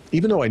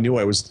 even though I knew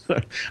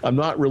I'm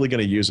not really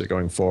going to use it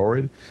going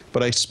forward,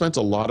 but I spent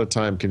a lot of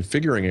time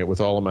configuring it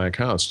with all of my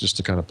accounts just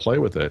to kind of play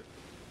with it.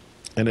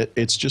 And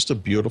it's just a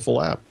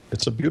beautiful app.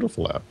 It's a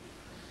beautiful app.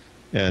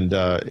 And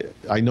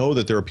I know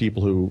that there are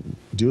people who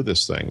do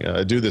this kind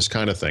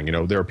of thing.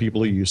 There are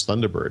people who use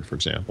Thunderbird, for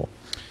example,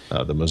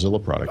 the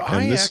Mozilla product.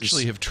 I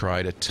actually have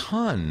tried a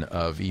ton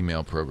of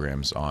email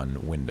programs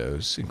on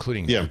Windows,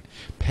 including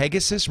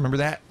Pegasus. Remember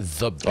that?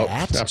 The Bat? Oh,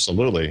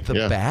 absolutely.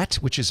 The Bat,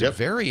 which is a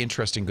very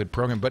interesting, good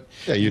program. But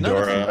yeah,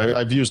 Eudora.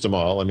 I've used them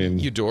all. I mean,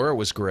 Eudora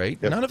was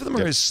great. None of them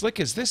are as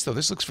slick as this, though.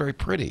 This looks very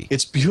pretty.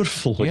 It's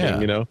beautiful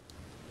looking,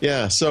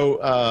 Yeah,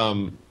 so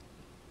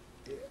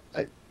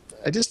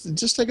I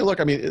just take a look.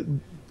 I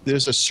mean,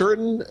 there's a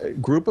certain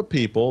group of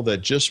people that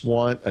just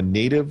want a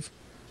native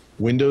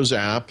Windows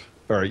app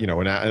or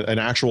an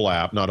actual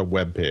app, not a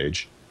web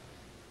page.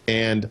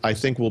 And I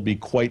think we'll be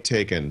quite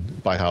taken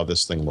by how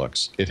this thing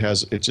looks. It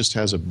just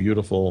has a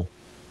beautiful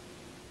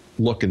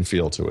look and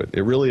feel to it.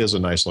 It really is a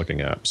nice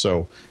looking app.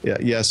 So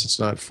yes, it's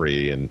not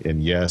free,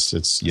 and yes,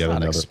 it's yet not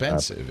another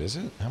expensive, app. Is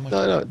it? How much?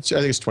 No, I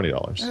think it's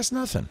 $20. That's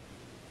nothing.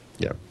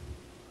 Yeah,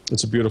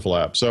 it's a beautiful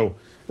app. So,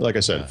 like I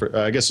said,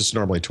 I guess it's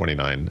normally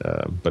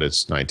 $29, but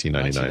it's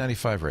 $19.99.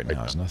 $19.95 right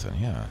now is nothing.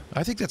 Yeah,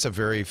 I think that's a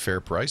very fair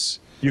price.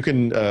 You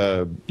can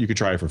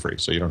try it for free,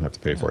 so you don't have to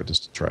pay for it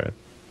just to try it.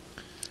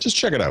 Just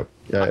check it out.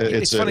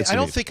 It's funny. I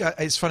don't think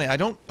it's funny. I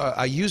don't.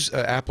 I use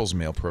Apple's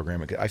mail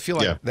program. I feel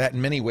like that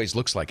in many ways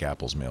looks like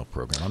Apple's mail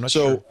program. I'm not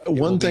sure. So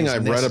one thing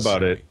I've read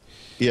about it.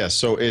 Yes,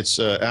 so it's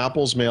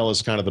Apple's mail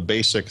is kind of the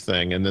basic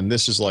thing, and then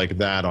this is like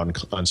that on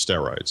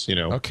steroids.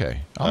 Okay,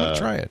 I'll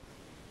try it.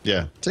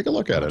 Yeah, take a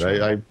look at it.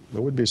 I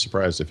would be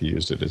surprised if you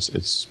used it.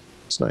 It's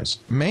nice.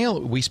 Mail.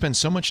 We spend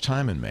so much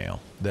time in mail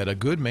that a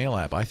good mail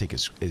app, I think,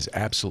 is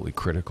absolutely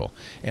critical.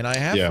 And I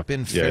have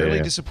been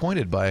fairly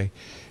disappointed by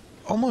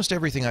almost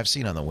everything I've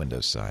seen on the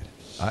Windows side.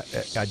 I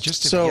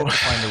just have yet to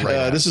find the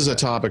right. This is a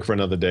topic for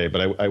another day,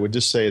 but I would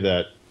just say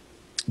that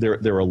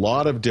there are a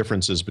lot of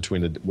differences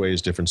between the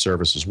ways different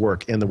services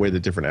work and the way that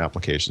different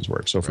applications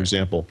work. So, for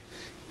example,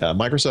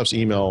 Microsoft's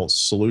email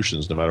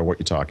solutions, no matter what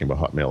you're talking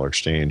about, Hotmail or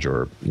Exchange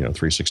or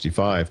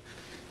 365,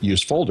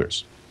 use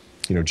folders.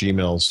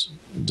 Gmail's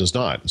does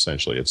not.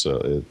 Essentially, it's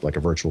like a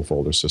virtual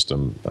folder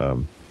system.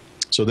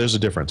 So there's a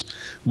difference.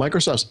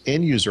 Microsoft's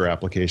end user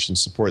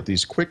applications support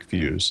these quick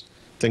views,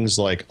 things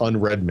like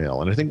unread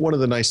mail. And I think one of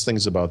the nice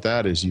things about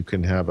that is you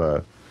can have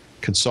a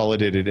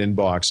consolidated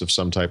inbox of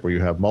some type where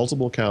you have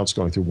multiple accounts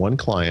going through one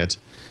client,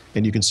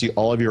 and you can see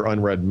all of your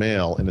unread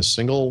mail in a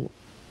single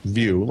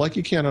view, like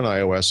you can on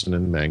iOS and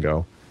in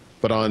Mango,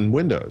 but on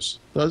Windows.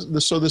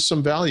 So there's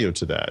some value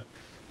to that.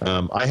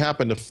 I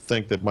happen to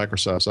think that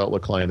Microsoft's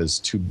Outlook client is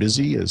too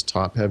busy, is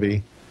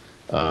top-heavy,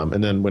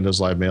 and then Windows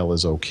Live Mail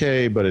is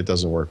okay, but it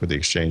doesn't work with the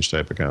Exchange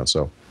type account.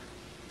 So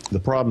the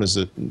problem is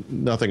that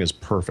nothing is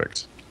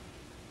perfect.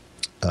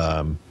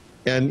 And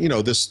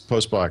this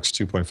Postbox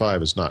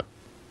 2.5 is not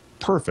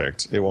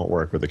perfect. It won't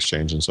work with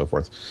Exchange and so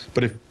forth.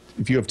 But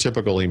if you have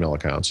typical email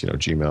accounts,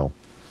 Gmail,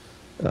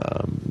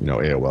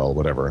 AOL,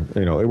 whatever,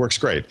 it works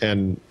great.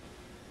 And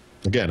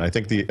again, I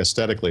think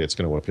aesthetically it's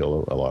going to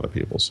appeal to a lot of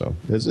people. So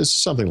it's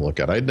something to look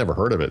at. I'd never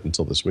heard of it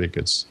until this week.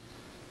 It's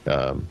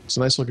a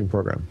nice looking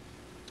program.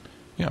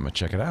 Yeah, I'm gonna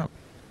check it out.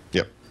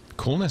 Yep.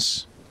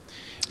 Coolness.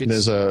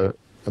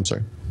 I'm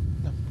sorry.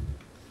 No.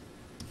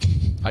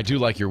 I do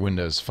like your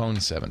Windows Phone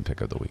 7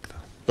 pick of the week, though.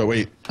 But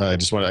wait, I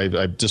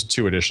just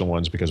two additional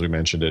ones because we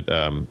mentioned it.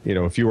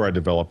 If you were a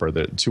developer,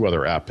 the two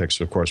other app picks,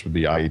 of course, would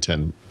be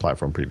IE10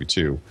 Platform Preview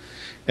 2.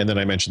 And then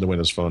I mentioned the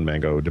Windows Phone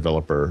Mango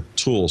developer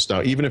tools.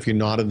 Now, even if you're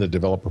not in the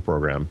developer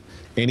program,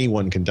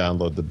 anyone can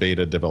download the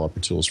beta developer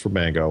tools for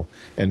Mango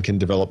and can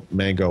develop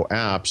Mango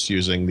apps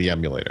using the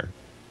emulator.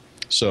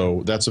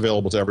 So that's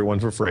available to everyone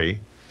for free.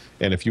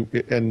 And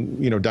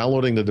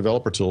downloading the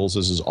developer tools,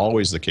 as is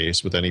always the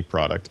case with any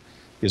product,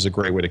 is a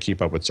great way to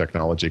keep up with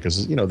technology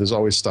because there's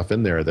always stuff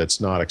in there that's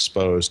not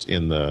exposed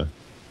in the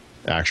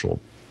actual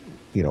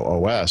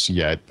OS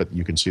yet, but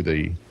you can see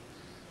the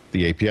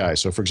API.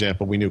 So for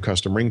example, we knew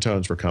custom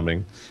ringtones were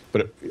coming,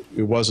 but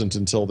it wasn't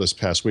until this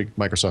past week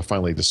Microsoft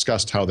finally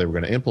discussed how they were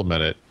going to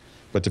implement it,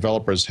 but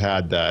developers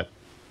had that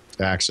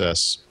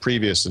access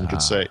previous and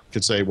could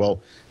say,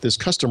 well, there's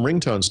custom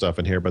ringtone stuff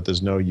in here, but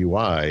there's no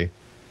UI.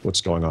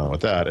 What's going on with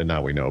that? And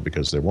now we know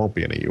because there won't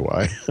be any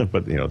UI,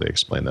 but they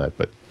explain that.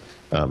 But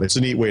it's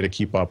a neat way to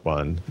keep up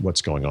on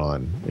what's going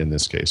on in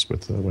this case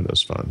with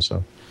Windows Phone.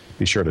 So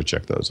be sure to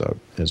check those out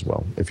as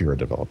well if you're a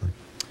developer.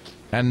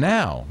 And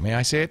now, may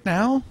I say it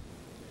now?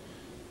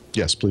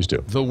 Yes, please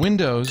do. The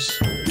Windows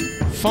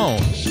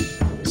Phone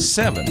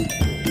 7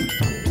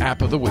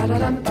 app of the week.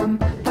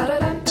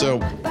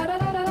 So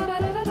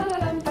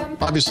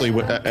obviously,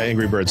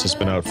 Angry Birds has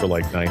been out for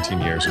like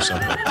 19 years or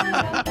something.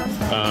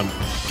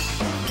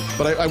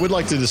 But I would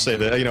like to just say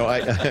that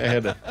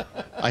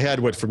I had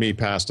what for me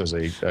passed as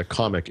a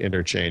comic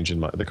interchange in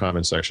the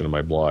comment section of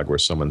my blog, where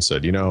someone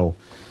said,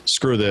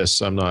 screw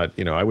this. I'm not,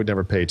 I would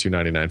never pay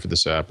 $2.99 for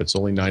this app. It's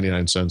only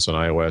 99 cents on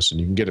iOS, and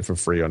you can get it for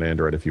free on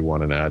Android if you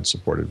want an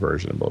ad-supported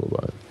version, and blah blah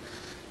blah.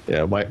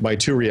 Yeah, my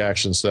two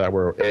reactions to that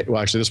were,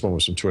 well, actually, this one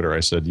was from Twitter. I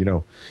said,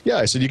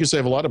 I said you can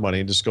save a lot of money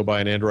and just go buy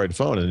an Android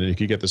phone, and then you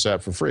could get this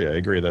app for free. I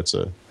agree. That's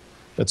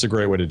a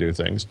great way to do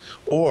things.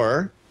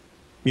 Or,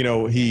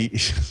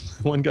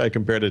 one guy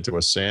compared it to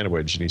a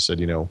sandwich, and he said,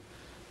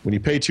 when you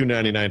pay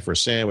 $2.99 for a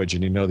sandwich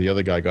and the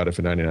other guy got it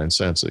for 99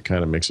 cents, it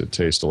kind of makes it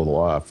taste a little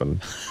off.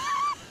 And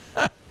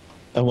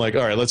I'm like,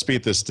 all right, let's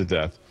beat this to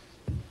death.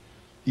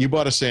 You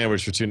bought a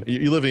sandwich for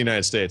you live in the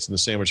United States and the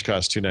sandwich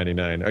costs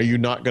 $2.99. Are you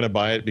not going to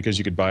buy it because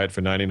you could buy it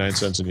for 99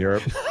 cents in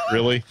Europe?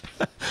 Really?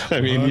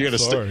 I mean, you're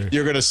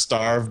going to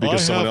starve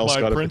because someone else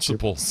got it.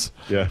 Principles.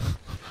 Yeah.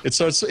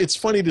 It's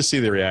funny to see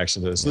the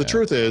reaction to this. The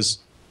truth is,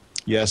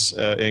 yes,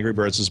 Angry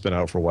Birds has been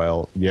out for a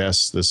while.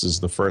 Yes, this is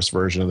the first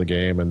version of the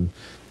game, and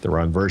They're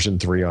on version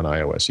 3 on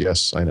iOS.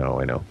 Yes, I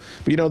know.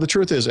 But, the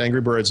truth is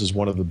Angry Birds is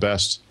one of the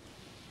best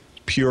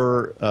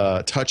pure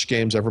touch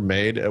games ever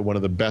made, one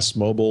of the best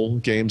mobile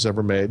games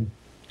ever made.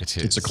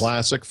 It's a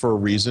classic for a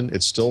reason.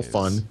 It's still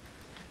fun.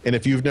 And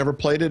if you've never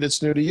played it,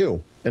 it's new to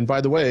you. And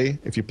by the way,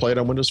 if you play it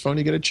on Windows Phone,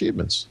 you get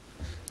achievements.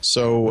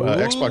 So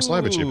Xbox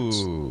Live achievements.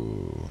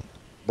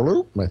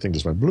 Bloop. My thing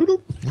just went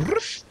bloop.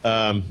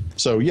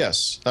 So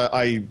yes,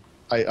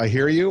 I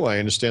hear you. I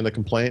understand the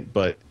complaint,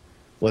 but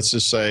let's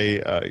just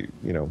say,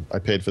 I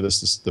paid for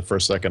this the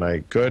first second I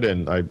could,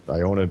 and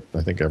I own it,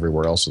 I think,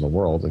 everywhere else in the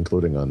world,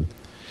 including on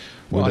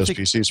Windows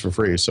PCs for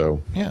free.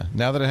 So yeah,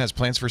 now that it has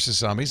Plants vs.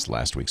 Zombies,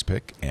 last week's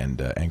pick,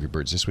 and Angry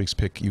Birds, this week's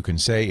pick, you can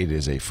say it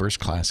is a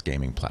first-class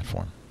gaming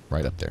platform,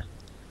 right up there.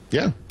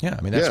 Yeah. Yeah,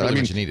 I mean, that's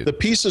really what you needed. The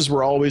pieces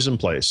were always in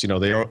place. They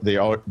had the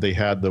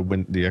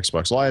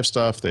Xbox Live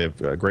stuff. They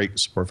have great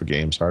support for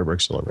games, hardware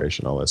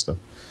acceleration, all that stuff.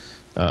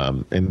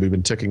 And we've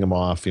been ticking them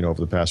off,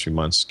 over the past few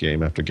months,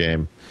 game after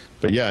game.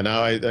 But yeah,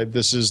 now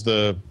this is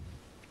the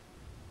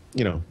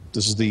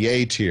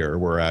A tier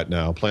we're at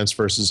now: Plants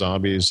vs.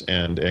 Zombies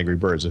and Angry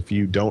Birds. If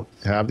you don't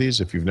have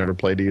these, if you've never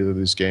played either of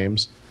these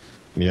games,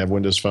 and you have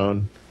Windows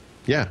Phone,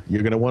 yeah,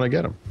 you're going to want to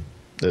get them.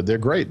 They're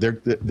great.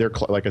 They're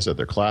like I said,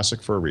 they're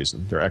classic for a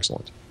reason. They're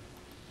excellent,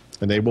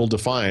 and they will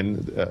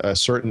define a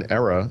certain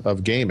era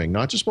of gaming,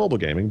 not just mobile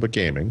gaming, but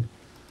gaming.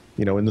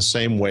 In the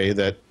same way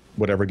that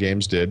whatever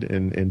games did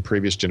in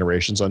previous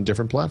generations on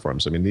different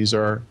platforms. I mean, these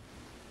are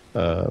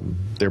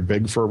they're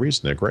big for a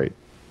reason. They're great.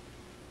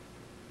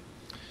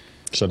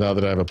 So now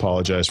that I've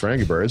apologized for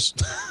Angry Birds,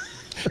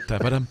 yeah,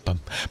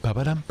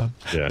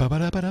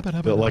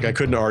 like I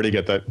couldn't already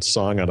get that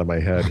song out of my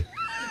head.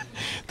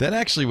 That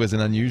actually was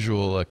an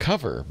unusual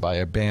cover by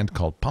a band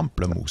called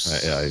Pamplemousse.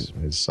 I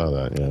saw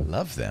that. Yeah, I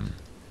love them.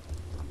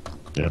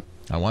 Yeah,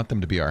 I want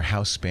them to be our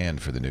house band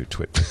for the new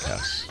TWiT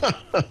house.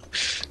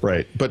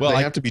 Right, but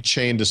they have to be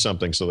chained to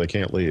something so they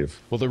can't leave.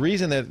 Well, the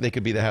reason that they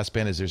could be the house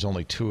band is there's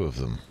only 2 of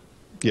them.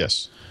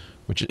 Yes,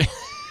 which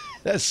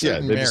that's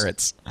certain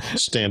merits.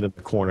 Stand in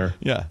the corner.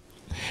 Yeah.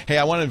 Hey,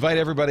 I want to invite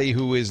everybody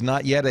who is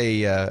not yet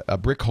a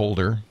brick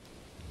holder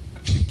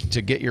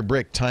to get your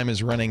brick. Time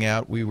is running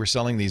out. We were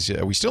selling these,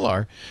 we still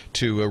are,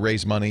 to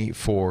raise money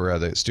for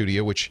the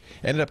studio, which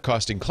ended up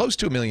costing close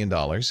to $1 million.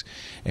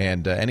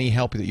 And any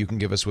help that you can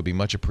give us would be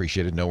much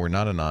appreciated. No, we're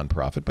not a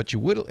nonprofit, but you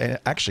would.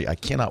 Actually, I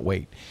cannot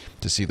wait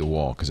to see the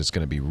wall because it's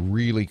going to be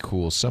really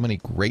cool. So many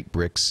great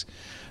bricks.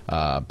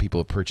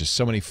 People have purchased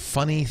so many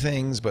funny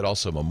things, but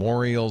also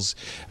memorials,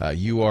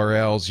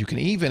 URLs. You can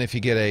even, if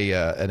you get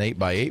an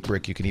 8x8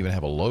 brick, you can even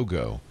have a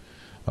logo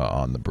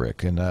on the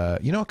brick. And, a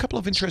couple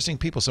of interesting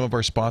people, some of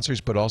our sponsors,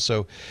 but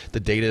also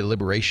the Data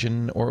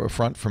Liberation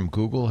Front from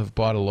Google have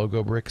bought a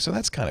logo brick. So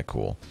that's kind of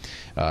cool.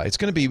 It's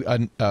going to be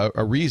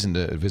a reason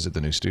to visit the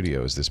new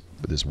studio, is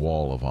this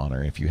wall of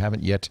honor. If you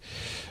haven't yet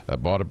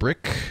bought a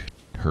brick,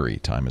 hurry,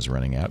 time is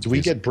running out. Do we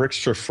get bricks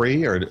for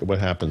free, or what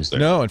happens there?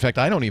 No, in fact,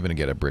 I don't even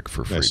get a brick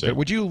for free. But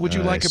would you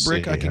like a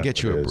brick? I can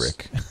get you a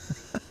brick.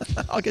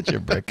 I'll get you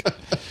a brick.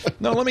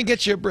 No, let me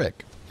get you a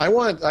brick.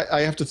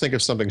 I have to think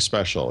of something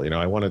special.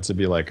 I want it to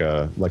be like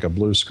a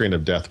blue screen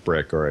of death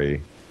brick, or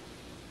a.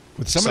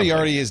 But somebody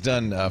already has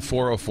done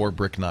 404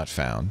 brick not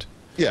found.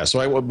 Yeah, so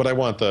I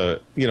want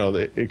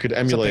it could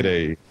emulate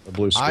a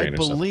blue screen. I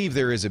believe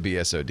there is a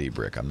BSOD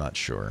brick. I'm not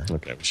sure.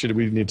 Okay,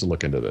 we need to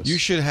look into this. You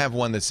should have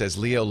one that says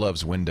Leo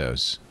loves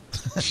Windows.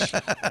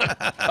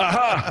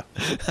 Aha!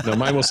 No,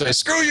 mine will say,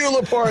 "Screw you,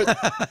 Laporte."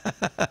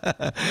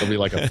 It'll be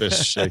like a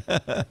fist shake.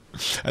 I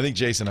think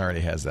Jason already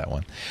has that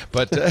one,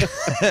 but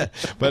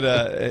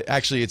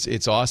actually,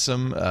 it's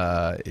awesome.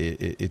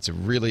 It's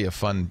really a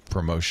fun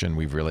promotion.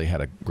 We've really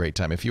had a great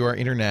time. If you are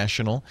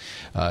international,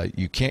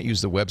 you can't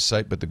use the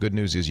website, but the good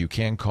news is you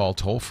can call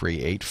toll free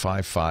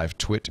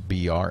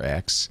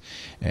 855-TWiT-BRX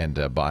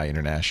and buy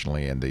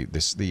internationally. And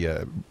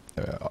the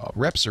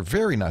reps are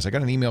very nice. I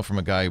got an email from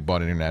a guy who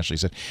bought it internationally.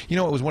 He said,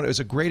 it was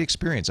a great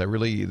experience. They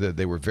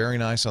were very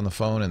nice on the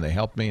phone, and they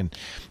helped me,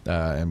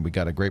 and we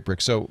got a great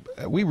brick. So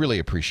we really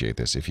appreciate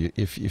this. If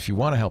you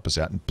want to help us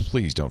out, and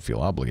please don't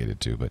feel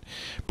obligated to, but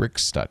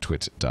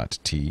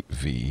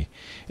bricks.twit.tv.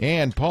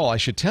 And Paul, I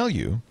should tell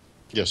you,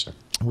 yes, sir,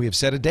 we have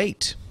set a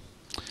date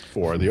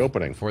for the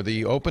opening. For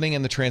the opening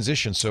and the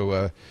transition.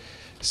 So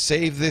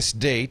save this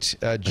date.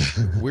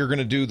 We're going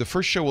to do the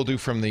first show we'll do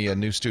from the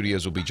new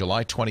studios will be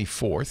July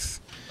 24th.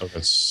 Oh,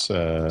 that's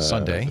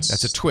Sunday.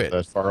 That's a TWiT.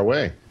 That far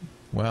away.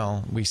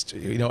 Well,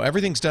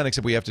 everything's done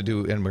except we have to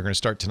do, and we're going to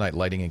start tonight,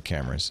 lighting and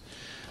cameras.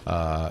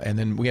 And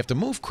then we have to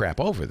move crap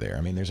over there.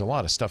 I mean, there's a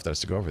lot of stuff that has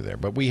to go over there.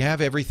 But we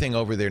have everything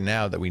over there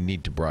now that we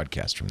need to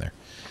broadcast from there.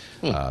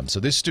 So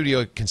this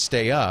studio can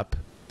stay up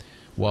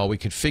while we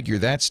configure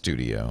that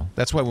studio.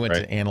 That's why we went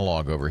to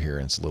analog over here,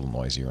 and it's a little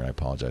noisier, and I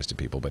apologize to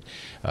people. But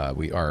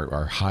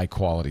our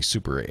high-quality,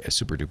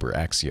 super-duper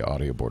Axia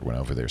audio board went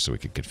over there so we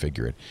could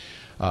configure it.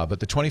 But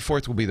the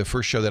 24th will be the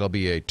first show. That'll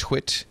be a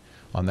TWiT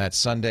on that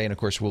Sunday. And, of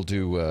course, we'll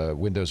do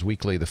Windows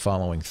Weekly the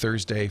following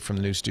Thursday from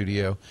the new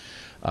studio,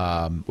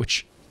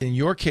 which in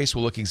your case,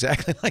 will look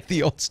exactly like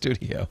the old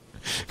studio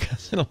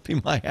because it'll be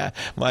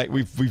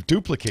we've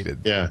duplicated.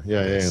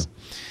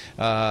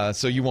 Yeah.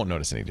 So you won't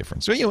notice any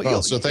difference.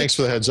 So so thanks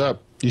for the heads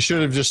up. You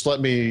should have just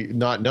let me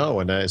not know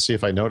and see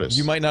if I noticed.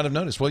 You might not have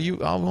noticed. Well,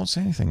 I won't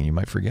say anything. You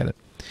might forget it.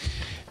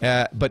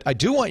 But I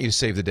do want you to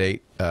save the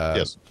date,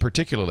 yes.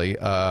 particularly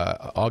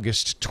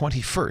August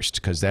 21st,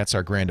 because that's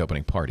our grand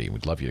opening party.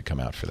 We'd love you to come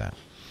out for that.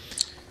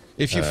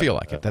 If you feel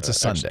like it. That's a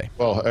Sunday.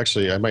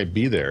 Actually, I might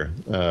be there.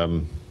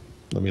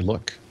 Let me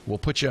look. We'll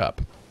put you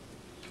up.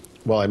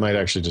 Well, I might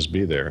actually just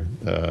be there.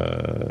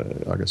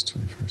 August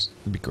 21st.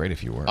 It'd be great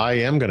if you were. I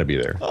am going to be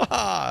there.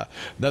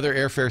 Another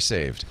airfare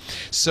saved.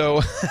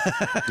 So,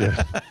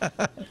 yeah.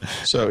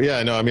 So,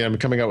 yeah, no, I mean, I'm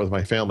coming out with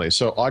my family.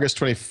 So, August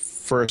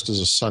 21st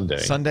is a Sunday.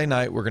 Sunday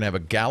night, we're going to have a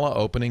gala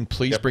opening.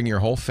 Please bring your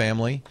whole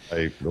family.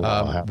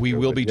 We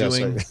will be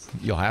doing.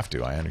 You'll have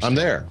to. I understand. I'm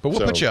there. But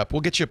we'll put you up.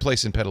 We'll get you a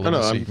place in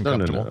Petaluma so you can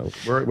come comfortable.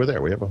 No. We're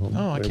there. We have a home.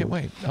 Oh, I can't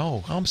wait.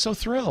 Oh, I'm so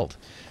thrilled.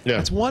 Yeah.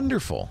 That's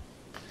wonderful.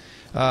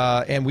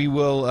 And we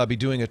will be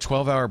doing a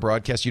 12-hour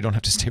broadcast. You don't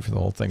have to stay for the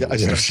whole thing.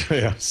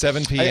 Yeah.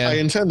 7 p.m. I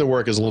intend to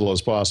work as little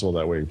as possible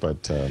that week,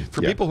 but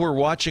for people who are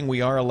watching, we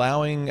are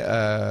allowing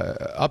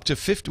up to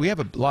 50. We have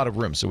a lot of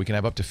room, so we can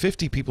have up to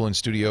 50 people in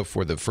studio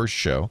for the first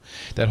show.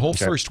 That whole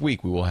first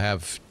week, we will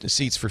have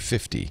seats for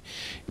 50.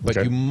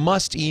 But you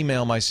must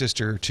email my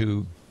sister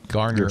to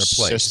garner a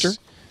place. Sister?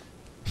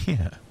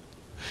 Yeah.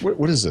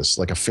 What is this?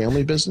 Like a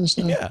family business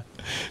now? Yeah.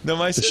 No,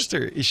 my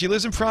sister, she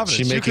lives in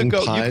Providence. She making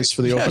pies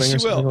for the opening?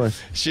 Yeah,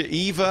 she will.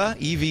 Eva,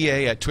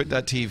 EVA at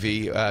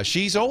TWiT.tv.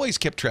 She's always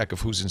kept track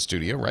of who's in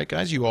studio, right,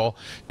 guys? You all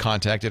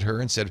contacted her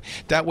and said,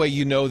 that way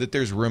you know that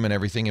there's room and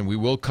everything, and we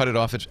will cut it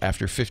off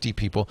after 50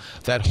 people.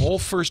 That whole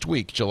first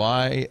week,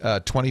 July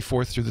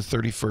 24th through the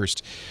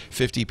 31st,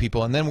 50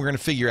 people. And then we're going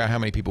to figure out how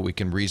many people we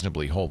can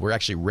reasonably hold. We're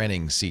actually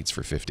renting seats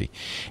for 50.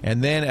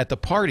 And then at the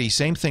party,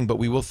 same thing, but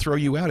we will throw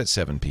you out at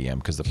 7 p.m.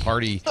 because the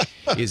party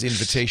is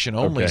invitation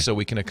only, so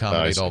we can accommodate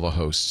all the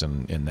hosts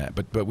in that.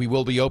 But we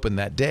will be open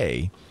that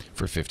day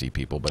for 50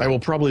 people. But I will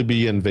probably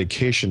be in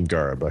vacation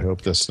garb. I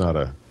hope that's not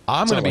a...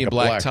 I'm going to be in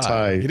black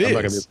tie. It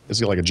is.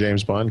 Is it like a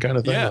James Bond kind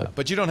of thing? Yeah,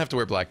 but you don't have to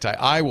wear black tie.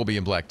 I will be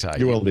in black tie.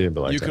 You will be in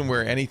black tie. You can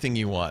wear anything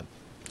you want.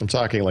 I'm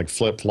talking like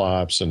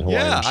flip-flops and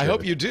Hawaiian shirt. I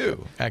hope you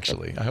do,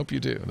 actually. I hope you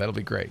do. That'll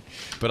be great.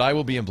 But I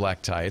will be in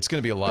black tie. It's going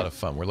to be a lot of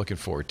fun. We're looking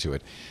forward to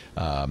it.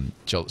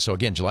 So,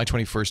 again, July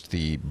 21st,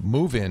 the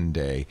move-in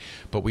day.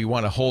 But we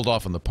want to hold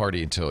off on the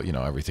party until,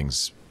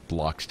 everything's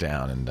locked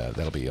down. And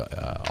that'll be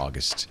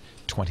August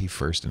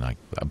 21st. And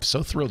I'm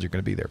so thrilled you're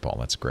going to be there, Paul.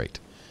 That's great.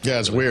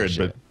 Yeah, it's weird,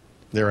 but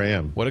there I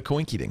am. What a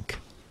coinkydink.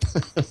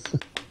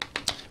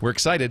 We're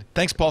excited.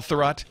 Thanks, Paul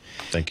Thurrott.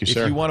 Thank you,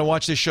 sir. If you want to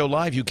watch this show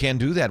live, you can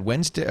do that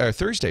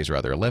Thursdays,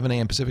 11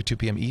 a.m. Pacific, 2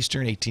 p.m.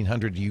 Eastern,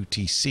 1800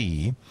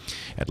 UTC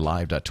at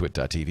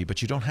live.twit.tv.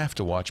 But you don't have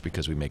to watch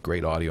because we make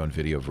great audio and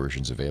video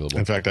versions available.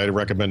 In fact, I'd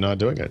recommend not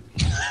doing it.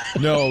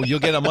 No, you'll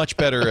get a much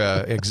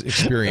better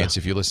experience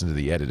if you listen to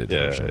the edited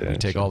version. We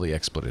take all the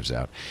expletives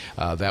out.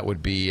 That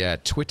would be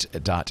at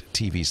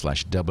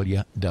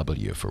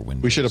twit.tv/WW for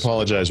Windows. We should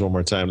apologize one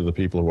more time to the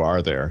people who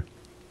are there.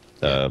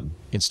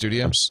 In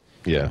studio?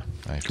 Yeah.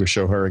 Can we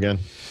show her again?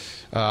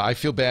 I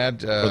feel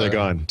bad. Are they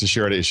gone?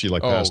 Is she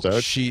like passed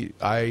out? You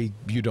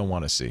don't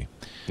want to see.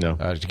 No.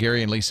 To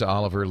Gary and Lisa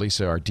Oliver,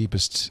 Lisa, our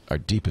deepest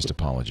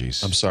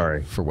apologies. I'm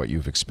sorry for what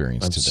you've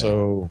experienced today. I'm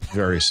so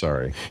very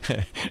sorry.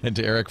 And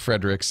to Eric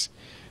Fredericks,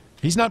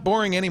 he's not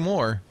boring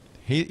anymore.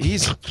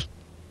 He's a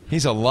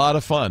lot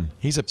of fun.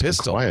 He's a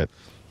pistol. Quiet.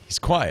 He's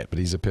quiet, but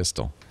he's a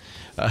pistol.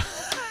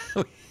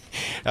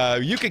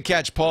 You can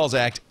catch Paul's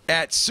act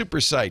at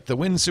SuperSite, the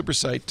Win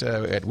SuperSite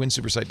at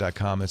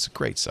winsupersite.com. It's a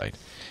great site.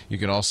 You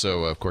can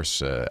also, of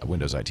course,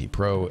 Windows IT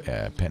Pro,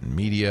 Penton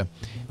Media,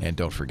 and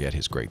don't forget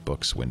his great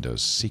books,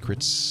 Windows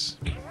Secrets,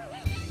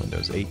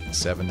 Windows 8,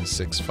 7,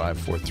 6, 5,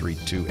 4, 3,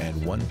 2,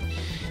 and 1.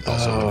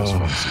 Also Windows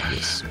Phone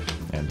Secrets.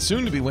 And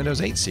soon to be Windows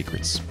 8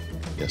 Secrets.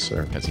 Yes,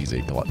 sir. Because he's a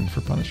glutton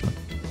for punishment.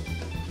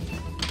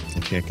 I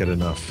can't get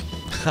enough.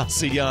 I'll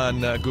see you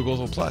on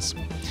Google Plus.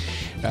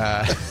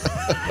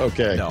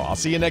 Okay. No, I'll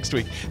see you next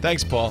week.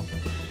 Thanks, Paul.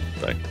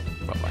 Bye.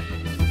 Bye-bye.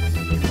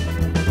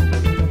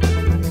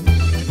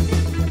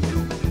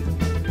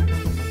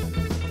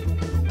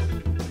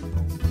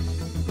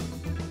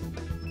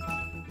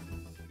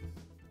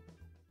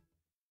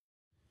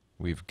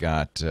 We've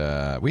got,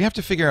 we have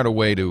to figure out a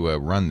way to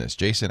run this.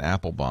 Jason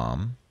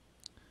Applebaum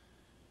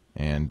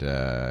and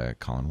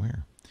Colin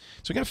Weir.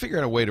 So we got to figure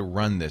out a way to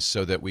run this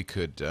so that we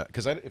could,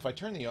 because if I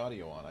turn the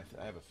audio on, I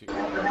have a few.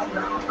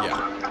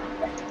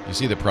 Yeah. You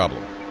see the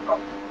problem.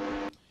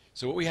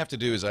 So what we have to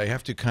do is I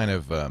have to kind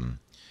of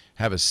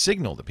have a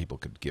signal that people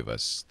could give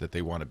us that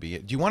they want to be.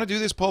 Do you want to do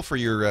this, Paul, for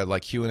your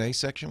like Q&A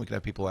section? We could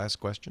have people ask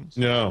questions.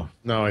 No,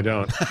 I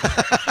don't.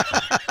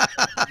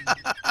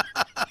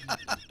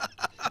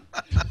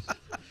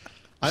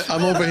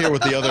 I'm over here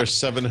with the other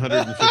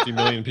 750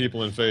 million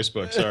people in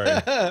Facebook. Sorry.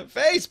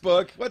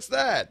 Facebook? What's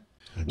that?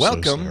 I'm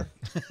Welcome.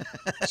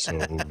 So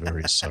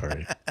very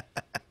sorry.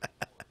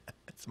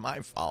 It's my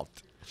fault.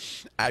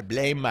 I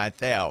blame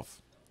myself.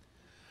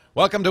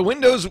 Welcome to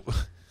Windows.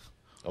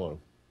 Hello.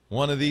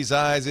 One of these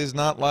eyes is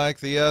not like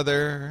the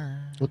other.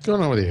 What's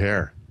going on with your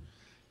hair?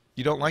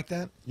 You don't like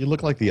that? You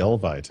look like the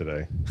Elvi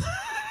today.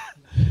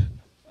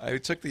 I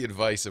took the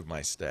advice of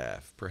my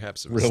staff.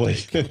 Perhaps a Really?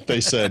 mistake. They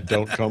said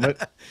don't comb it?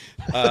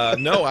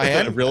 No, I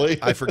hadn't. Really?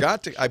 I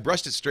forgot to. I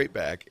brushed it straight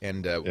back,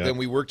 and then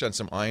we worked on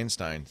some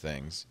Einstein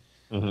things.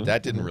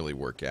 That didn't really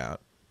work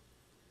out.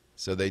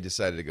 So they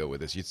decided to go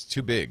with this. It's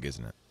too big,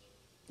 isn't it?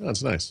 Oh,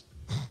 that's nice.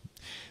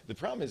 The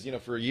problem is,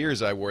 for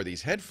years I wore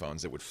these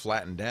headphones that would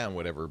flatten down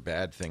whatever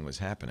bad thing was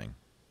happening.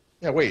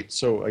 Yeah, wait.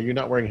 So are you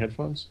not wearing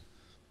headphones?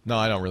 No,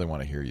 I don't really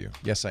want to hear you.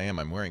 Yes, I am.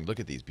 I'm wearing, look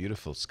at these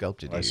beautiful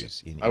sculpted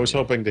ears. I was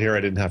hoping to hear I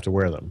didn't have to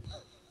wear them.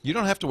 You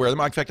don't have to wear them.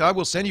 In fact, I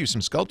will send you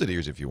some sculpted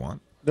ears if you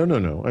want. No, no,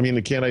 no. I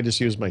mean, can't I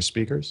just use my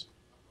speakers?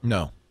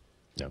 No.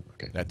 No,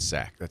 okay. That's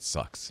sack. That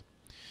sucks.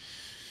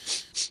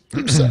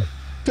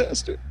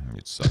 Bastard.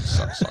 It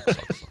sucks.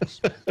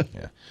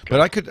 Yeah. But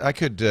I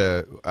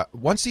could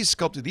once these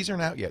sculpted, these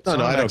aren't out yet. No,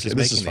 I don't Sonomax care. is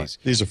This is making fine.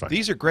 These are fine.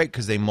 These are great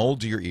because they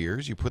mold to your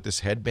ears. You put this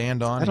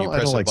headband on, and you I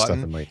press don't a like stuff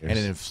button, in my and it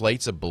ears.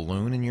 inflates a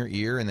balloon in your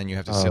ear, and then you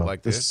have to sit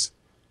like this.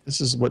 This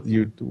is what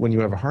you when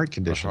you have a heart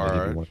condition.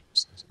 that you want-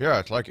 Yeah,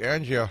 it's like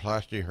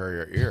angioplasty for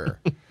your ear.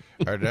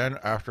 And then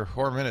after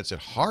 4 minutes, it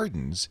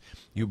hardens.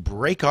 You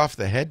break off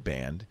the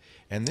headband,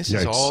 and this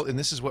is Yikes. all. And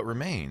this is what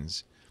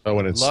remains. Oh,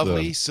 and it's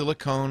Lovely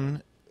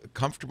silicone,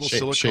 comfortable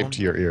silicone shaped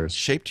to your ears.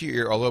 Shaped to your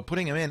ear. Although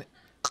putting them in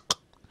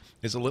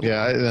is a little.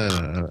 Yeah,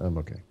 I'm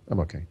okay. I'm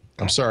okay.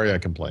 I'm sorry I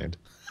complained.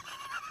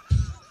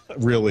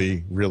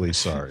 Really, really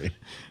sorry.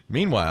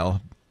 Meanwhile,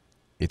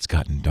 it's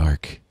gotten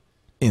dark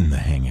in the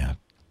hangout.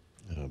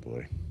 Oh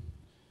boy.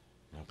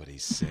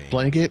 Nobody's saying.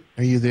 Blanket,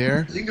 are you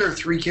there? I think there are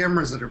 3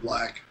 cameras that are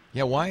black.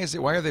 Yeah, why is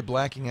it? Why are they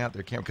blacking out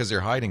their camera? Because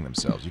they're hiding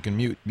themselves. You can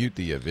mute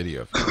the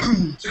video.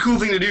 It's a cool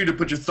thing to do to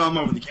put your thumb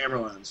over the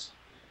camera lens.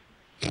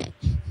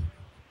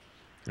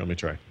 Let me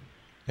try.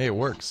 Hey, it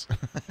works.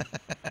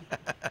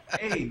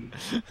 Hey.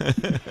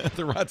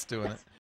 The Rod's doing it.